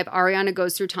Happens Live, Ariana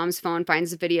goes through Tom's phone,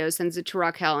 finds the video, sends it to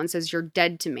Raquel, and says, "You're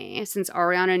dead to me." Since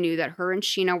Ariana knew that her and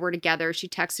Sheena were together, she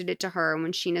texted it to her, and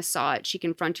when Sheena saw it, she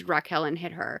confronted Raquel and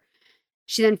hit her.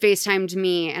 She then FaceTimed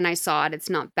me, and I saw it. It's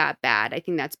not that bad. I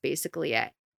think that's basically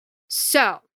it.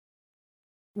 So,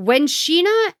 when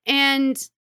Sheena and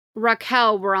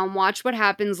Raquel were on Watch What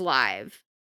Happens Live,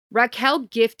 Raquel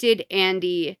gifted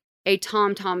Andy a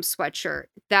Tom Tom sweatshirt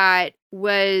that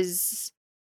was...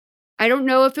 I don't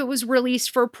know if it was released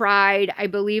for Pride. I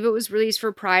believe it was released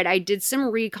for Pride. I did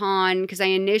some recon because I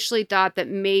initially thought that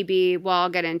maybe, well, I'll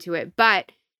get into it.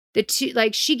 But the two,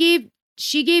 like, she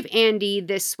gave Andy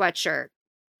this sweatshirt.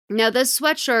 Now, this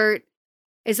sweatshirt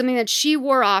is something that she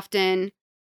wore often,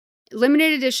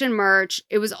 limited edition merch.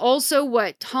 It was also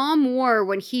what Tom wore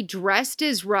when he dressed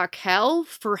as Raquel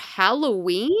for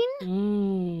Halloween.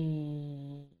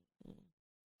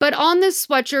 But on this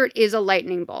sweatshirt is a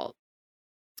lightning bolt.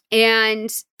 And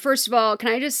first of all, can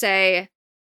I just say,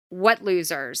 what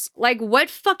losers? Like, what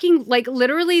fucking, like,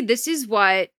 literally, this is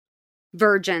what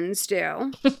virgins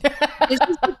do. This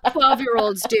is what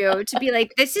 12-year-olds do, to be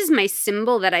like, this is my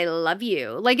symbol that I love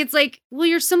you. Like, it's like, well,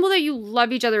 your symbol that you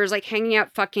love each other is like hanging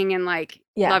out, fucking, and like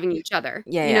loving each other.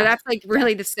 Yeah, you know, that's like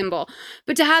really the symbol.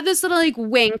 But to have this little like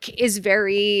wink is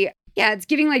very... Yeah, it's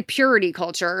giving like purity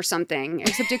culture or something,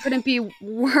 except it couldn't be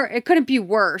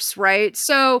worse, right?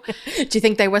 So do you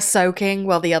think they were soaking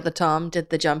while the other Tom did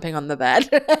the jumping on the bed?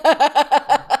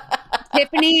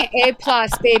 Tiffany A+,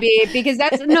 baby, because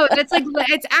that's like,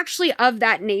 it's actually of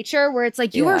that nature where it's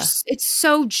like it's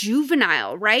so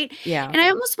juvenile, right? Yeah. And I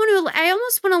almost want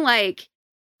to like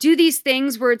do these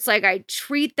things where it's like I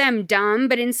treat them dumb,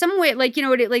 but in some way, like, you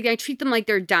know, like I treat them like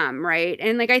they're dumb, right?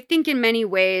 And like I think in many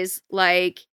ways,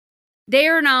 like, they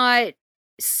are not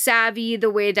savvy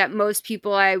the way that most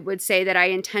people I would say that I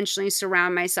intentionally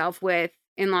surround myself with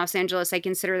in Los Angeles, I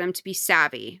consider them to be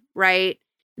savvy, right?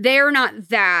 They are not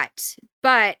that,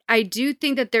 but I do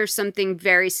think that there's something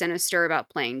very sinister about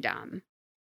playing dumb.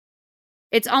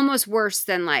 It's almost worse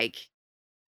than like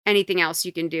anything else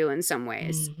you can do in some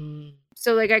ways. Mm-hmm.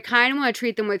 So like I kind of want to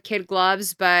treat them with kid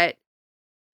gloves, but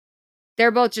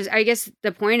they're both just, I guess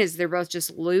the point is they're both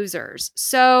just losers.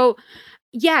 So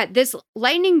yeah, this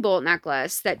lightning bolt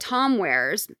necklace that Tom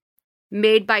wears,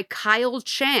 made by Kyle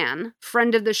Chan,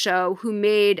 friend of the show, who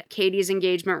made Katie's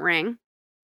engagement ring,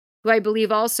 who I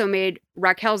believe also made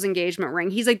Raquel's engagement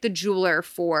ring. He's like the jeweler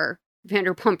for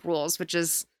Vanderpump Rules, which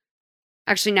is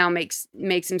actually now makes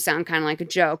him sound kind of like a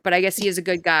joke, but I guess he is a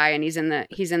good guy and he's in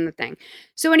the thing.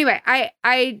 So anyway,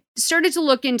 I started to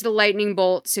look into the lightning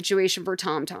bolt situation for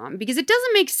Tom Tom because it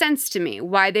doesn't make sense to me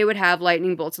why they would have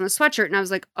lightning bolts on the sweatshirt. And I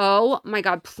was like, oh my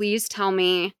God, please tell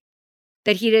me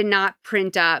that he did not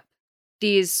print up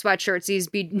these sweatshirts, these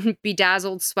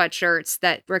bedazzled sweatshirts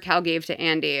that Raquel gave to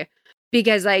Andy,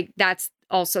 because like that's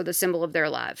also the symbol of their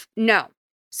love. No.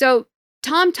 So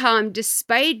Tom Tom,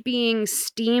 despite being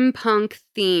steampunk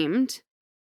themed,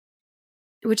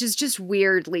 which is just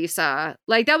weird, Lisa.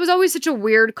 Like, that was always such a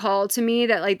weird call to me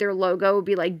that, like, their logo would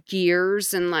be, like,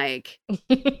 gears and, like... like,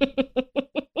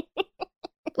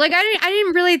 I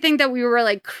didn't really think that we were,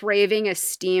 like, craving a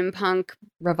steampunk...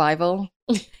 revival.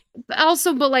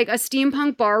 But, like, a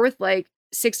steampunk bar with, like,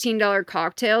 $16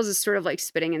 cocktails is sort of, like,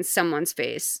 spitting in someone's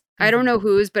face. I don't know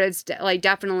whose, but it's like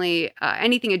definitely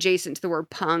anything adjacent to the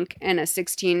word punk, and a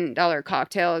 $16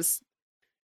 cocktail is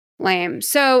lame.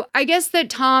 So I guess that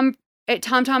Tom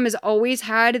Tom has always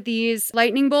had these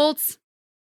lightning bolts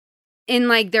in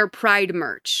like their Pride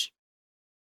merch.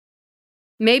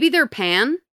 Maybe they're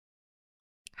Pan.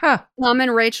 Huh. Tom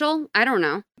and Rachel. I don't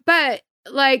know. But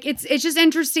like it's just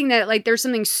interesting that like there's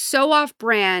something so off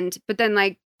brand, but then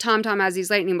like Tom Tom has these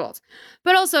lightning bolts.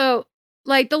 But also,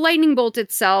 like, the lightning bolt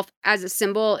itself as a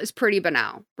symbol is pretty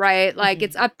banal, right? Like,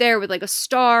 it's up there with, like, a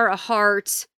star, a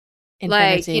heart,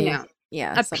 Infinity. like, you know,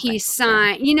 a peace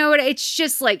sign. Yeah. You know what? It's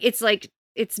just, like,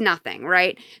 it's nothing,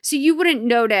 right? So you wouldn't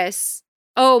notice,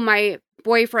 oh, my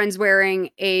boyfriend's wearing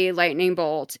a lightning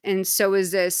bolt, and so is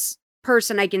this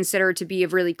person I consider to be a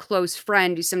really close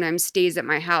friend who sometimes stays at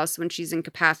my house when she's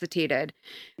incapacitated.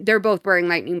 They're both wearing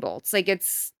lightning bolts. Like,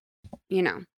 it's, you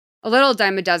know, a little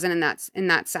dime a dozen in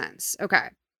that sense. Okay.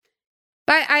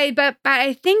 But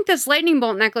I think this lightning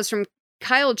bolt necklace from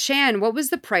Kyle Chan, what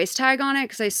was the price tag on it?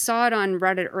 Because I saw it on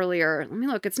Reddit earlier. Let me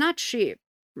look. It's not cheap.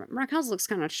 Raquel's looks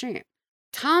kind of cheap.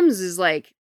 Tom's is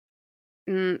like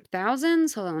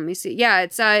thousands. Hold on, let me see. Yeah,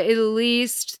 it's at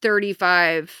least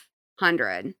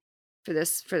 $3,500 for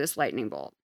this lightning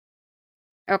bolt.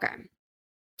 Okay.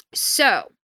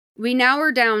 So we now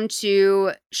are down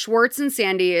to Schwartz and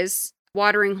Sandy's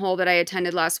watering hole that I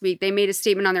attended last week. They made a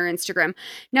statement on their Instagram.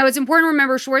 Now, it's important to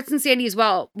remember Schwartz and Sandy as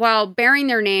well, while bearing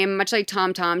their name, much like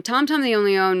TomTom, they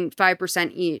only own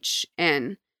 5% each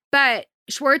in. But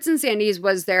Schwartz and Sandy's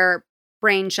was their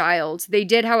brainchild. They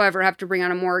did, however, have to bring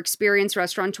on a more experienced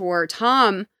restaurateur.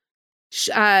 Tom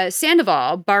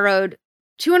Sandoval borrowed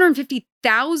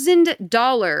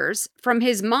 $250,000 from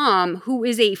his mom, who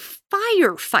is a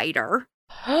firefighter.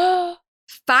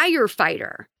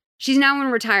 Firefighter. She's now in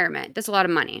retirement. That's a lot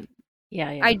of money.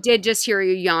 Yeah. I did just hear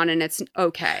you yawn, and it's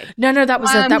okay. No, that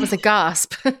was a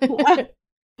gasp. I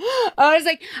was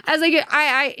like,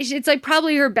 it's like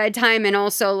probably her bedtime, and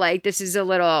also like this is a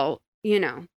little,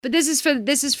 but this is for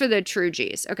the true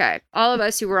G's. Okay, all of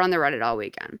us who were on the Reddit all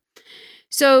weekend.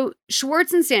 So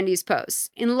Schwartz and Sandy's posts.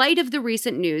 In light of the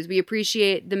recent news, we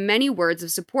appreciate the many words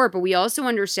of support, but we also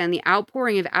understand the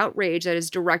outpouring of outrage that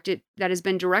has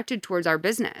been directed towards our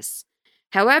business.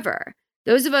 However,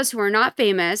 those of us who are not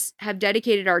famous have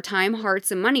dedicated our time,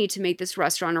 hearts, and money to make this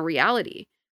restaurant a reality.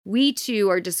 We, too,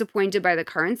 are disappointed by the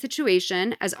current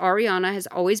situation, as Ariana has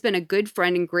always been a good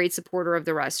friend and great supporter of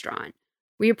the restaurant.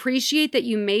 We appreciate that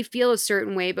you may feel a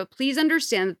certain way, but please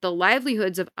understand that the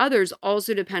livelihoods of others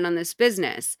also depend on this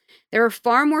business. There are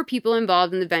far more people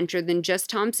involved in the venture than just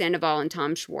Tom Sandoval and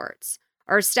Tom Schwartz.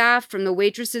 Our staff, from the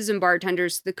waitresses and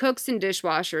bartenders to the cooks and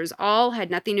dishwashers, all had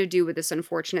nothing to do with this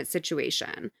unfortunate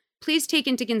situation. Please take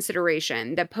into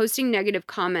consideration that posting negative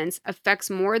comments affects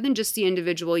more than just the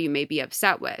individual you may be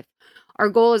upset with. Our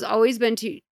goal has always been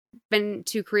to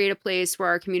create a place where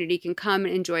our community can come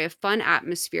and enjoy a fun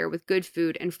atmosphere with good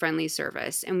food and friendly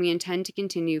service, and we intend to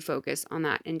continue focus on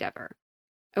that endeavor.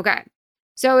 Okay,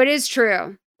 so it is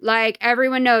true. Like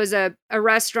everyone knows, a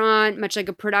restaurant, much like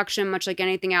a production, much like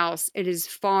anything else, it is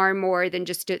far more than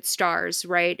just its stars,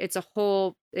 right?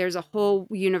 There's a whole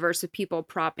universe of people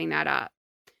propping that up.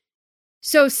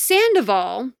 So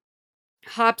Sandoval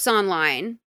hops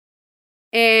online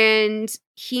and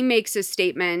he makes a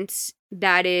statement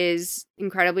that is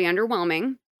incredibly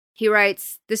underwhelming. He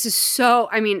writes,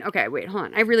 okay, wait, hold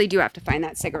on. I really do have to find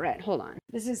that cigarette. Hold on.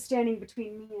 This is standing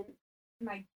between me and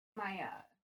my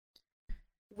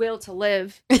will to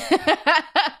live.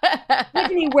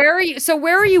 Tiffany, where are you? So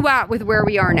where are you at with where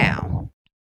we are now?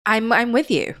 I'm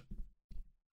with you.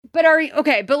 But are you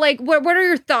okay? But like, what are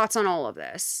your thoughts on all of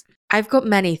this? I've got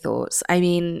many thoughts. I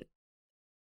mean,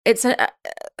 it's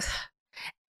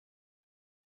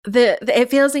it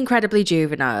feels incredibly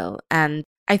juvenile, and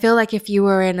I feel like if you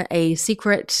were in a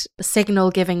secret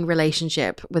signal-giving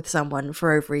relationship with someone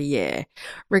for over a year,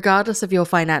 regardless of your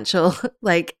financial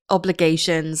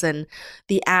obligations and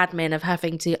the admin of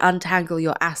having to untangle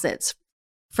your assets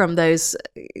from those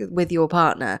with your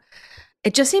partner,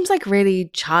 it just seems like really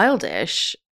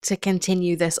childish to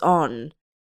continue this on,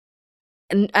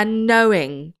 and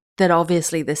knowing that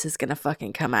obviously this is going to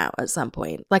fucking come out at some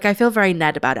point. Like, I feel very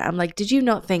Ned about it. I'm like, did you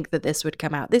not think that this would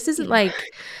come out? This isn't like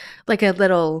a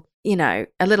little, a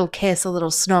little kiss, a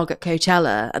little snog at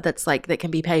Coachella that's like, that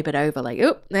can be papered over. Like,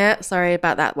 oh, yeah, sorry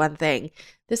about that one thing.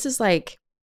 This is like,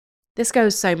 this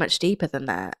goes so much deeper than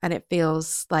that. And it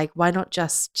feels like, why not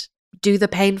just do the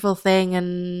painful thing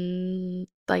and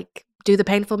like do the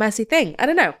painful, messy thing? I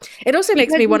don't know. It also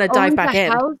makes me want to dive back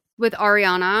in. With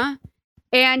Ariana.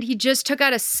 And he just took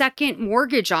out a second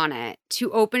mortgage on it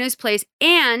to open his place.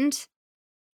 And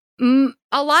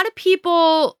a lot of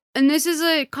people, and this is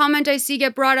a comment I see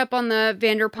get brought up on the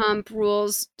Vanderpump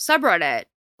Rules subreddit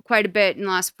quite a bit in the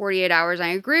last 48 hours, I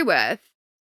agree with,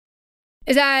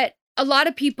 is that a lot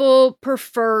of people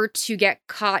prefer to get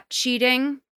caught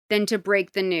cheating than to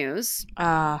break the news.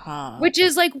 Uh-huh. Which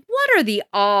is like, what are the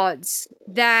odds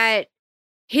that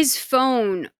his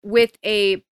phone with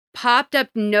a popped up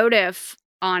notif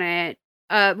on it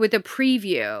with a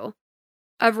preview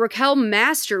of Raquel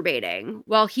masturbating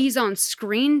while he's on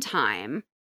screen time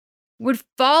would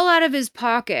fall out of his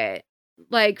pocket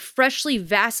like freshly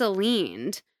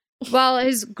Vaselined while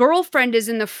his girlfriend is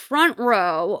in the front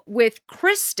row with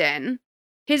Kristen,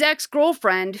 his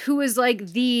ex-girlfriend, who is like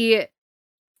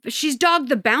she's Dog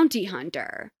the Bounty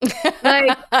Hunter.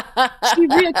 Like,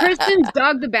 Kristen's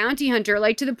Dog the Bounty Hunter,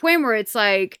 like to the point where it's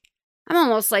like, I'm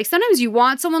almost like, sometimes you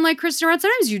want someone like Kristen around,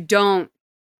 sometimes you don't.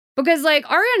 Because, like,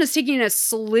 Ariana's taking a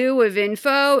slew of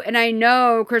info, and I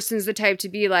know Kristen's the type to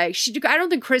be like, I don't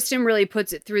think Kristen really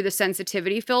puts it through the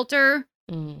sensitivity filter.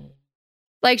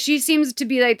 Like, she seems to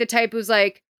be, like, the type who's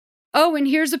like, oh, and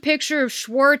here's a picture of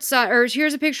Schwartz, or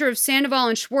here's a picture of Sandoval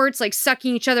and Schwartz, like,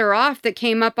 sucking each other off that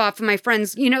came up off of my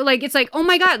friends. Like, it's like, oh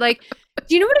my God, like,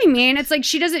 do you know what I mean? It's like,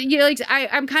 she doesn't,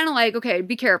 I'm kind of like, okay,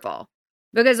 be careful.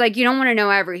 because like you don't want to know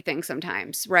everything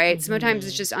sometimes, right? Sometimes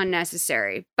it's just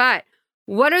unnecessary. But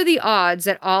what are the odds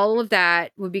that all of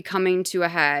that would be coming to a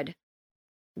head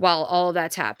while all of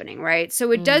that's happening, right?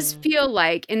 So it does feel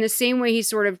like in the same way he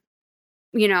sort of,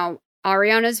 you know,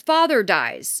 Ariana's father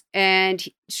dies and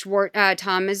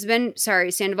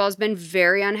Sandoval's been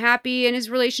very unhappy in his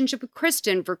relationship with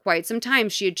Kristen for quite some time.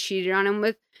 She had cheated on him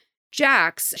with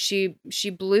Jax. She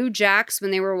blew Jax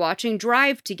when they were watching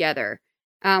Drive together,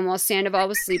 while Sandoval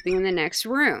was sleeping in the next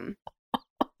room.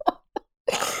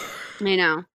 I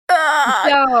know.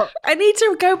 So I need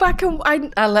to go back and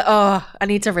I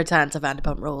need to return to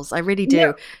Vanderpump Rules. I really do.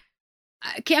 No.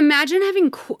 I can imagine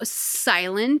having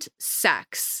silent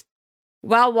sex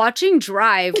while watching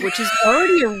Drive, which is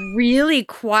already a really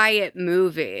quiet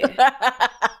movie.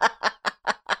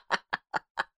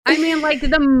 I mean, like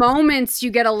the moments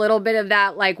you get a little bit of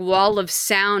that like wall of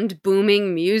sound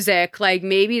booming music, like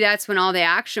maybe that's when all the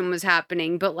action was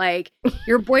happening. But like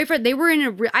your boyfriend, they were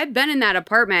in I've been in that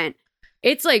apartment.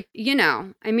 It's like, you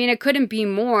know, I mean, it couldn't be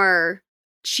more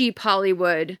cheap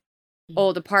Hollywood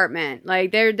old apartment.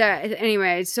 Like they're that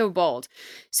anyway, it's so bold.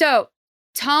 So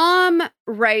Tom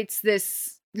writes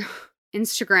this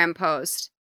Instagram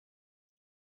post.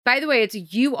 By the way, it's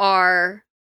UR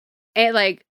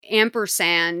like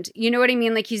ampersand. You know what I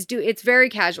mean? Like it's very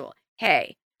casual.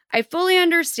 Hey, I fully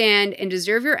understand and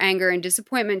deserve your anger and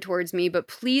disappointment towards me, but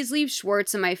please leave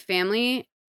Schwartz and my family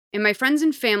and my friends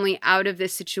and family out of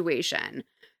this situation.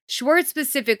 Schwartz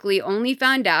specifically only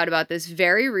found out about this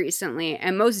very recently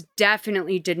and most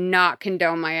definitely did not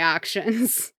condone my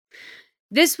actions.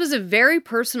 This was a very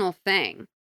personal thing.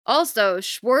 Also,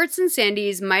 Schwartz and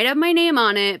Sandy's might have my name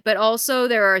on it, but also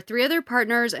there are 3 other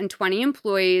partners and 20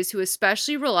 employees who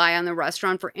especially rely on the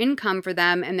restaurant for income for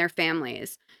them and their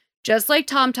families. Just like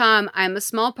TomTom, I'm a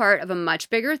small part of a much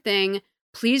bigger thing.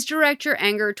 Please direct your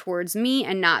anger towards me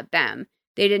and not them.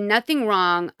 They did nothing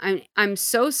wrong. I'm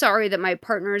so sorry that my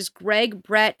partners Greg,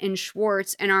 Brett, and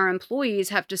Schwartz and our employees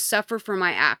have to suffer for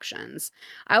my actions.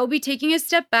 I will be taking a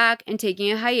step back and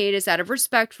taking a hiatus out of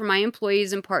respect for my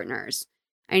employees and partners.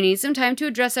 I need some time to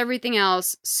address everything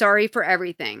else. Sorry for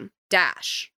everything.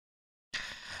 Dash.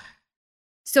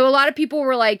 So a lot of people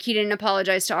were like, he didn't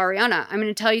apologize to Ariana. I'm going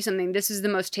to tell you something. This is the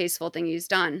most tasteful thing he's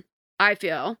done, I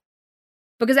feel.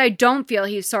 Because I don't feel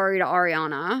he's sorry to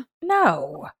Ariana.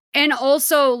 No. And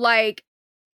also, like,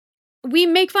 we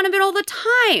make fun of it all the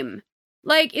time.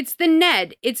 Like, it's the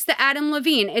Ned. It's the Adam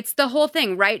Levine. It's the whole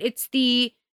thing, right? It's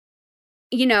the,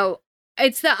 you know,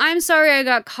 it's the I'm sorry I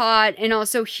got caught. And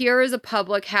also, here is a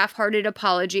public half-hearted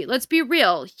apology. Let's be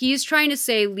real. He's trying to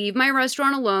say, leave my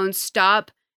restaurant alone. Stop,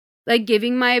 like,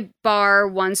 giving my bar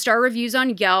 1-star reviews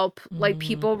on Yelp. Like,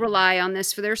 people rely on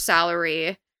this for their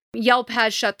salary. Yelp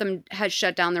has shut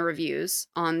down the reviews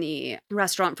on the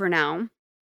restaurant for now.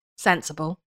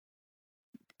 Sensible.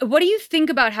 What do you think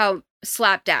about how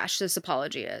slapdash this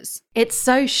apology is? It's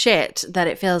so shit that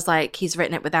it feels like he's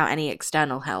written it without any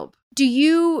external help. Do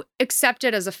you accept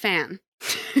it as a fan?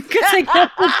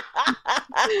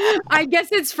 I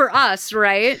guess it's for us,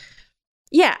 right?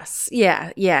 Yes.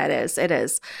 Yeah, it is.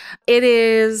 It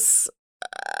is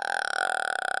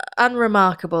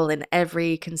unremarkable in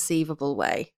every conceivable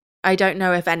way. I don't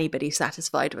know if anybody's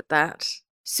satisfied with that.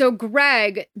 So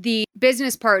Greg, the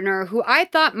business partner, who I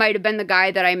thought might have been the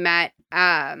guy that I met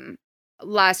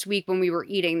last week when we were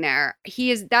eating there,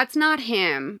 that's not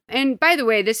him. And by the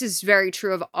way, this is very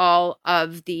true of all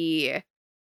of the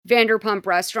Vanderpump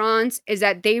restaurants, is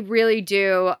that they really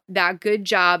do that good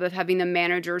job of having the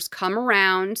managers come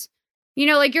around. You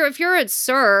know, like if you're at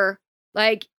SUR,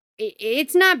 like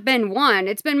it's not been one,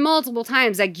 it's been multiple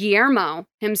times that Guillermo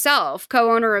himself,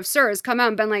 co-owner of SUR, has come out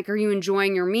and been like, are you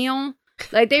enjoying your meal?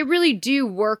 Like, they really do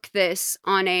work this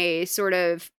on a sort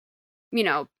of, you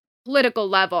know, political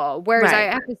level. Whereas I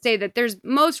have to say that there's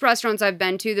most restaurants I've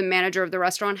been to, the manager of the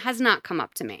restaurant has not come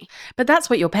up to me. But that's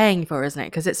what you're paying for, isn't it?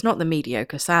 Because it's not the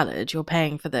mediocre salad. You're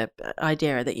paying for the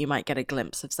idea that you might get a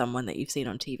glimpse of someone that you've seen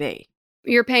on TV.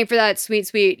 You're paying for that sweet,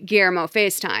 sweet Guillermo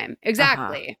FaceTime.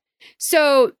 Exactly.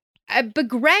 So, but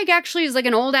Greg actually is like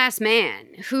an old ass man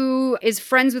who is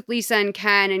friends with Lisa and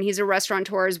Ken, and he's a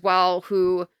restaurateur as well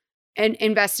who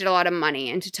invested a lot of money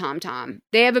into TomTom.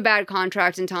 They have a bad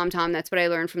contract in TomTom. That's what I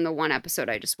learned from the one episode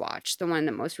I just watched, the one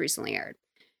that most recently aired.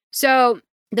 So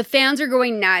the fans are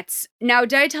going nuts. Now,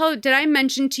 did I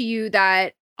mention to you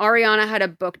that Ariana had a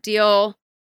book deal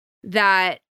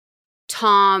that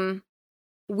Tom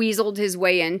weaseled his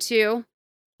way into?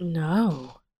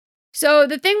 No. So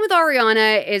the thing with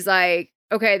Ariana is like,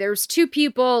 okay, there's 2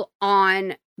 people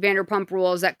on Vanderpump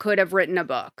Rules that could have written a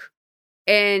book.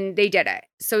 and they did it.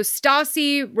 So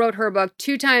Stassi wrote her book,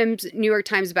 2 times New York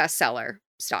Times bestseller,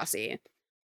 Stassi.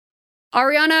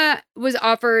 Ariana was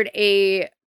offered a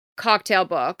cocktail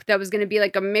book that was going to be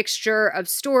like a mixture of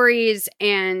stories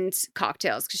and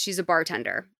cocktails because she's a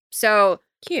bartender. So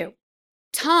Cute.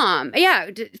 Tom,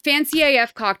 Fancy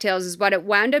AF Cocktails is what it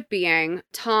wound up being.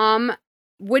 Tom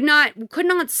could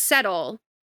not settle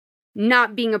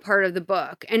not being a part of the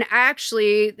book. And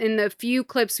actually, in the few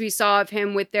clips we saw of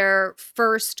him with their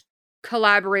first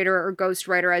collaborator or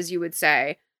ghostwriter, as you would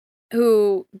say,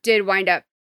 who did wind up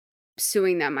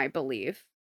suing them, I believe.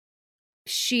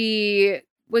 She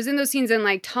was in those scenes and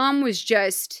like Tom was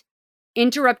just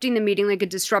interrupting the meeting like a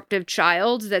disruptive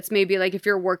child. That's maybe like if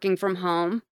you're working from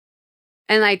home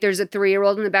and like there's a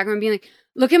 3-year-old in the background being like,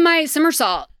 look at my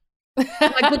somersault.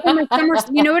 Like, look at my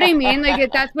somersault. You know what I mean?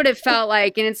 Like that's what it felt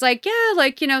like. And it's like, yeah,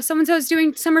 like, you know, so-and-so's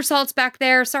doing somersaults back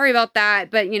there. Sorry about that.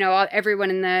 But, you know, everyone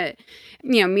in the,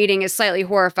 you know, meeting is slightly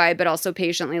horrified, but also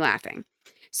patiently laughing.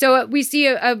 So we see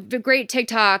a great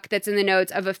TikTok that's in the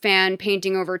notes of a fan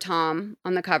painting over Tom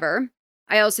on the cover.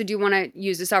 I also do want to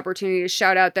use this opportunity to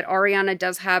shout out that Ariana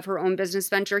does have her own business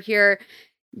venture here.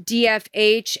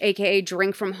 DFH, aka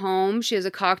Drink from Home. She has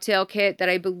a cocktail kit that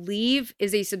I believe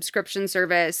is a subscription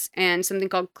service and something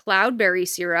called Cloudberry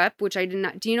syrup, which I did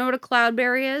not. Do you know what a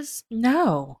cloudberry is?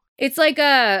 No. It's like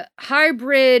a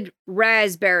hybrid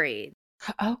raspberry.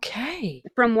 Okay.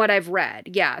 From what I've read.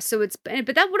 Yeah. So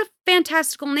but that, what a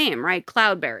fantastical name, right?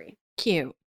 Cloudberry.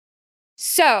 Cute.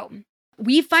 So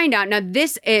we find out, now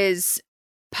this is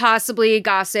possibly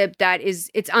gossip that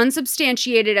it's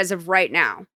unsubstantiated as of right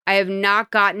now. I have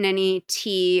not gotten any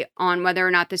tea on whether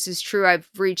or not this is true. I've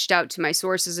reached out to my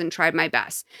sources and tried my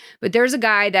best. But there's a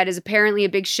guy that is apparently a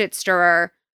big shit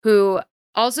stirrer who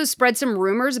also spread some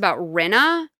rumors about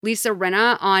Lisa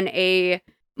Rinna, on a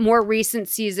more recent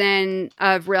season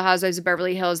of Real Housewives of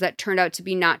Beverly Hills that turned out to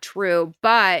be not true.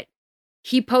 But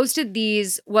he posted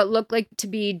these, what looked like to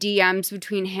be DMs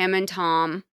between him and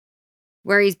Tom,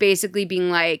 where he's basically being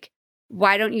like,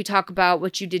 why don't you talk about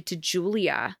what you did to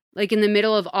Julia? Like in the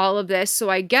middle of all of this. So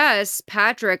I guess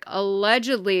Patrick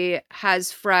allegedly has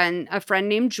a friend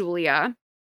named Julia,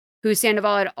 who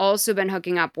Sandoval had also been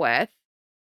hooking up with,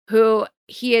 who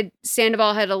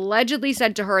Sandoval had allegedly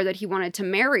said to her that he wanted to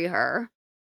marry her.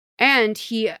 And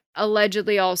he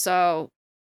allegedly also,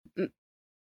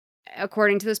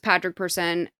 according to this Patrick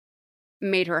person,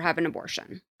 made her have an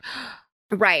abortion.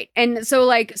 Right. And so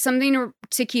like something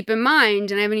to keep in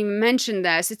mind, and I haven't even mentioned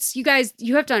this, it's you guys,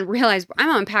 you have to realize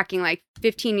I'm unpacking like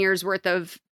 15 years worth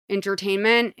of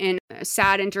entertainment and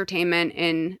sad entertainment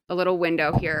in a little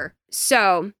window here.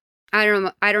 So I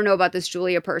don't know about this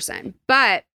Julia person,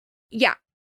 but yeah,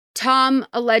 Tom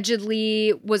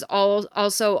allegedly was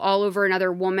also all over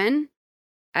another woman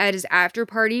at his after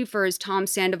party for his Tom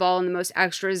Sandoval and the Most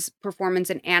Extras performance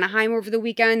in Anaheim over the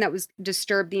weekend that was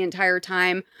disturbed the entire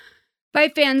time by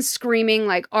fans screaming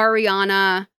like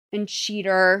Ariana and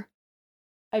cheater.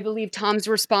 I believe Tom's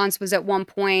response was at one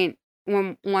point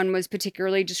when one was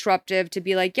particularly disruptive to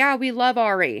be like, yeah, we love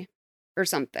Ari or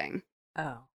something.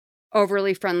 Oh.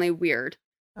 Overly friendly, weird.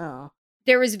 Oh.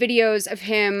 There was videos of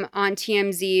him on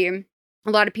TMZ. A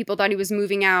lot of people thought he was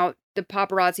moving out. The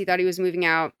paparazzi thought he was moving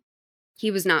out.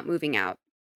 He was not moving out.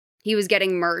 He was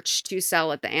getting merch to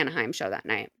sell at the Anaheim show that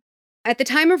night. At the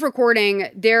time of recording,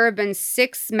 there have been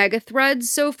 6 mega threads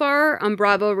so far on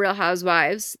Bravo Real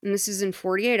Housewives, and this is in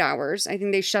 48 hours. I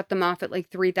think they shut them off at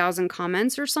like 3,000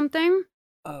 comments or something.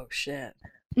 Oh, shit.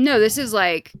 No, this is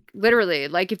like literally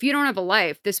like if you don't have a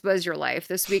life, this was your life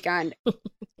this weekend.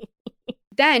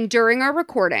 Then during our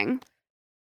recording,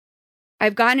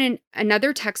 I've gotten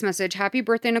another text message. Happy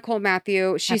birthday, Nicole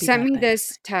Matthew. She sent me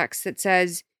this text that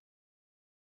says,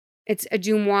 it's a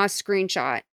Dumois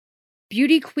screenshot.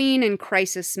 Beauty queen in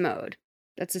crisis mode.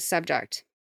 That's a subject.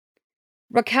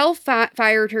 Raquel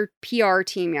fired her PR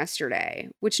team yesterday,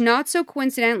 which not so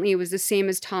coincidentally was the same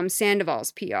as Tom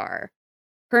Sandoval's PR.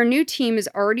 Her new team is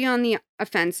already on the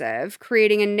offensive,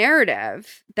 creating a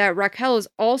narrative that Raquel is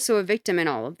also a victim in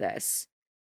all of this.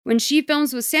 When she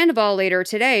films with Sandoval later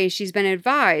today, she's been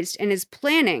advised and is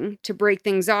planning to break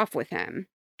things off with him.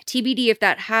 TBD if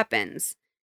that happens.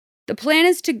 The plan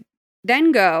is to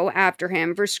then go after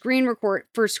him for screen recording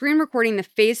the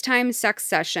FaceTime sex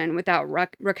session without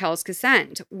Raquel's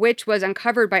consent, which was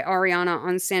uncovered by Ariana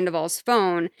on Sandoval's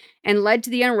phone and led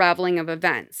to the unraveling of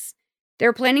events.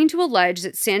 They're planning to allege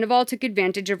that Sandoval took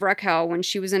advantage of Raquel when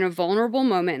she was in a vulnerable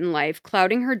moment in life,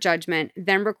 clouding her judgment,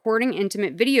 then recording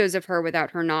intimate videos of her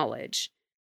without her knowledge.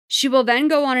 She will then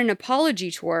go on an apology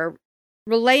tour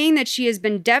relaying that she has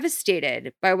been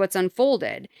devastated by what's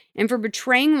unfolded and for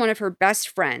betraying one of her best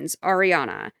friends,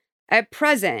 Ariana. At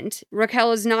present,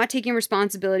 Raquel is not taking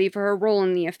responsibility for her role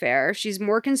in the affair. She's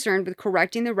more concerned with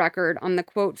correcting the record on the,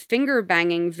 quote,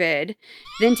 finger-banging vid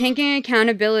than taking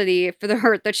accountability for the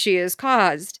hurt that she has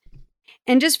caused.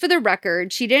 And just for the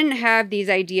record, she didn't have these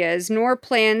ideas nor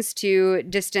plans to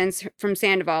distance from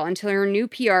Sandoval until her new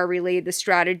PR relayed the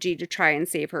strategy to try and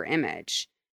save her image.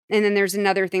 And then there's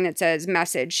another thing that says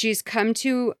message. She's come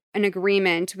to an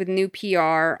agreement with new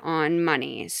PR on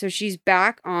money. So she's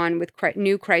back on with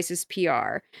new crisis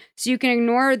PR. So you can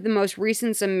ignore the most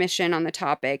recent submission on the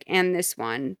topic and this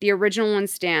one. The original one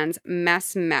stands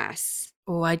mess.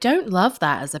 Oh, I don't love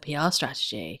that as a PR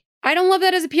strategy. I don't love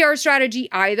that as a PR strategy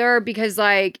either because,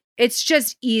 like, it's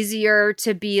just easier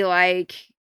to be like,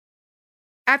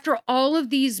 after all of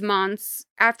these months,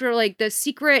 after, like, the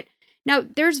secret... Now,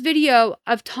 there's video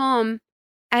of Tom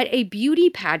at a beauty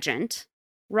pageant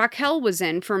Raquel was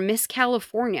in for Miss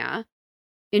California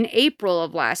in April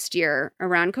of last year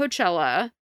around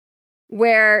Coachella,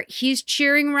 where he's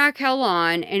cheering Raquel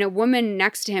on and a woman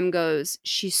next to him goes,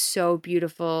 "She's so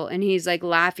beautiful." And he's like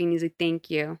laughing. He's like,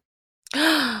 "Thank you."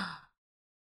 Why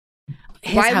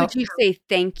would you say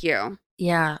thank you?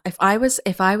 Yeah, if I was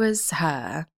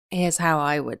her, here's how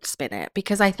I would spin it.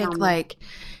 Because I think like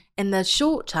in the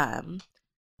short term,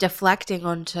 deflecting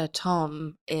onto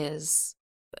Tom is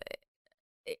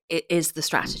the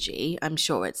strategy. I'm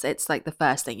sure it's like the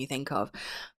first thing you think of.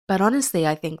 But honestly,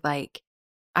 I think like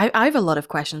I have a lot of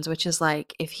questions, which is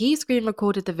like, if he screen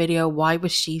recorded the video, why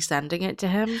was she sending it to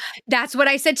him? That's what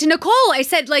I said to Nicole. I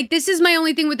said, like, this is my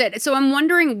only thing with it. So I'm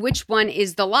wondering which one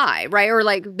is the lie, right? Or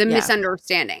like the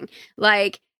misunderstanding.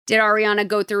 Like, did Ariana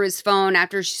go through his phone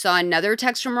after she saw another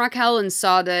text from Raquel and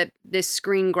saw this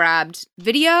screen grabbed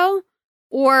video?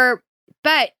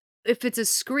 But if it's a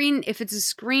screen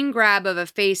grab of a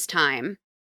FaceTime,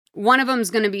 one of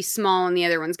them's going to be small and the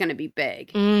other one's going to be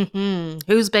big. Mm-hmm.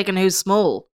 Who's big and who's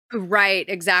small? Right,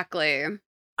 exactly.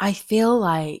 I feel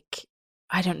like,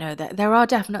 I don't know, that there are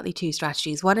definitely two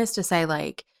strategies. One is to say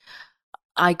like,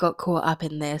 I got caught up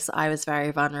in this, I was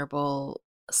very vulnerable,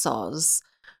 soz,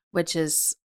 which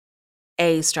is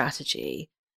a strategy.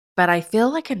 But I feel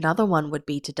like another one would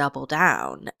be to double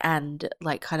down and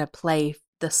like kind of play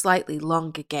the slightly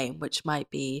longer game, which might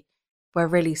be, we're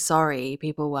really sorry,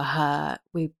 people were hurt,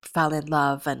 we fell in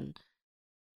love, and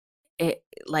it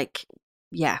like,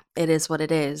 yeah, it is what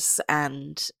it is.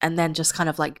 And then just kind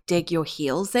of like dig your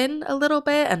heels in a little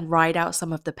bit and ride out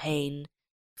some of the pain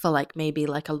for like maybe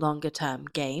like a longer term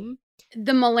game.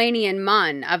 The Melanian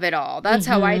Munn of it all. That's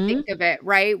how I think of it,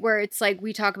 right? Where it's like,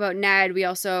 we talk about Ned, we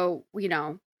also,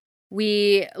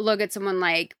 we look at someone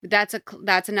like, that's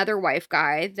another wife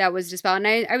guy that was dispelled.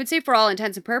 And I would say for all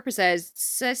intents and purposes,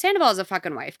 Sandoval is a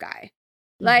fucking wife guy.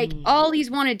 Like, all he's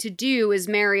wanted to do is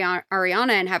marry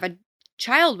Ariana and have a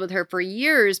child with her for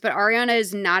years, but Ariana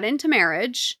is not into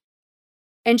marriage.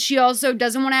 And she also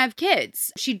doesn't want to have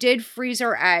kids. She did freeze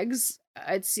her eggs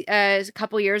a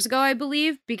couple years ago, I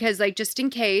believe, because like, just in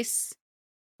case,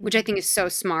 which I think is so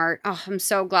smart. Oh, I'm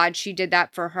so glad she did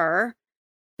that for her.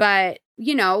 But,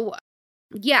 yeah.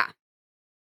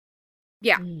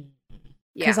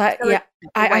 Because I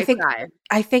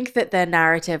think that the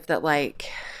narrative that like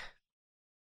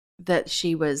that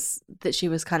she was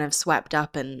kind of swept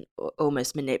up and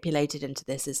almost manipulated into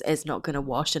this is not going to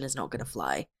wash and is not going to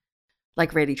fly.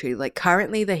 Like, really truly, like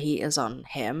currently the heat is on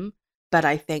him, but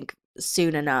I think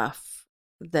soon enough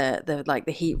the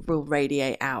heat will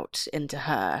radiate out into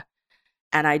her.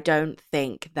 And I don't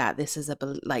think that this is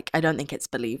I don't think it's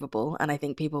believable. And I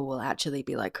think people will actually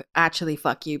be like, actually,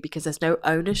 fuck you, because there's no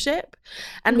ownership.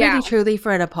 And really, truly,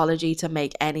 for an apology to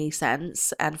make any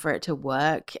sense and for it to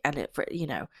work and for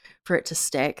it to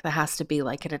stick, there has to be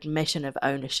like an admission of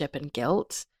ownership and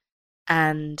guilt.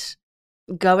 And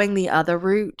going the other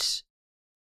route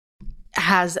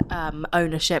has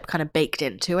ownership kind of baked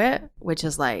into it, which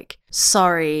is like,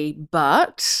 sorry,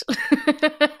 but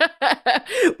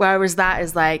whereas that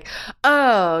is like,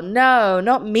 oh no,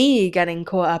 not me getting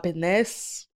caught up in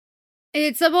this.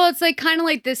 It's like kind of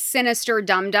like this sinister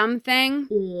dum-dum thing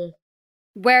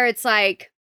where it's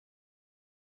like,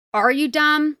 are you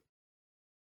dumb?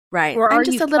 Right. Or I'm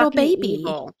just a little baby.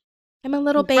 Evil? I'm a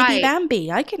little baby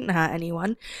Bambi. I couldn't hurt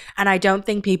anyone. And I don't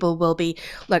think people will be,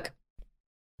 look,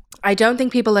 I don't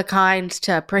think people are kind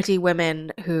to pretty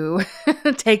women who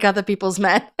take other people's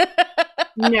men.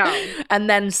 No. And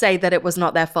then say that it was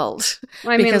not their fault.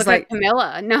 Well, I mean, look at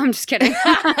Camilla. No, I'm just kidding.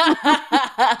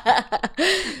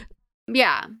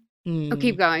 Yeah. Oh,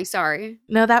 keep going. Sorry.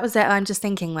 No, that was it. I'm just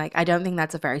thinking like, I don't think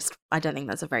that's a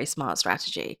very smart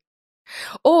strategy.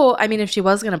 Or, I mean, if she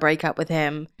was going to break up with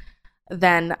him,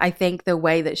 then I think the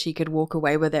way that she could walk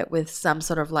away with it with some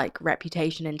sort of like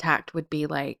reputation intact would be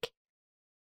like,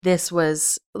 this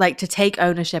was like to take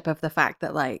ownership of the fact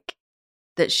that like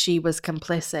that she was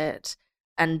complicit,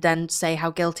 and then say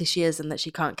how guilty she is and that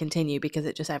she can't continue because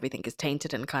it just everything is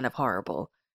tainted and kind of horrible,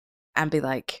 and be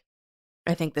like,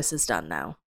 I think this is done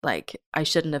now. Like, I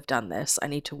shouldn't have done this. I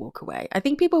need to walk away. I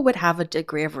think people would have a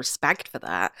degree of respect for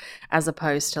that, as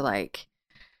opposed to like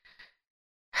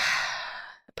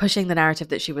pushing the narrative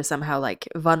that she was somehow like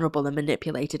vulnerable and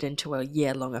manipulated into a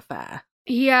year-long affair.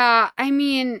 Yeah, I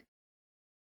mean,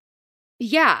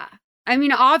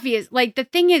 obvious. Like, the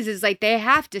thing is like they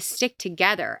have to stick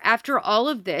together. After all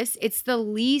of this, it's the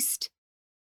least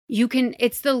you could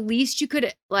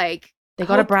like. They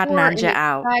got to Brad and hope for Anja and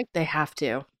out. expect. They have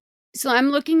to. So I'm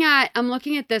looking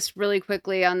at this really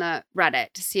quickly on the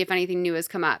Reddit to see if anything new has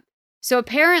come up. So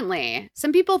apparently,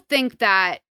 some people think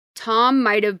that Tom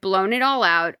might have blown it all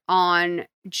out on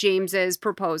James's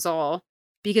proposal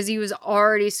because he was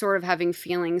already sort of having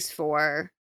feelings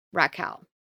for Raquel.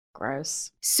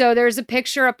 Gross. So there's a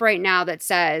picture up right now that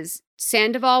says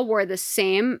Sandoval wore the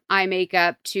same eye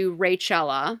makeup to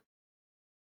Rachella,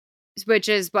 which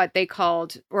is what they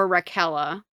called, or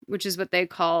Raquella, which is what they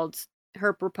called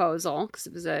her proposal, because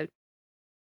it was a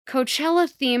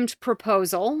Coachella-themed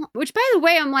proposal, which, by the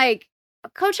way, I'm like,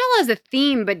 Coachella is a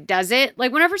theme, but does it?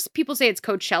 Like, whenever people say it's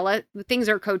Coachella, things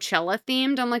are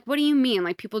Coachella-themed, I'm like, what do you mean?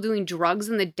 Like, people doing drugs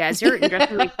in the desert and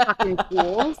dressing like fucking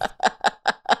fools?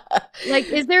 Like,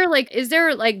 is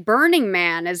there Burning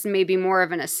Man as maybe more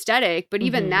of an aesthetic, but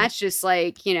even that's just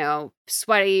like, you know,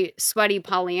 sweaty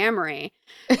polyamory.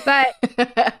 But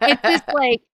it's just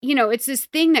like, you know, it's this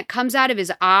thing that comes out of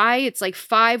his eye. It's like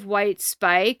 5 white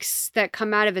spikes that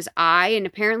come out of his eye. And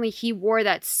apparently he wore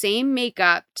that same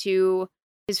makeup to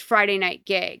his Friday night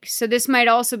gig. So this might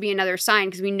also be another sign,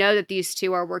 because we know that these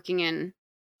two are working in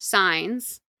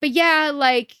signs. But yeah,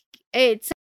 like, this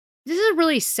is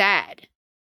really sad.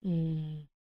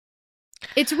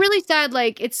 It's really sad.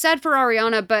 Like, it's sad for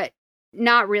Ariana, but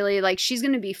not really. Like, she's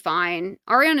going to be fine.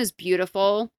 Ariana's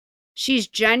beautiful. She's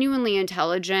genuinely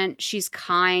intelligent. She's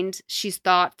kind. She's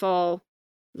thoughtful.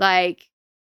 Like,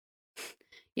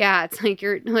 yeah, it's like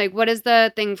you're like, what is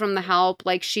the thing from The Help?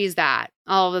 Like, she's that.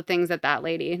 All the things that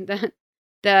lady,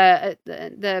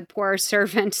 the poor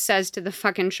servant says to the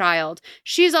fucking child.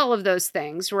 She's all of those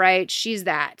things, right? She's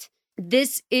that.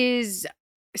 This is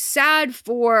sad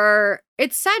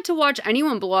it's sad to watch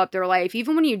anyone blow up their life,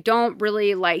 even when you don't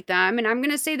really like them. And I'm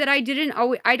going to say that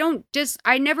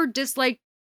I never disliked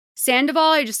Sandoval.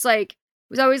 I just like,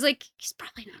 was always like, he's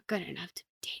probably not good enough to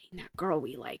be dating that girl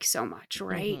we like so much.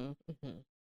 Right.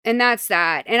 And that's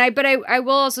that. And but I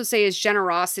will also say his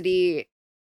generosity,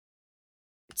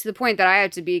 to the point that I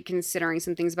have to be considering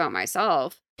some things about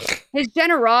myself. His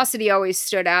generosity always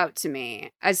stood out to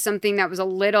me as something that was a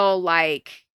little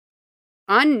like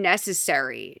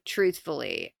unnecessary,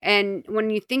 truthfully. And when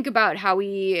you think about how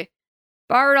he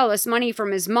borrowed all this money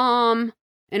from his mom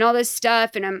and all this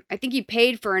stuff, and I think he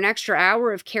paid for an extra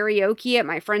hour of karaoke at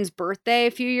my friend's birthday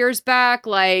a few years back.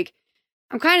 Like,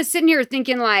 I'm kind of sitting here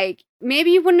thinking, like,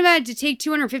 maybe you wouldn't have had to take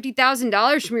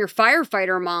 $250,000 from your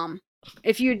firefighter mom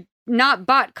if you'd not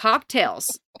bought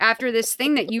cocktails after this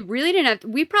thing that you really didn't have.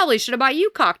 We probably should have bought you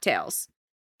cocktails,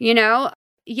 you know?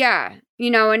 Yeah.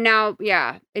 You know, and now,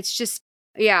 yeah, it's just,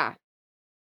 yeah.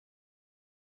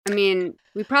 I mean,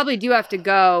 we probably do have to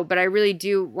go, but I really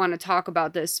do want to talk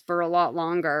about this for a lot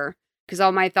longer, because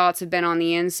all my thoughts have been on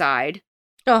the inside.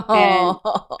 And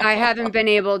I haven't been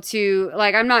able to,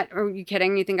 like, I'm not, are you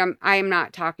kidding? You think I'm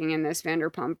not talking in this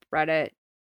Vanderpump Reddit?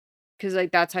 Because,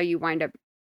 like, that's how you wind up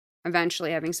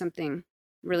eventually having something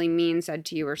really mean said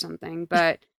to you or something.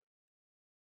 But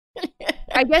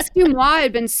I guess Dumois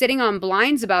had been sitting on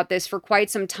blinds about this for quite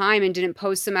some time and didn't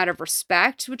post them out of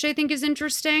respect, which I think is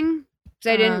interesting.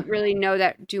 Because I didn't really know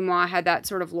that Dumois had that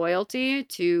sort of loyalty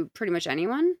to pretty much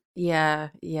anyone. Yeah.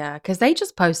 Because they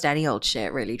just post any old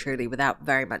shit, really, truly, without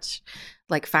very much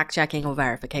like fact checking or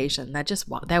verification.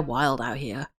 They're wild out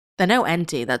here. They're no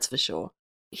NT, that's for sure.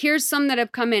 Here's some that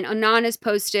have come in. Anon has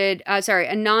posted,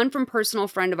 Anon from personal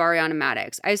friend of Ariana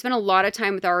Madix. I spent a lot of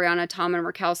time with Ariana, Tom, and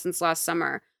Raquel since last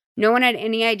summer. No one had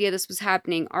any idea this was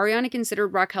happening. Ariana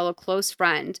considered Raquel a close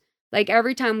friend. Like,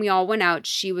 every time we all went out,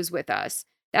 she was with us.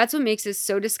 That's what makes this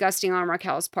so disgusting on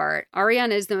Raquel's part.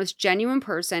 Ariana is the most genuine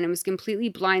person and was completely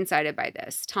blindsided by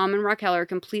this. Tom and Raquel are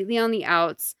completely on the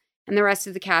outs, and the rest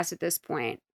of the cast at this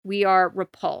point. We are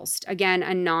repulsed. Again,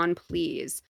 Anon,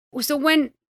 please. So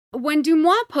when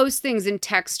Dumois posts things in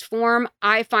text form,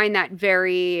 I find that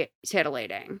very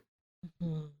titillating.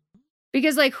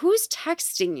 Because like, who's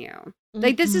texting you?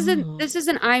 Like, this isn't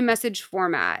iMessage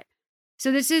format.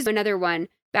 So this is another one.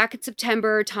 Back in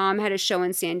September, Tom had a show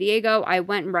in San Diego. I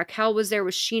went and Raquel was there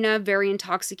with Sheena, very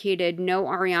intoxicated. No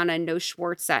Ariana, no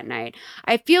Schwartz that night.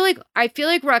 I feel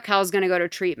like Raquel's gonna go to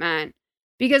treatment.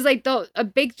 Because like a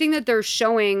big thing that they're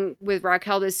showing with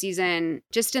Raquel this season,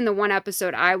 just in the one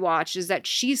episode I watched, is that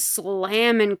she's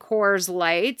slamming Coors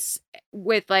Lights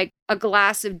with like a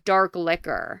glass of dark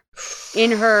liquor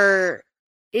in her.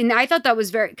 And I thought that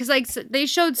was because like they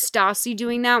showed Stassi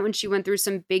doing that when she went through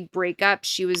some big breakup.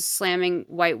 She was slamming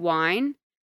white wine.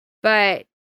 But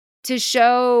to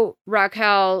show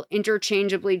Raquel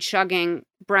interchangeably chugging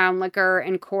brown liquor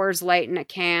and Coors Light in a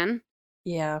can.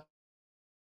 Yeah.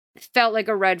 Felt like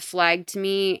a red flag to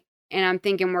me. And I'm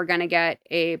thinking we're going to get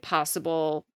a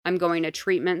possible I'm going to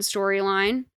treatment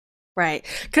storyline. Right.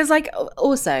 Because like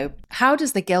also, how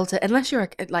does the guilt, unless you're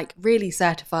like really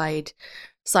certified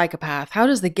psychopath, how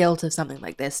does the guilt of something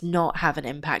like this not have an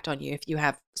impact on you if you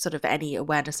have sort of any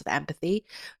awareness of empathy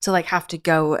to like have to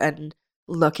go and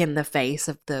look in the face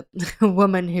of the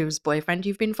woman whose boyfriend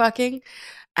you've been fucking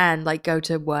and like go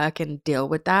to work and deal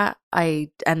with that and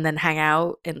then hang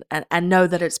out and know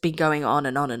that it's been going on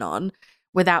and on and on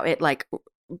without it like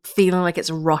feeling like it's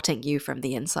rotting you from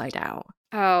the inside out?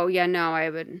 Oh yeah, no, I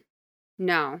would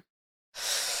no.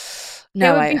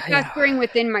 No, it would be festering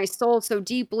within my soul so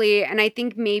deeply. And I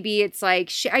think maybe it's like,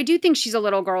 I do think she's a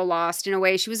little girl lost in a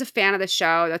way. She was a fan of the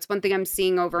show. That's one thing I'm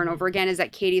seeing over and over again is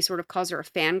that Katie sort of calls her a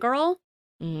fangirl,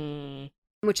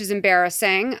 which is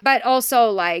embarrassing. But also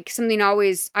like something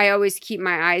I always keep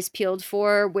my eyes peeled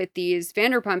for with these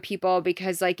Vanderpump people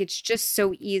because like, it's just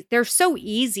so easy. They're so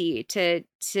easy to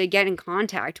get in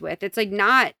contact with. It's like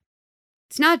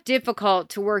it's not difficult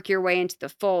to work your way into the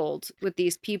fold with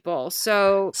these people.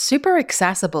 So super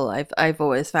accessible. I've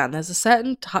always found there's a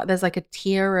certain there's like a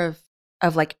tier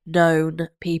of like known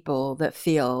people that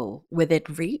feel within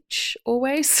reach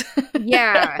always.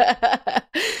 Yeah.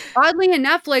 Oddly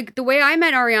enough, like the way I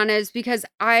met Ariana is because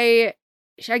I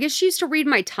guess she used to read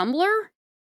my Tumblr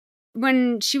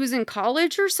when she was in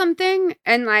college or something.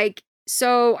 And like,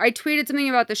 so I tweeted something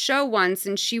about the show once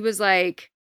and she was like,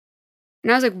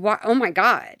 and I was like, what? Oh my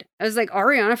God. I was like,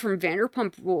 Ariana from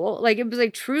Vanderpump Rule. Like, it was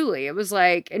like, truly, it was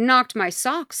like, it knocked my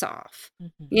socks off,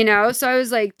 you know? So I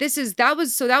was like,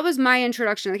 that was my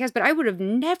introduction to the cast, but I would have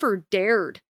never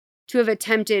dared to have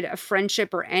attempted a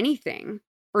friendship or anything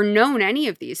or known any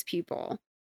of these people.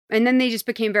 And then they just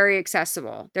became very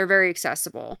accessible. They're very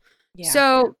accessible. Yeah.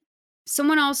 So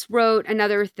someone else wrote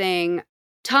another thing.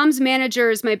 Tom's manager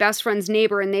is my best friend's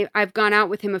neighbor, and I've gone out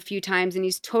with him a few times, and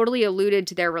he's totally alluded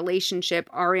to their relationship,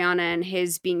 Ariana and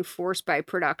his being forced by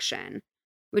production,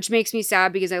 which makes me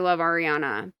sad because I love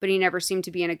Ariana, but he never seemed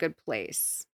to be in a good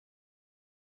place.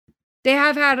 They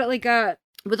have had like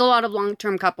with a lot of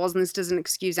long-term couples, and this doesn't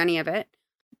excuse any of it,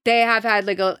 they have had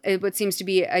like what seems to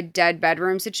be a dead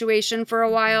bedroom situation for a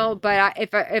while, but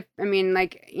if I mean,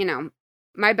 like, you know,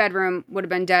 my bedroom would have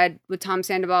been dead with Tom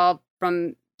Sandoval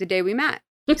from the day we met.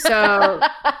 So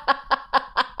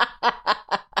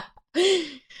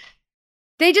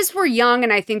they just were young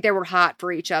and I think they were hot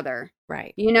for each other.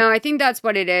 Right. You know, I think that's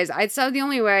what it is. It's the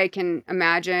only way I can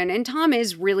imagine. And Tom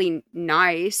is really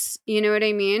nice. You know what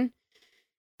I mean?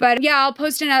 But yeah, I'll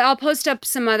post up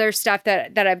some other stuff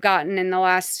that I've gotten in the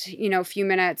last, you know, few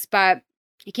minutes, but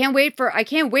I can't wait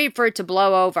for it to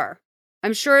blow over.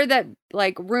 I'm sure that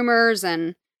like rumors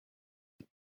and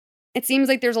it seems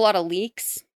like there's a lot of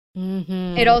leaks.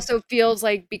 Mm-hmm. It also feels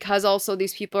like because also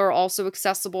these people are also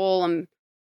accessible and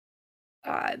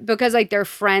because like their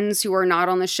friends who are not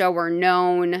on the show are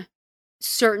known,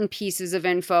 certain pieces of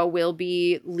info will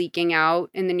be leaking out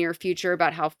in the near future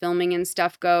about how filming and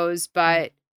stuff goes.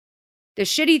 But the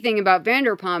shitty thing about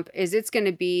Vanderpump is it's going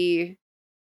to be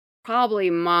probably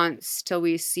months till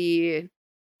we see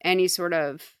any sort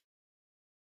of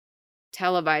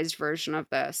televised version of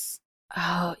this.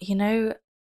 Oh, you know,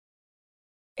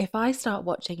 if I start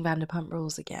watching Vanderpump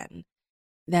Rules again,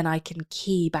 then I can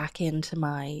key back into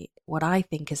my what I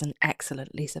think is an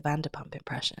excellent Lisa Vanderpump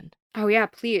impression. Oh yeah,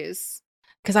 please.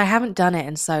 Because I haven't done it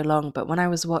in so long, but when I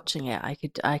was watching it,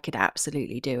 I could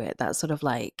absolutely do it. That sort of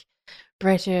like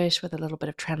British with a little bit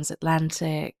of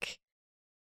transatlantic.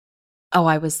 Oh,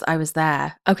 I was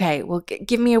there. Okay, well,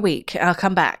 give me a week. I'll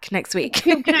come back next week.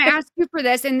 Can I ask you for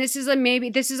this? And this is maybe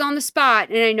this is on the spot,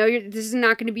 and I know this is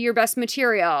not going to be your best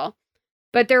material,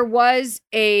 but there was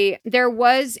a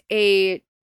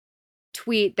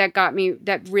tweet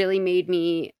that really made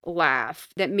me laugh.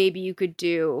 That maybe you could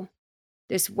do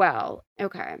this well.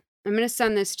 Okay, I'm going to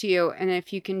send this to you, and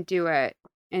if you can do it,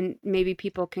 and maybe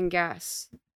people can guess.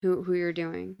 who you're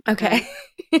doing. Okay.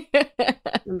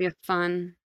 It'll be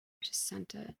fun. Just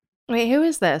sent it. Wait, who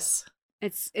is this?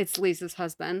 It's Lisa's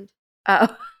husband.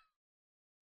 Oh.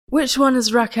 Which one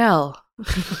is Raquel?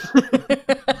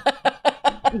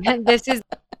 This is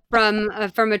from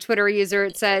a Twitter user.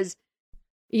 It says,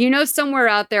 somewhere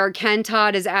out there, Ken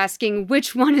Todd is asking,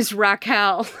 which one is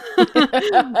Raquel?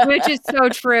 Which is so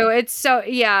true. It's so,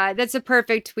 yeah, that's a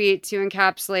perfect tweet to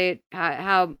encapsulate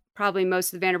how probably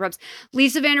most of the Vanderpumps.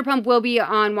 Lisa Vanderpump will be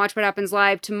on Watch What Happens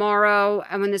Live tomorrow.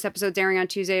 And when this episode's airing on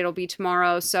Tuesday, it'll be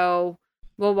tomorrow. So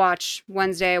we'll watch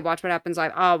Wednesday, Watch What Happens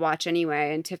Live. I'll watch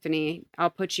anyway. And Tiffany, I'll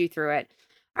put you through it.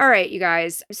 All right, you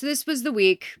guys. So this was the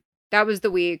week. That was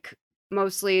the week.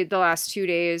 Mostly the last 2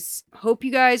 days. Hope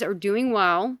you guys are doing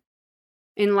well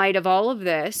in light of all of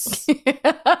this.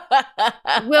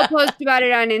 We'll post about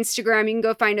it on Instagram. You can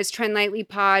go find us, Trend Lightly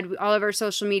Pod. All of our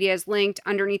social media is linked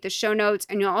underneath the show notes.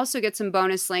 And you'll also get some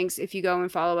bonus links if you go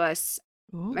and follow us.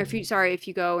 If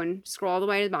you go and scroll all the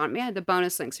way to the bottom. Yeah, the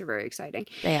bonus links are very exciting.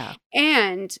 They are.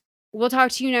 And we'll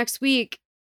talk to you next week.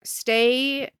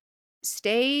 Stay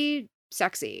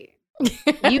sexy.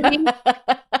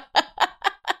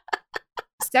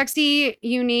 Sexy,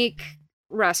 unique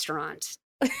restaurant.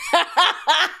 Is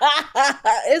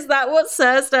that what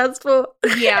SIR stands for?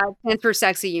 Yeah, it stands for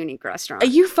Sexy Unique Restaurant. Are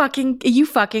you fucking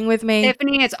with me?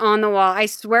 Tiffany, it's on the wall. I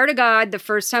swear to God, the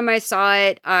first time I saw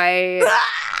it, I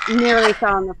nearly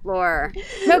fell on the floor.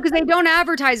 No, because they don't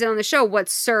advertise it on the show what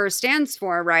SIR stands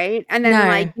for, right? And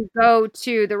then you go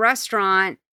to the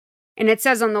restaurant and it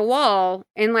says on the wall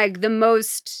in the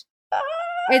most...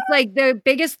 It's the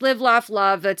biggest live, laugh,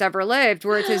 love that's ever lived,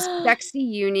 where it says Sexy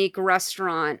Unique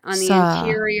Restaurant on the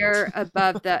interior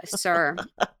above the SIR.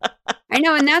 I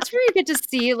know, and that's where you get to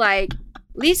see,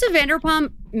 Lisa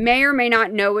Vanderpump may or may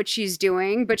not know what she's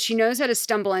doing, but she knows how to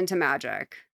stumble into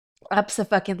magic.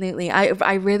 Absolutely.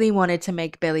 I really wanted to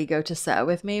make Billy go to SIR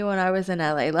with me when I was in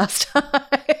LA last time.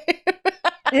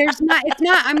 It's not,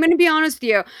 I'm going to be honest with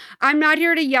you. I'm not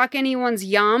here to yuck anyone's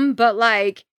yum, but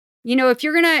if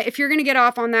you're gonna get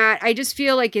off on that, I just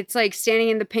feel like it's like standing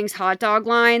in the Pink's hot dog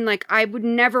line. I would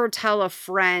never tell a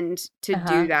friend to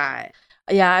do that.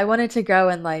 Yeah, I wanted to go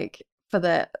and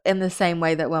in the same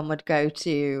way that one would go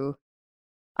to,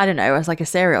 I don't know, as a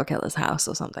serial killer's house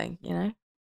or something,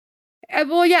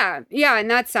 Well, yeah, in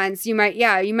that sense, you might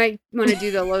want to do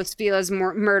the Los Feliz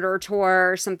murder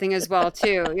tour or something as well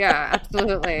too. Yeah,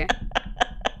 absolutely.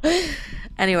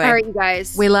 Anyway, all right, you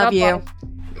guys, we love you.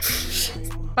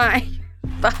 Bye.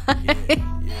 Bye.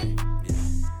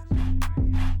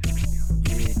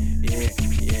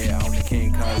 Yeah, I'm the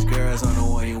king, cause girls on the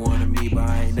one you wanna meet, but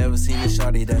I ain't never seen a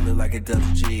shawty that look like a double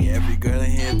G. Every girl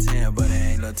in here 10, but it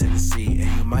ain't no Tennessee.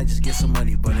 And you might just get some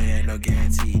money, but it ain't no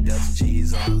guarantee. Delta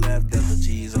G's on the left, Delta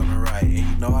G's on the right. And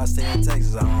you know I stay in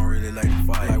Texas, I don't really like to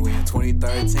fight. Like we in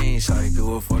 2013, shawty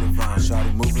do it for the vine.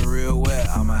 Shawty moving real well,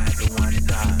 I might have to wind it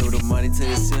down. Throw the money to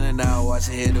the ceiling, now watch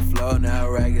it hit the floor. Now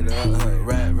rack it up,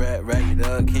 rack it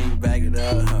up, king bag it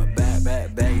up,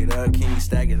 bag it up, king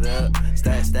stack it up,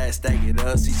 stack it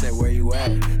up. She said, where you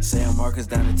at? San Marcos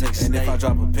down in Texas. And if I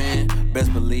drop a pin,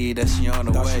 best believe that she on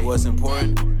the way. She was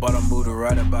important, but I moved her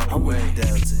right about the way.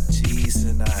 Delta G's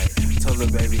tonight. Told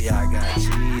her, baby, I got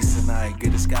G's tonight.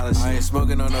 Get a scholarship. I ain't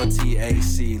smoking on no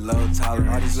THC, low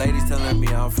tolerance. All these ladies telling me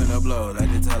I'm finna blow.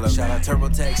 Like to tell her, shout out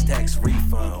TurboTax, tax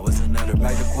refund. What's another?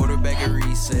 Like the quarterback at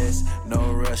recess,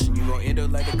 no rush. And you gon' end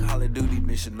up like a Call of Duty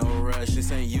mission, no rush.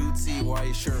 This ain't UT, why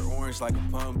your shirt orange like a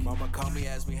pumpkin? Mama called me,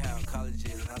 asked me how college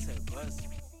is. I said, bus.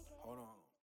 Hold on.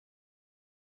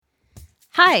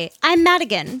 Hi, I'm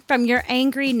Madigan from Your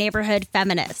Angry Neighborhood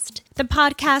Feminist, the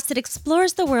podcast that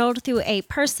explores the world through a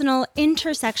personal,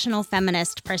 intersectional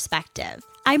feminist perspective.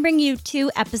 I bring you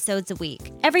 2 episodes a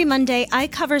week. Every Monday, I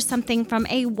cover something from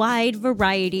a wide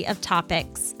variety of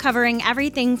topics, covering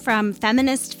everything from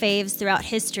feminist faves throughout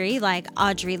history like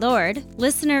Audre Lorde,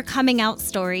 listener coming out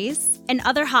stories, and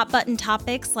other hot-button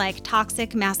topics like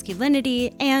toxic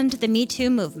masculinity and the Me Too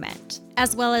movement,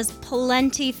 as well as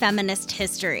plenty feminist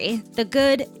history, the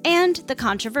good and the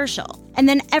controversial. And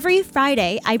then every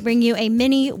Friday, I bring you a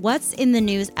mini What's in the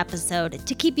News episode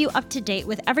to keep you up to date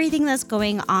with everything that's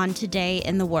going on today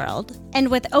in the world. And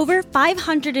with over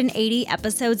 580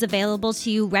 episodes available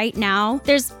to you right now,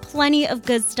 there's plenty of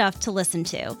good stuff to listen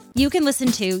to. You can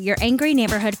listen to Your Angry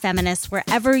Neighborhood Feminist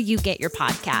wherever you get your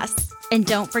podcasts. And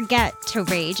don't forget to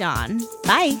rage on.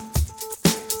 Bye.